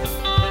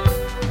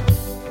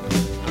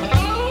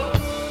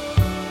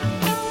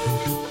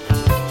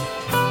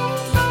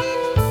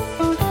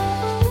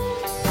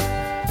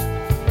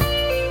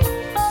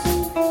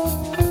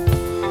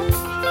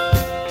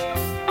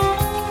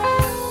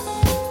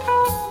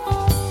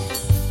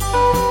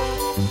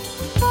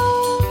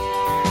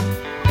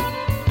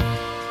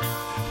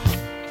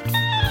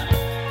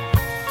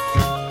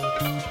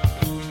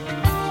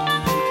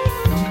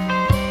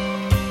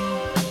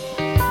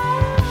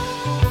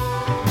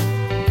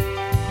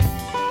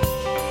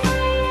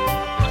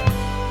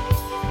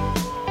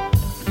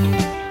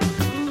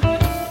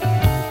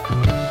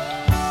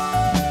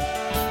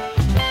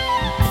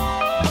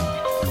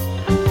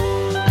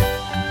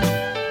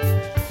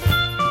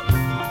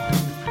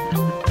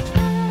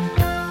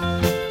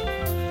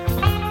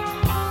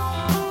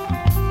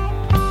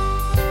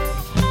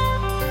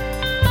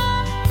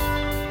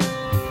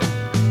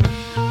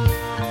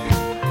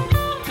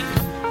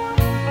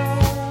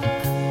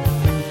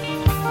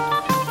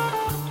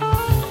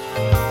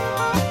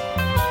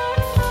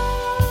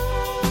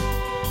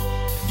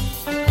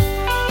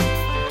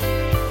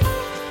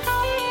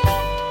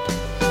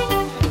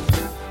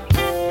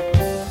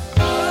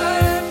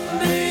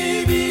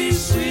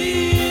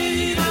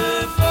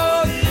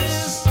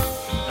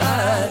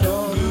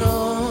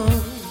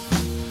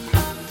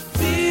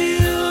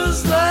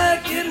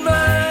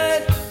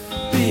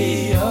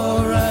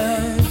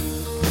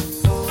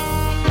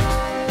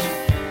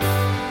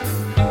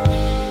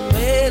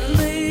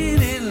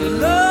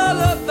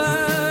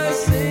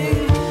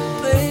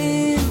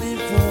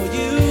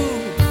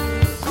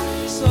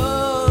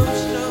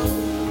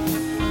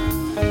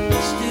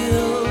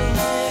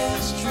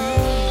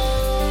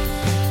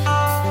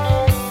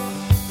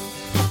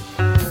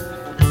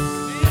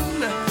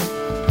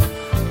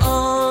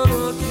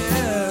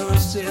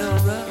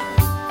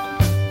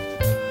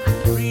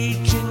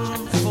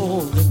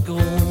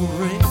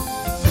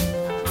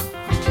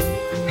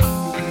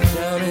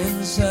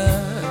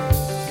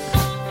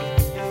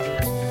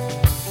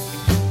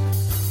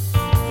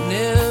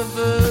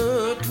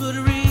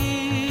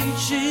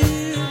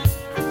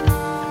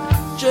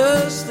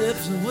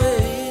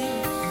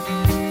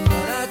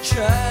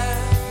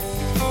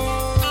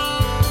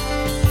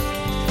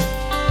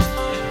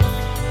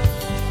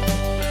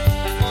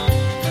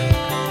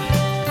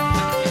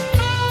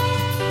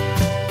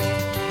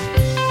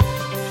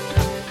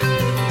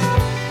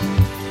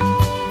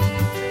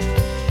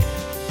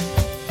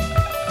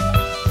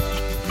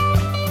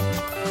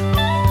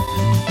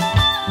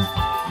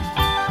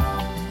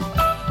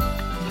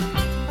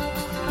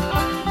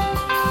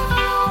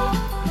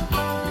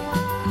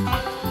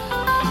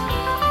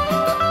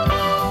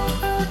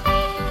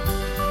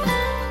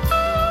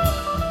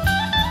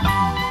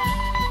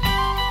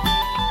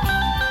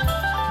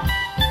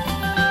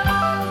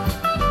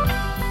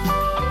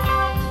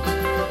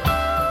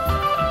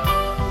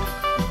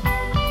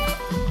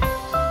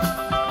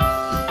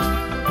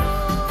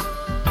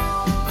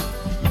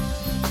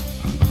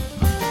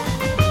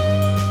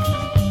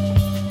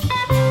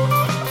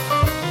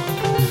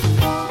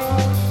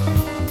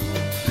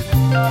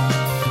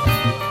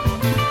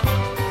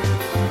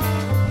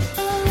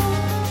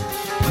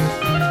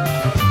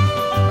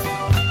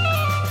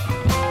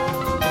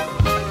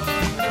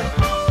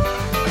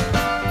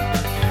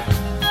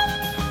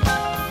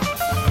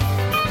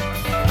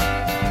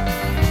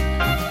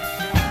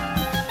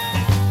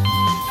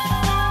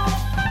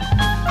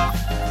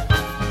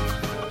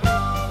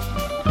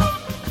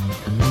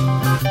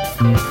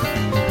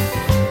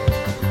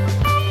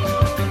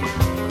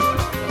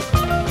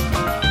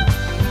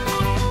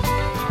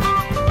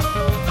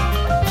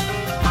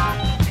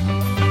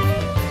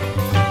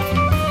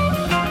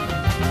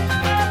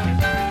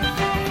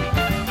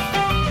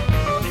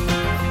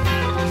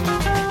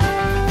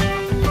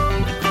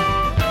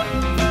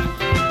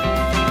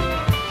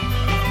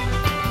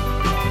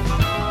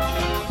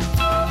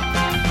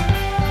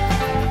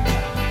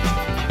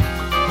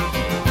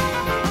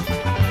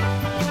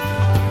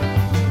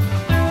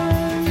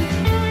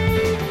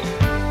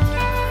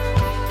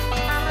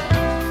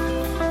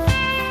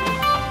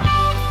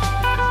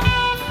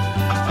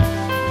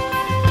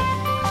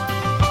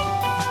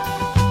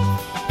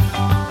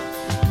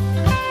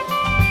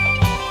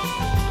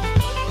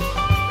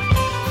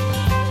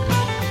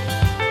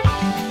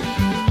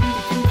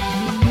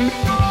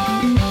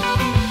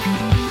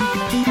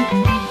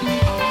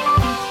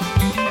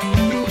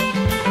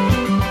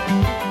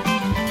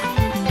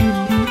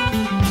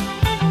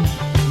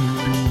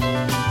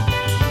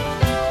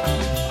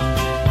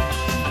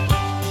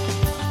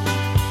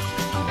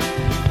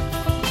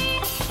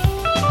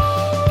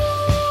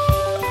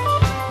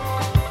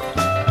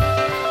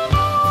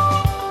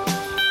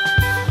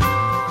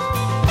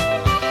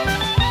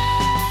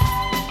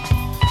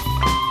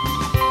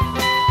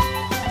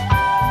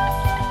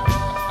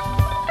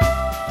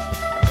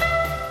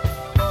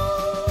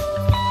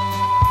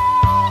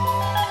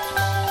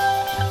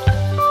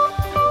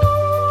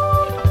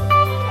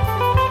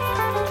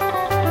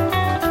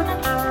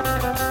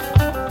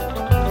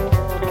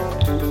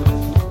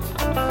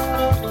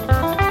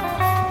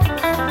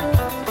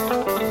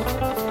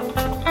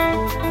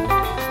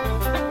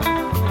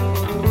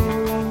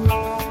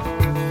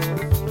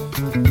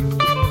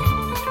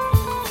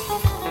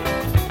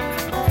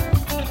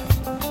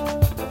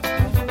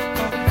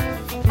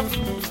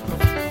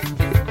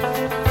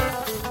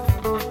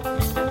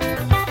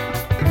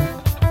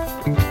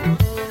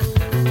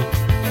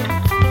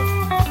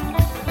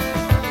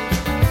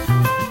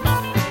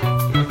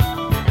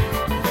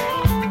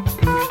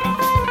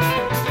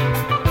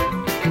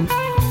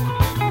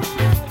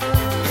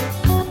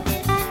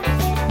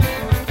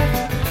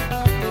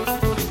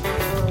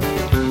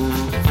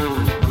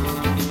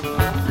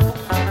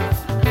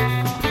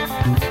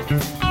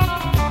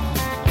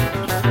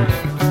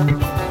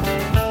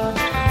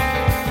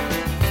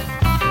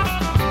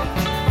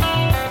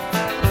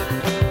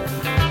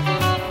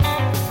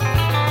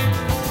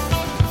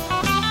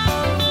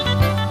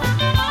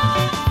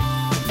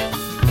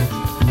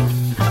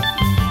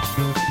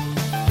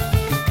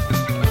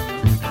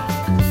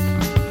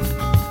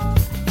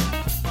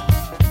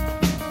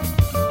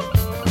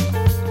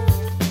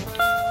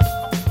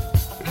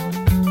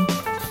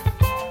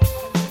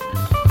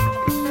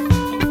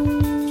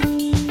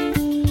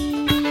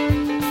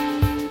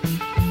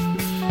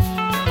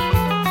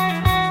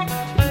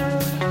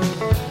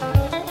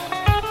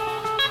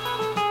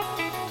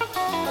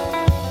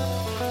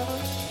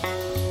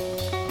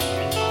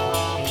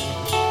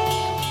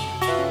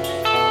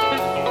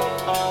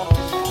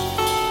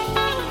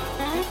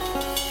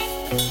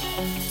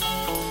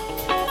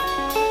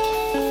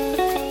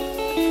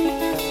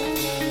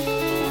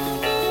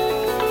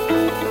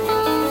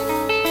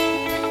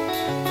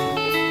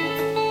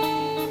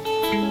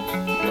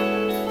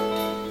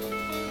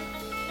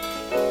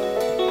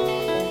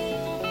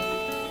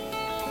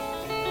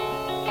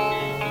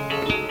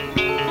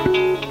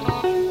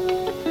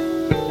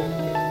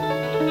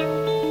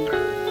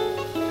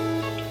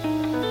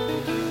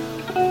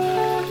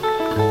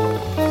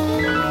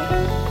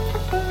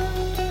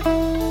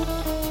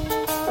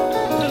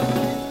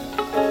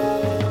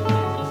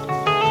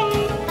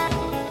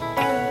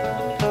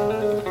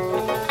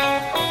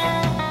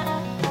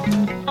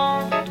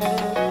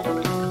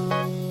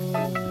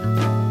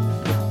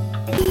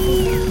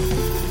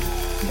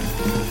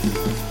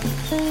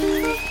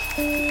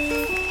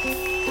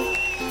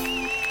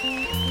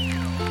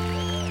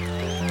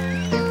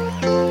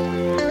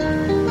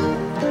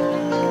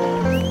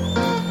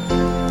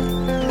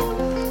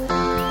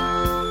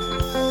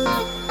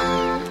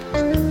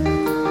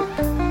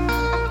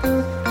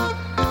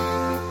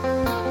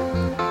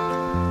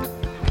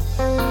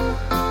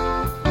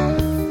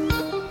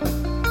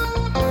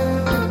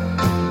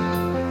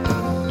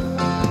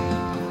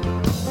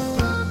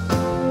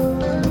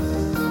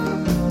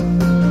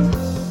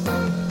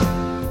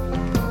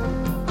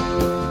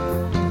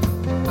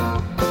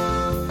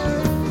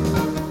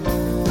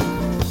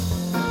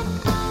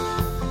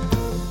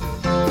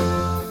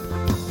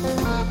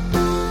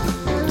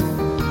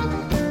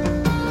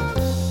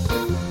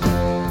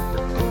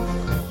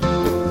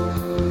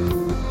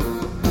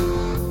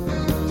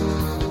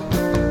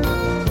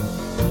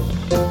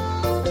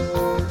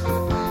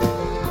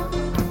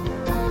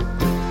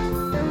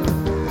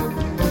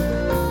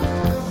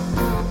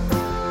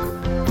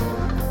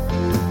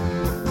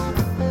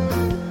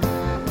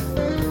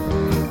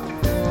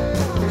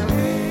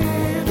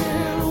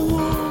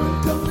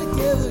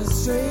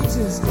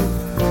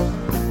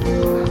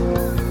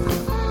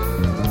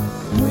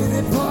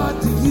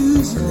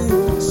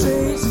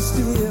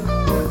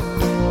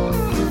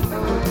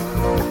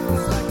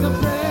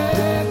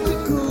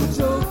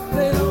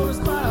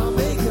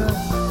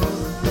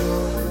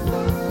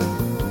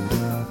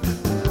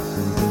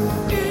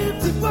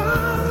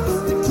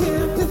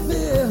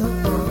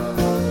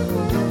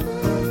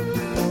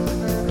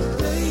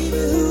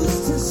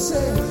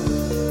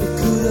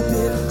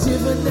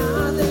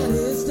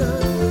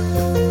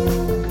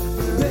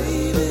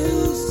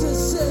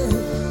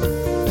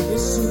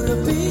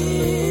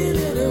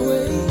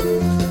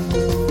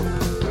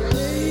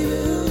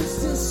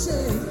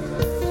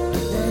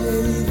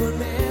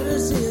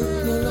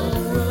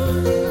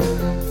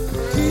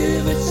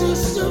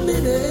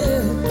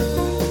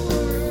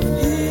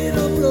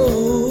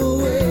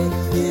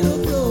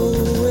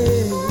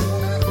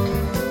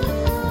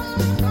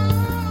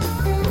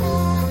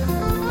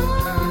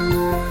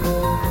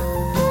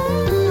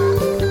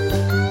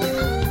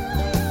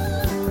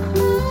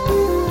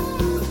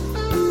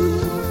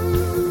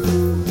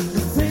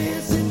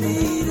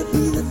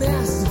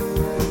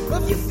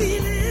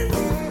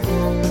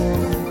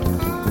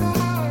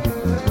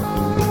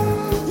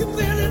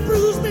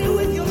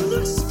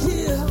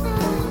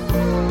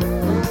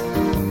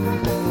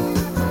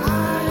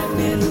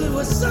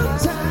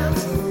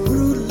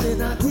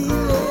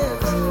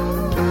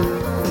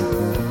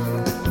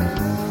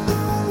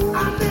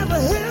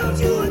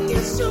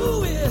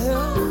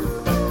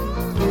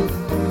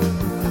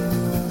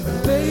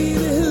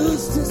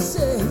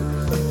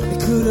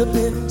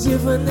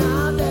 different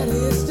now that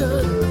it's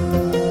done.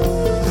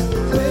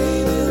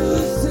 Baby,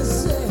 who's to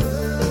say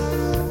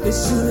it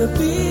should have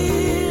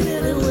been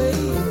anyway?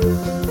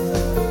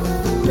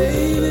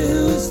 Baby,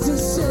 who's to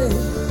say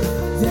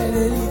that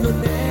it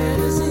even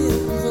matters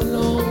in the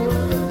long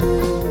run?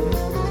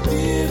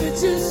 Give it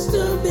just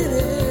a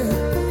minute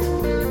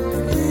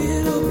and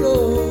it'll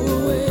blow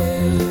away.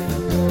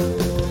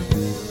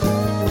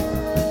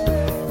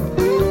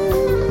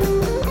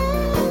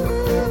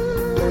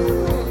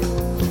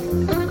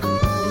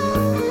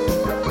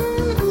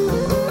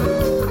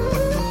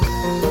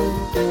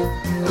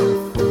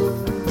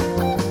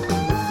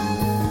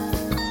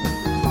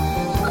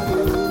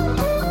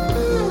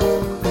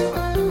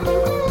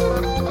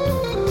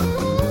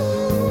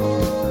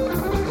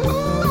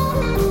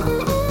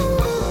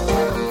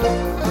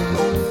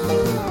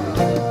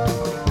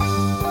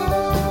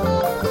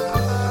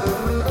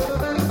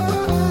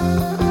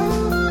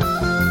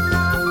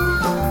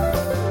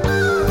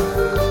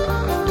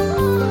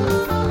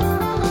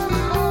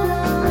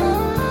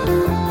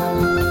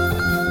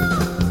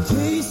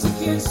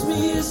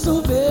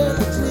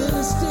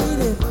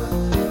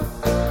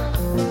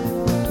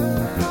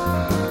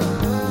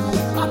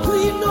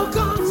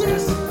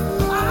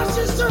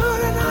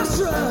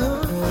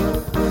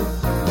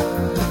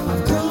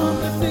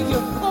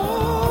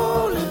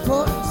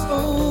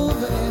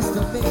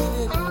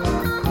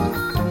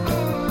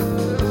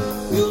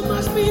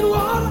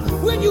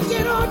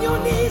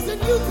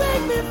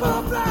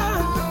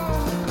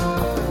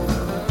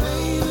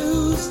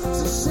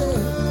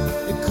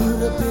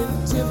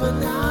 but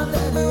now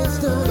that it's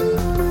done,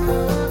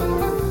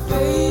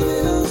 baby,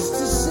 who's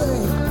to say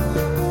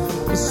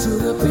it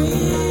should have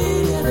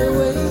been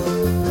anyway?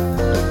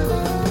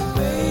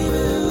 Baby,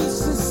 who's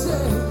to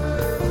say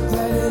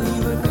that it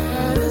even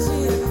matters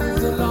in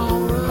the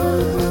long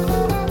run?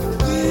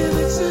 Give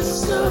it just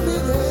some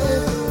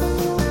minute,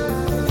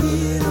 and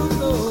it'll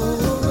blow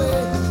away,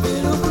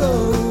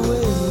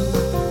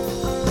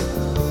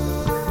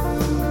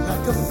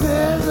 like a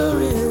feather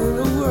in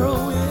a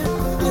whirlwind.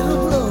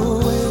 It'll blow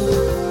away,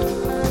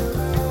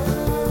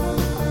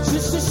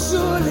 just as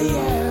surely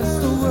as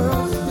the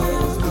world's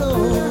winds blow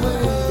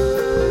away.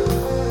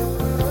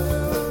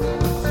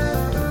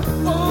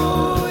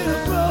 Oh,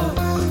 it'll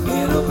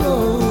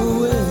blow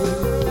away.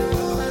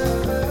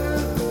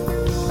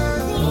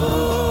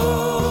 Oh,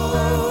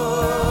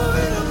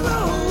 it'll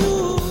blow.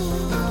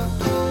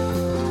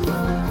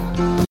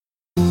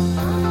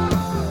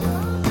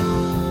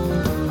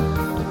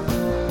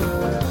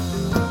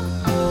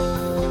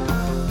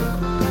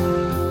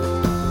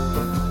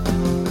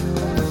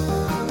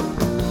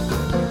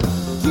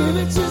 Give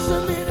it just a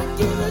minute,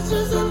 give it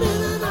just a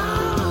minute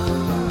now.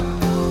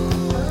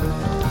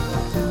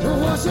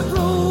 And watch it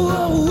blow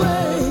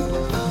away.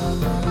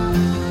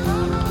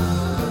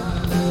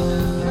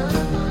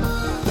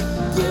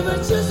 Give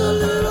it just a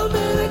little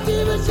minute,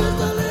 give it just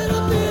a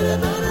little minute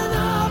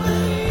now,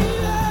 baby.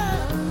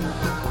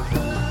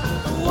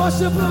 And watch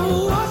it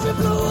blow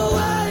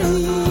away.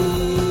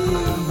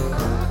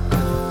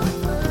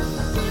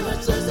 Give it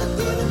just a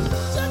little minute.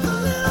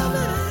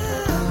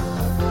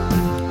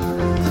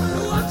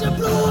 Watch it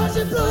blow away. Watch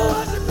it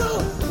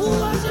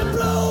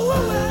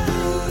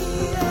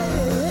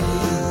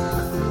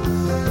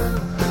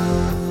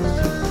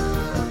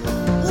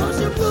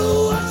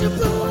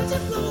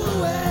blow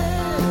away.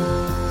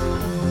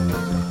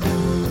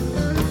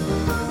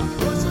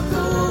 Watch it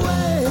blow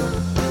away.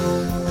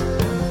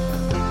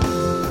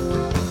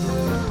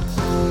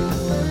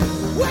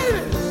 Wait a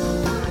minute.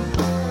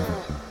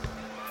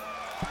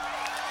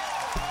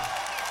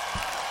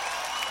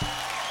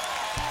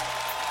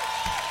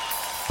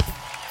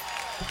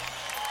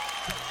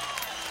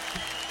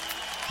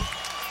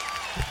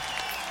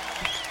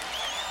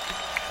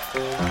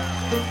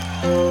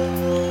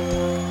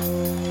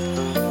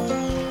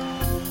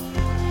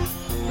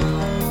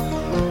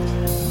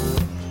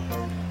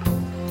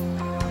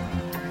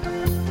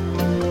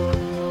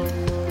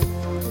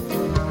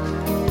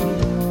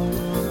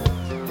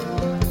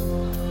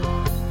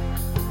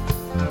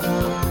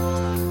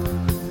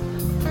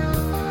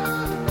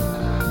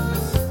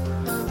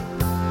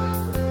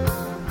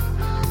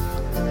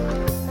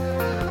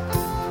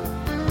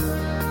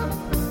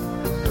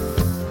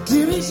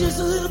 Give me just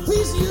a little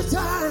piece of your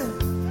time.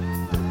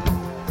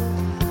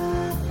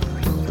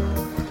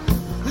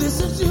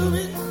 Listen to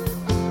me.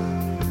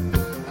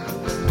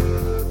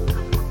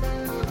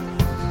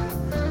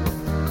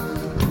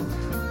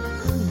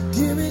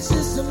 Give me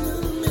just a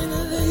little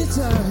minute of your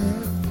time.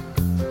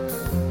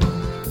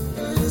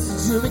 And listen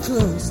to me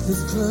close,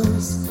 listen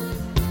close.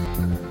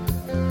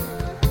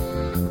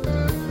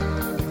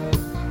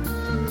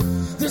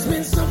 There's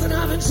been something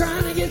I've been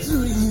trying to get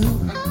through to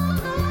you.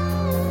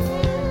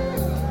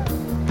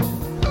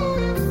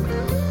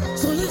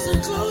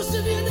 Listen close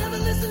if you never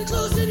listened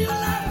close in your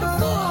life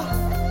before.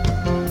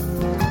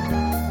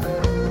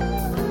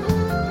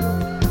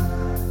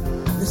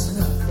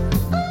 Listen up.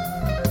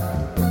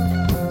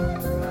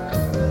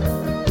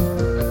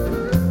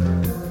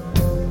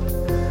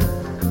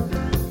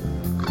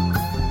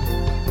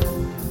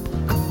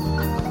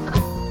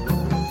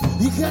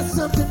 You got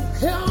something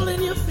held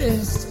in your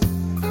fist.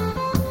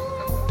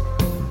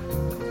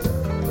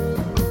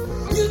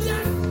 You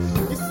got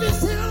your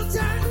fist held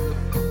tight.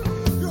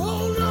 You're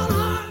holding on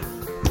hard.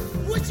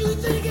 What you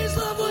think is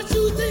love, what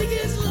you think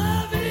is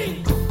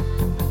loving.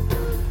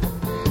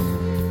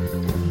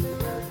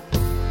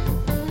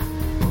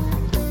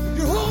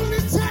 You're holding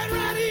it tight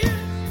right here.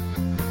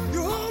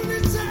 You're holding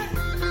it tight.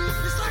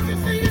 It's like your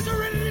fingers are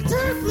ready to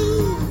turn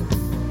blue.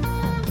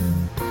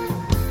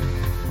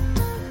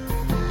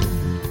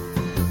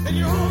 And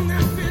you're holding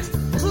that fist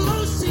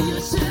close to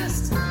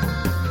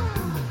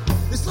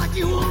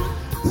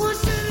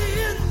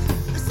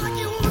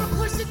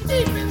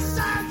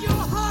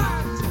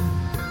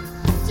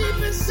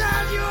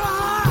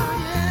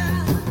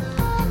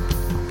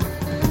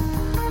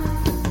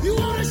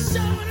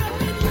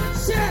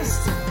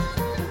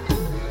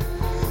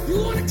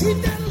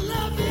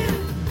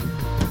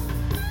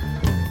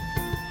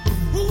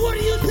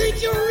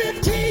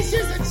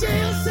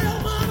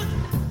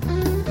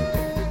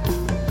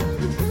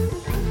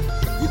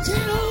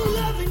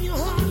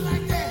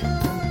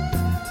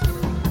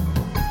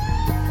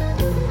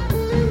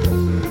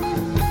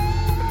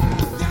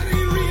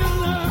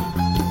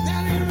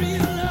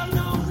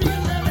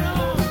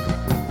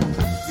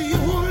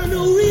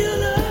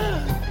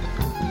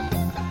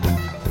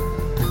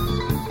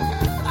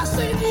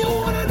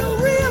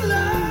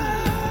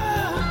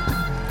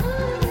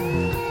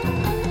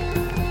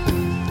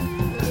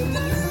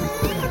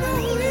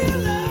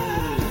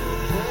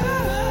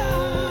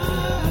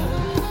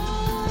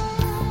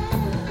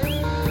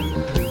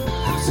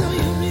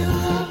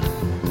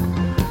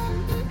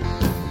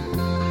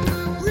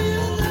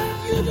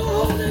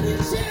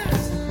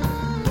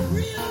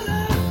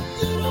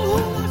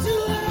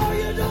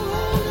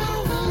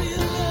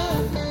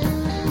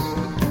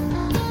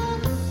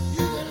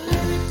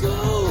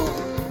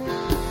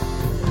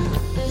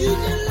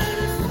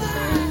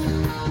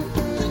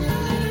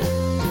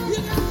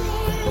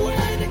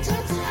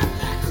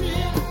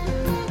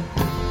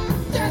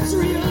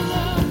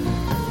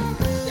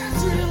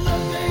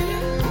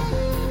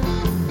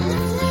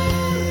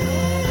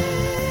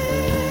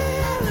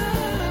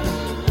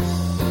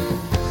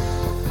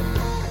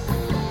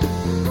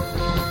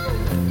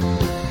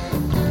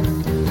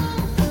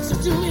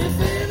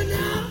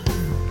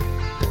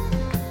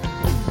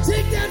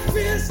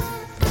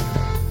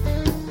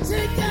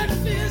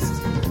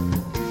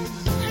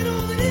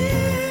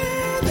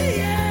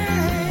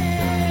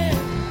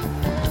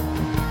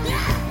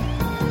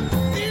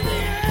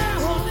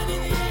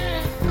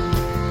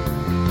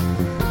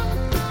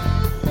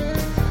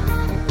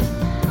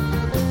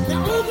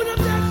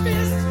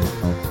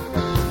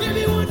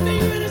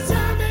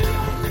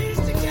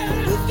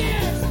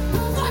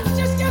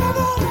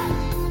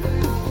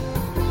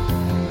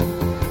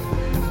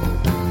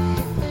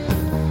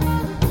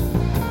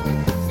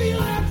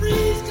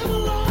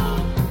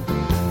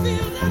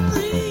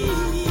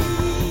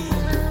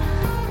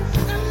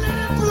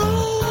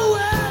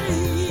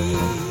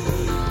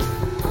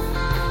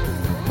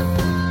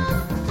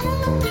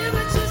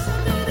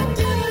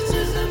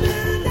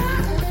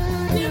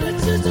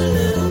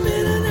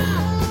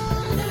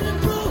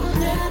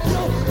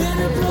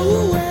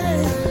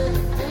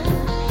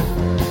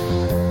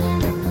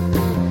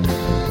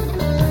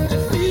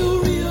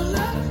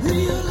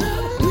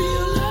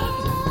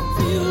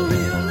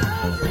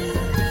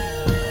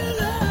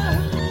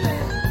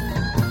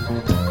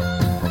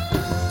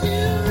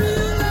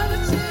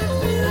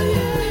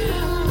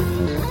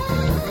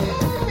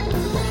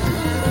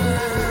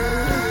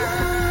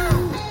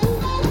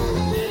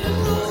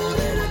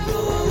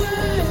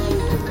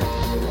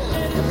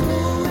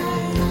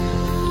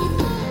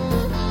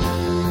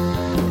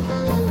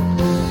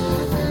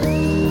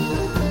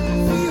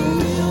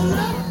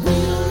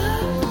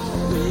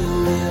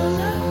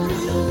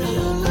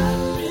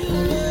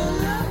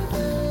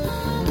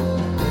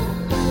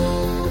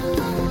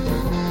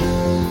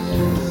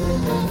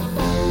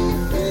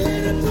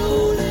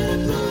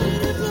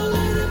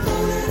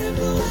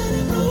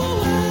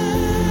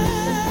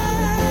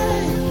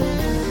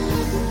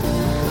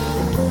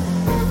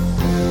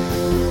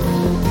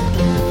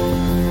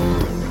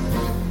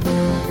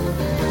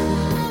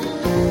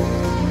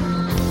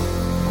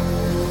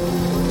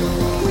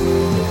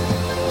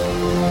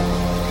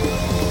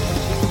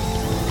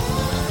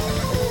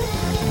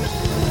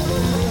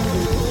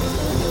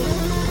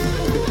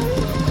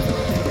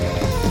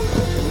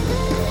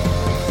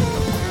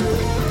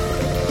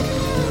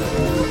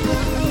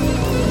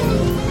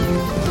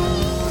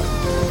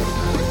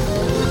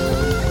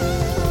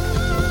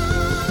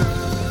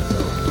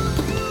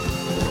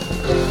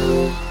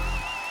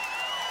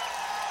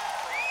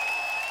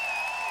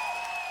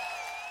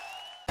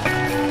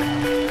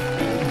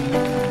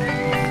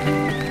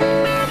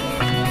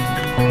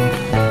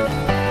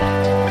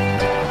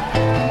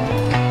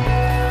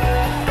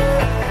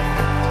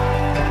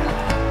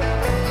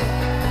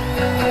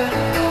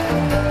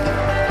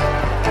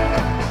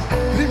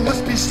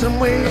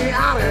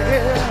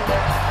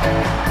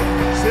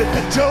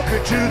joker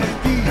to the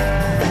thief.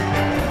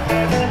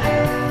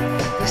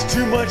 There's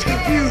too much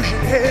confusion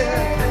here.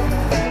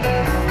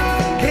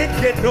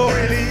 Can't get no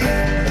relief.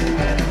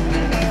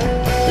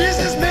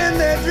 Businessmen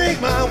that drink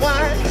my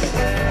wine.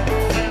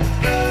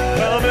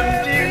 Come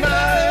and dig my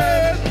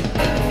earth.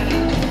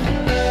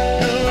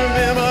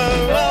 Remember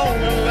along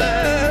the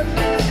line.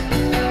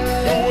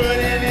 No word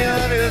any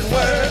of his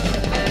words.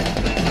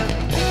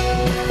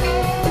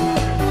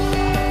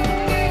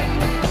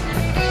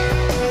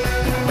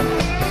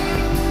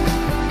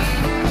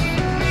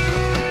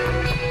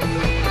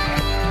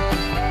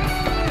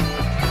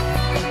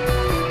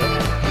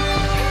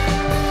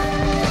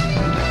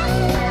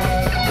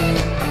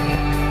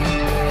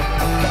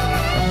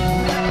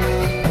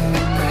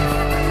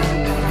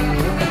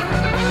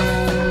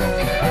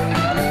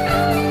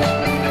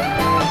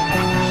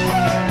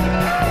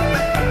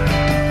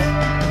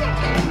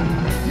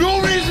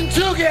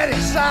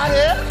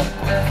 Excited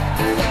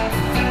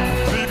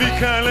to be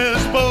kindly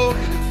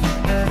spoken.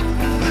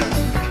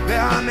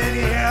 There are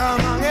many here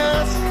among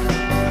us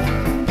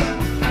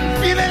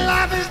feeling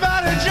life is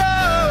but a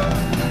joke.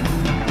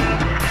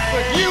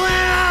 But you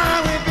and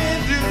I, we've been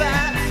through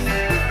that.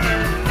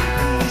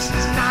 This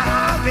is not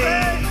our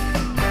day.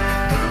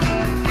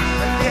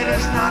 But let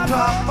us not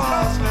talk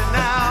falsely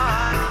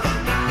now.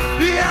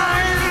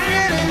 Yeah, it's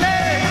really late.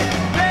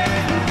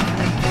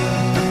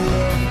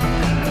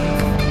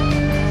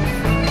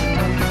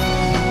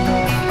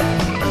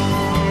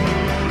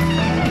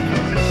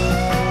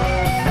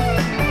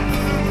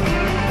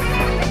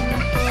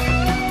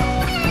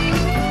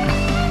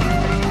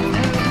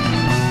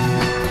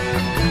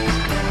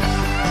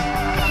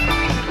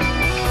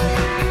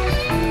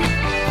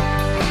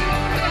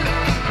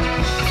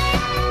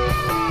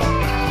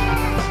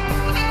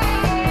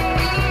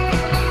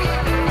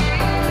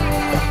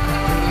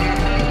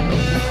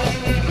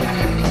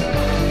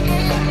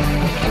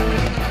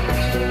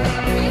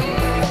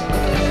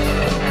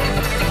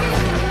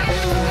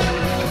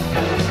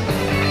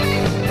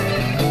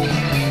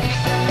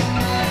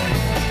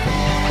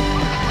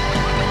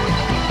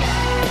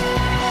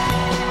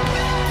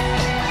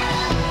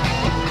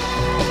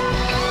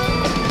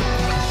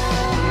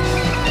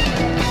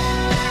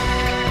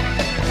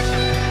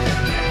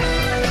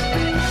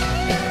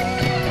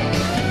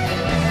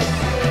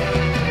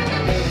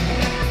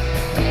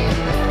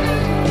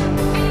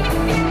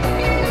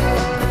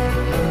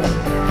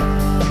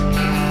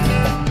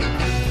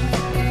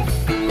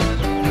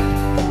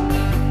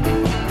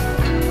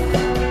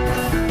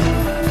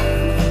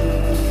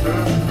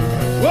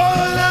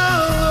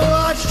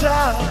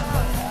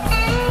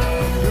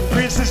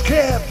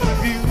 Kept the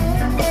view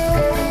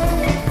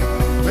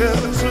where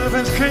the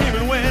servants came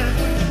and went,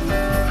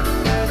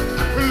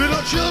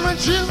 little children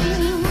too.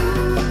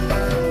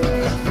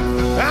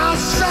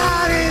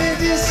 Outside in the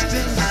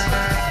distance,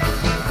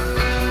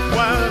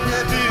 while the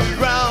empty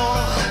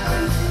ground,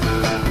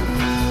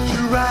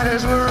 two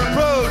riders were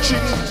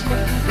approaching.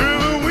 The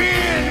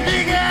wind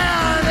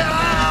began to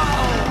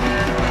howl.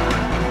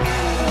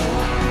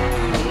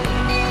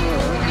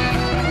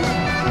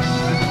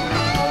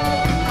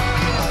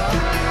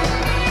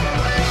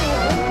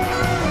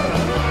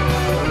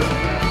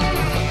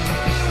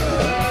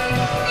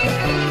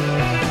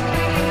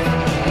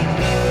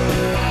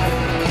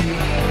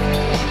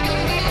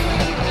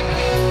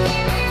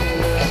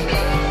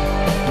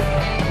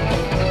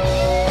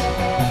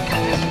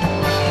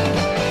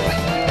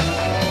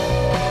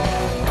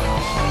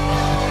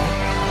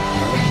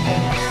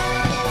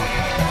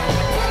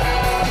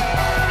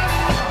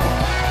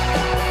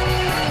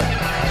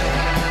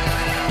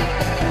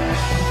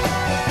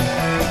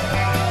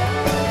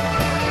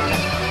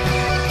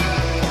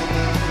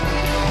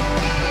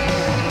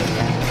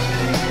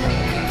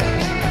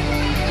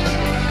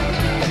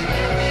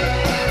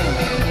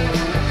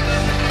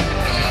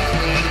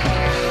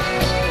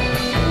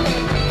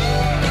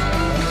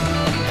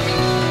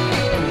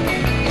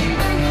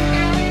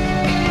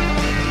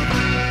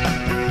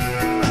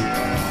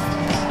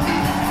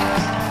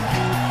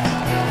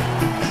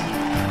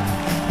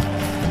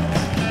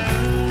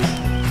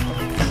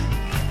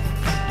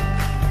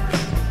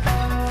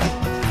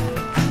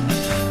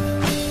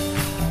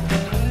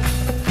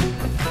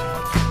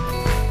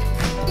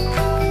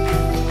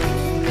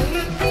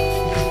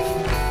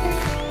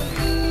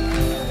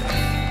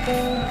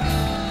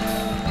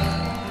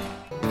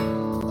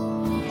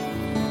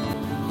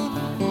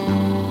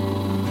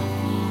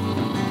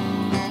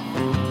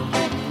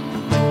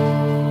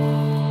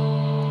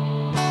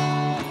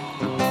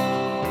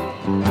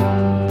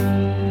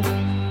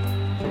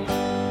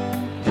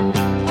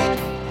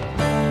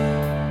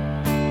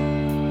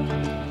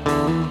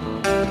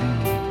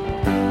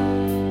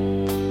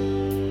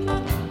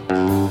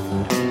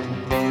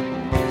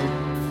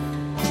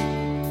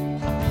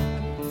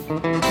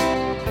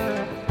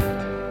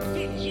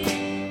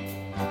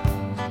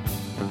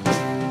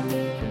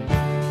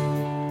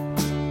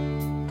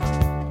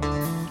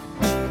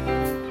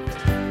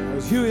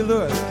 Huey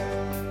Lewis.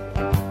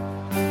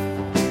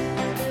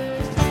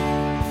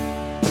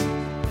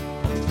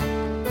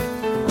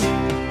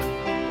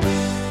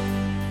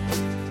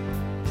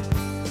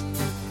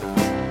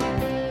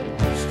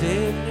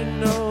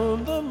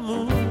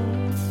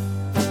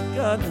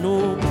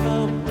 no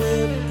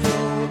cobwebs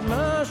on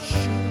my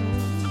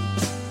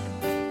shoes.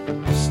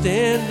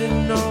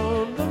 Standing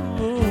on the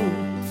moon,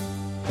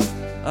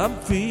 I'm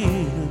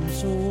feeling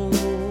so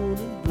alone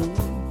and blue.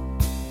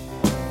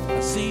 I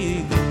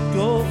see the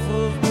Gulf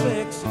of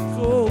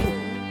Mexico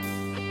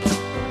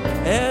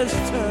as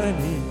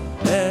tiny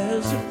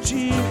as a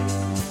tear.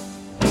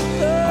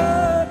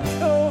 The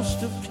coast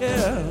of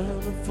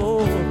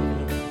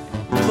California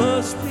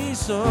must be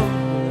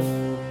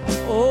somewhere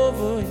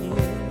over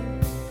here,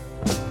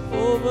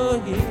 over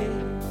here.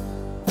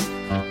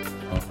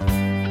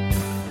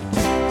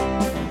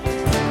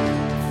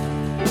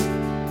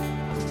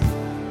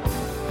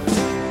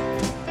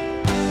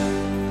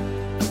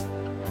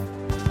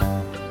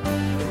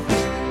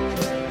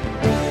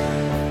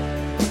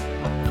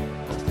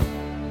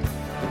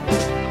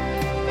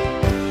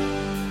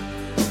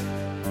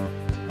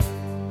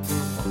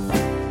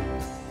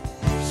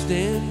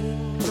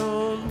 Standing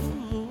on the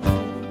moon,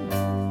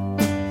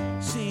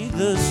 see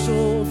the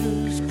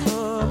soldiers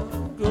come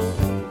and go.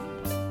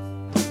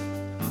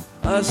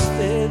 I'm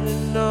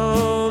standing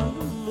on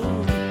the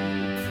moon,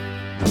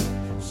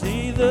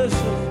 see the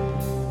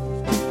soldiers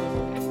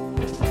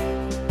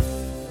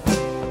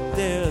come.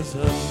 There's a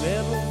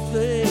metal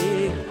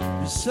plate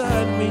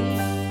beside me.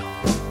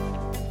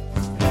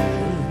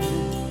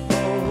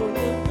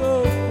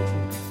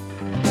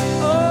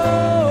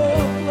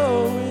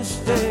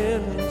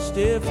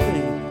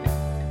 Stiffly,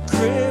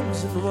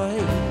 crimson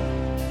white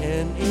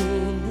and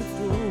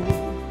indigo.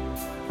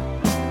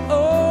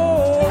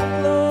 Oh,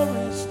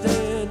 glory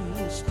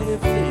standing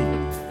stiffly,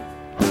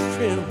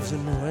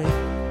 crimson white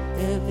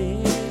and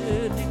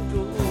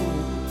indigo.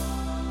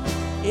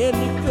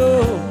 Indigo.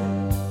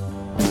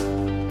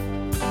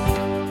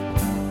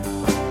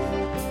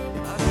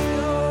 I see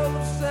all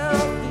the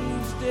South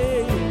these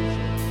days.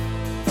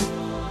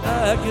 I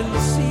can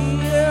see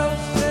El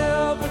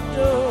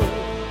Salvador.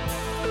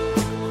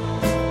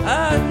 I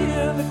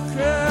hear the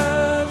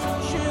cries of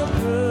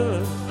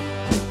children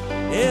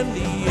and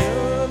the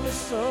early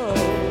songs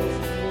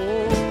of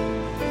war.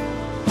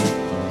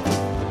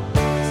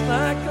 It's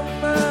like a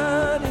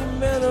mighty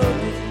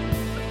melody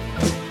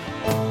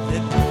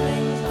that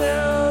rings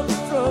down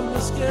from the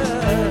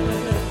sky.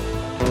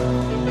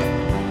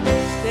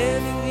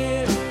 Standing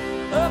here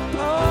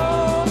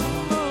upon the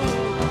moon,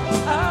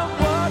 I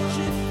watch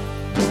it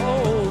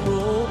all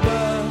roll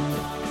by,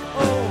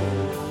 oh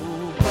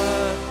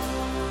by.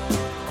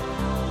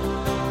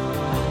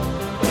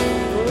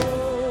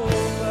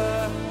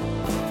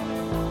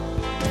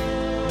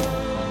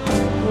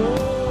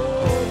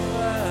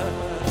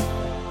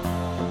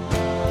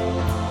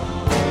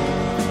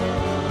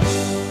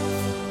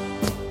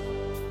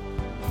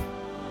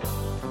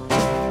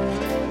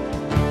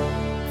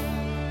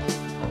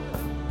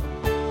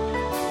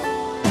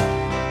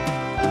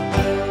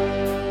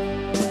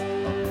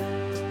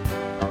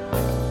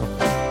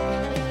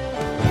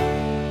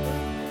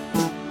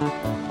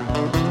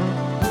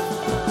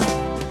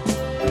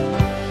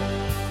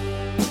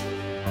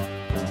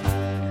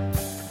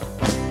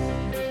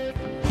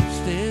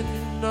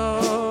 Standing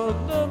on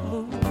the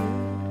moon,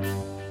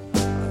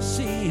 I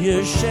see a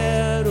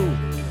shadow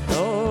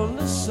on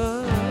the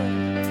sun.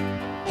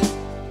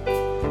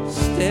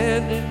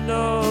 Standing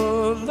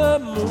on the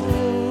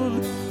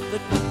moon,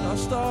 the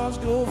stars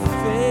go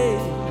fade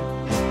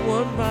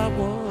one by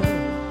one.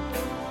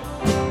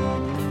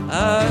 I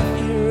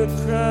hear a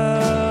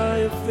cry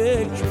of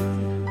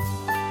victory,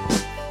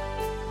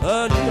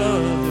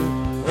 another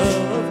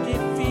of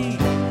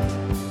defeat.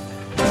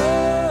 A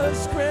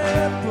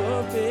scrap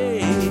of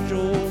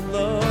age-old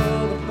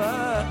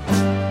lullaby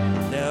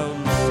down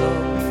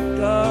some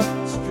dark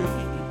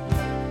street.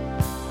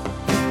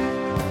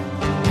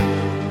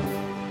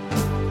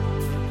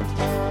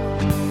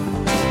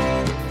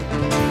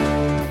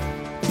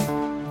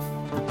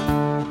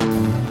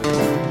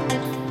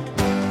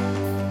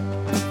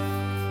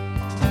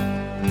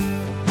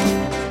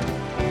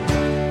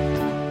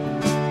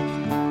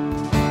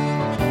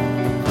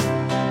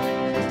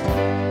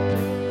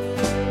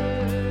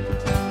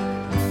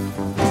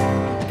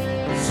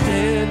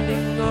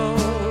 Standing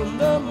on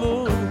the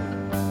moon,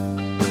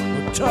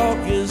 where talk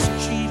is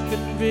cheap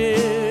and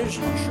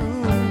vision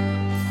true.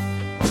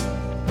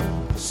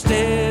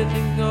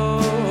 Standing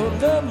on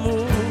the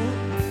moon,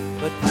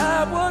 but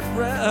I would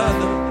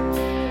rather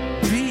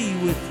be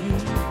with you.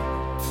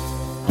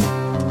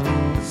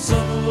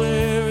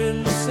 Somewhere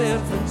in San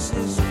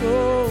Francisco,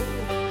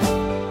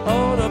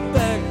 on a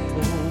back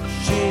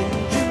porch in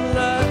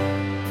July,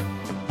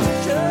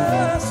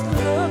 just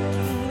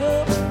looking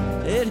up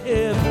at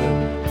heaven,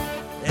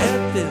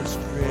 at this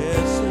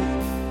crescent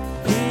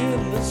in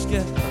the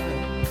sky,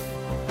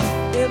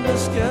 in the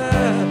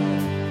sky.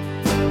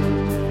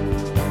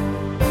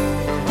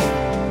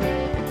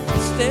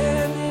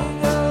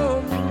 Standing on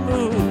the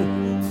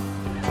moon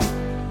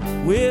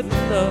with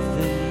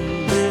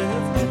nothing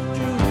left to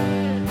do.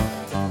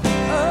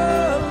 A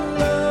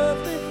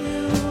lovely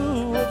view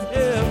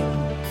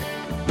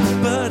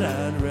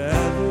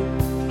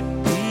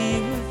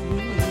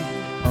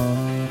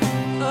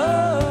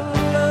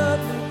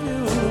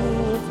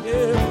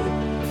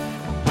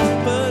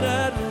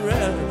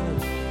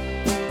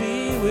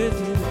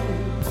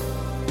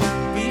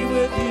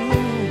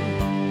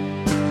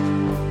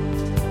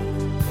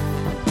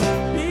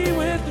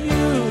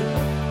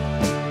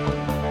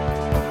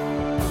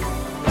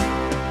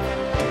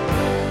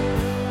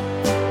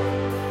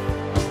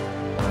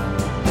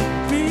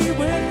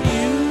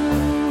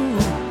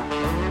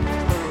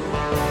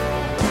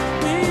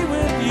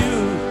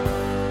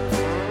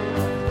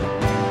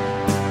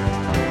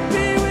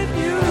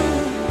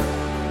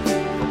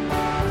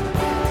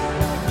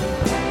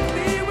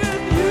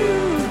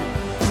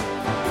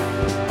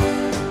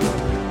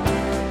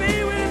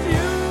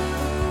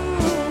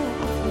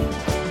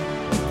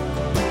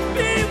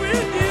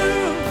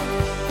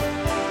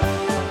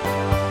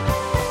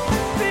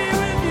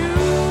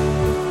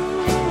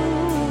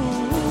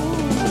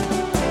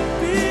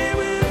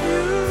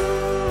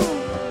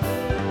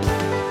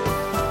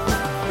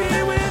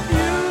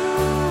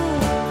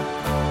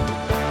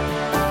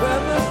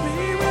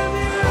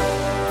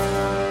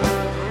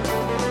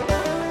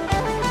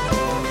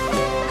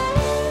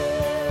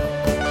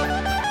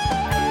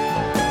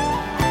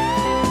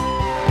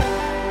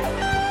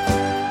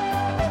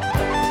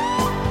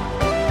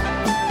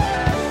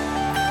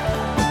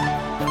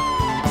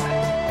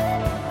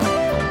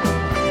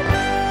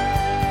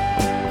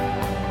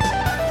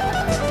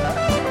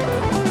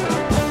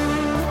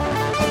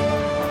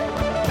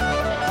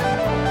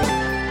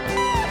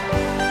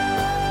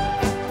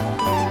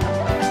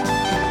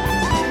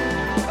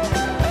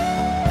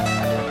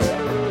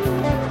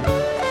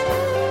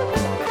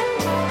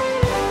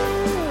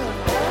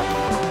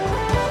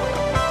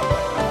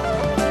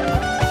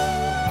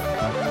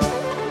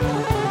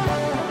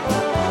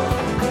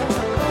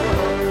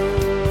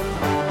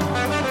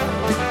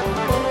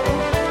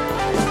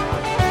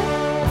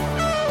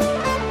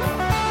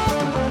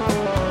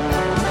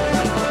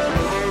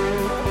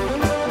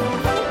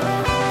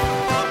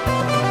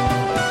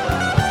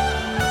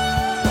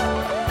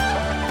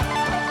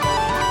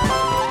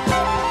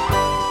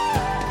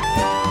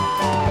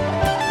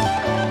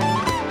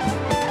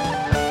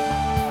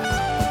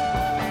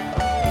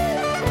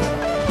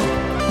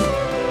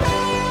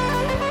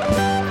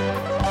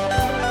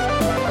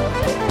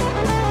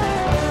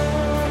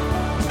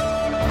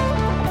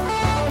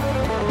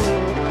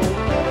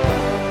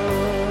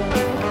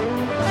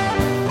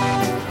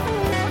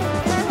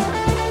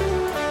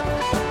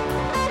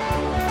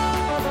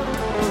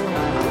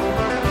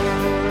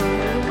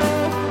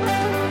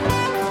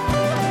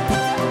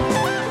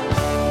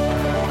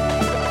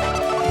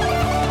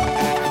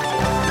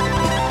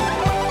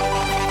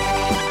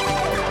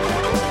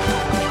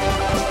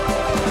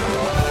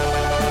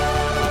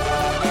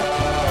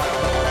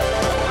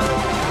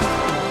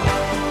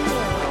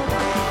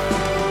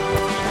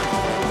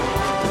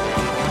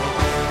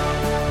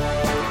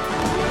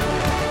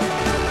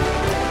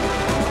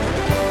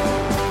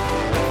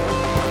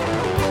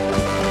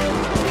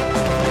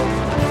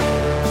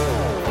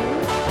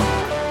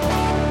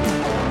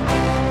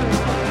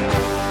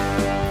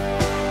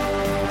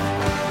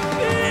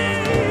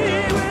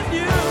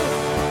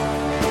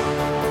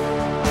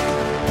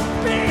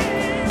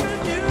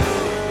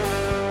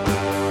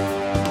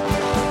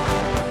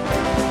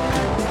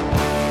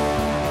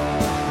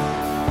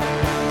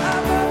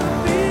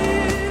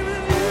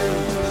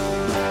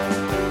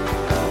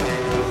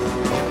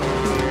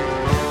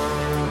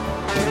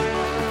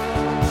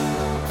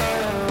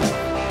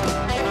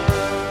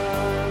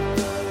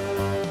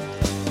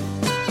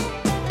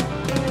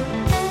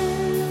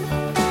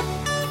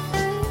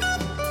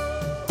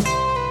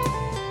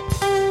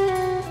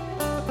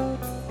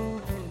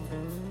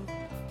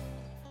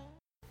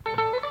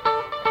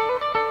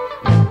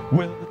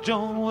Well, the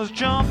joint was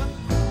jumping,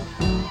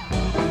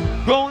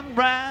 going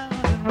round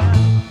and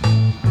round.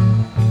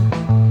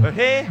 Her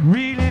head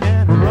reeling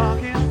and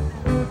rocking.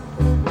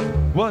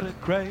 What a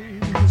crazy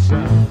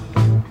sound.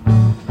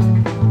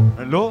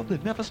 And Lord, they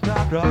never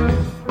stopped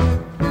rocking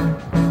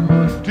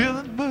till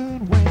the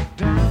moon went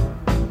down.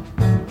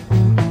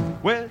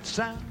 Well, it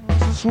sounds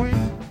so sweet,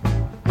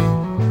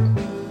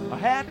 I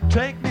had to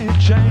take me a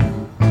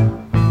chain,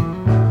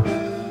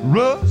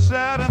 rust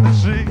out in the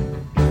sea.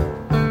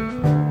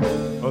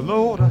 Oh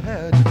Lord, I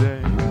had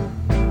today.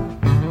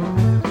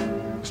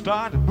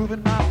 Started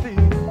moving my feet,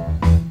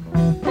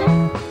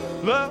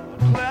 Lord,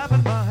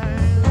 clapping my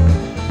hands.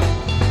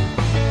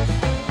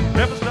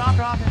 Never stopped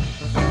rocking,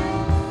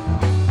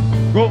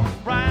 going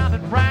round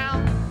and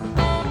round.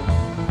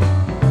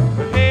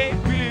 Hey,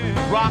 feeling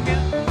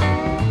rocking.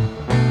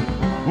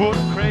 What a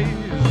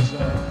crazy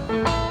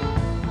sound.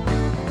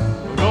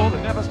 Lord,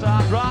 they never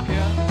stopped rocking.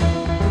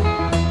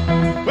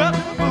 Well,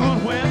 the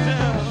moon went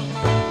down.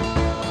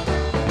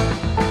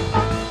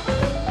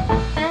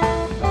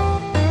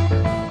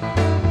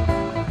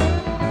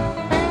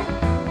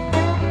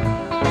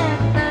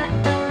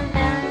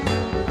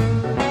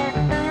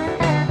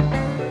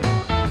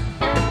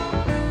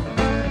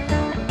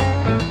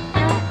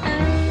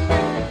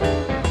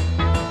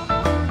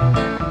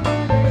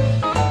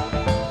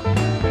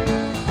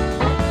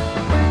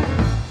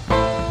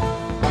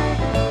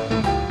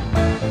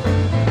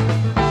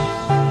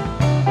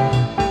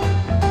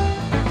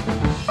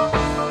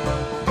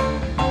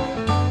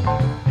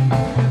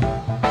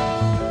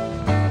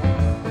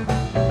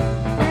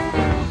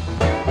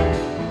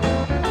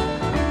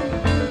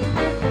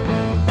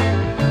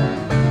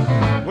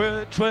 Well,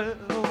 at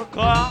 12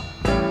 o'clock,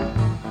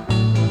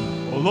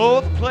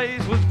 although the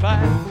place was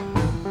packed,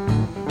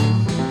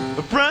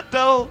 the front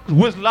door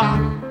was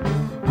locked.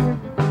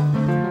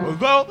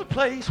 Although the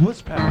place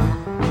was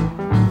packed,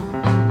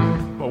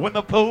 but when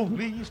the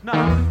police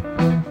knocked,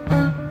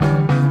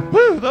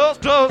 whoo, those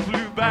doors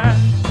flew back.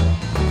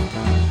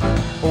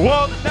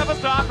 Oh, they never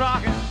stopped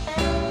rocking.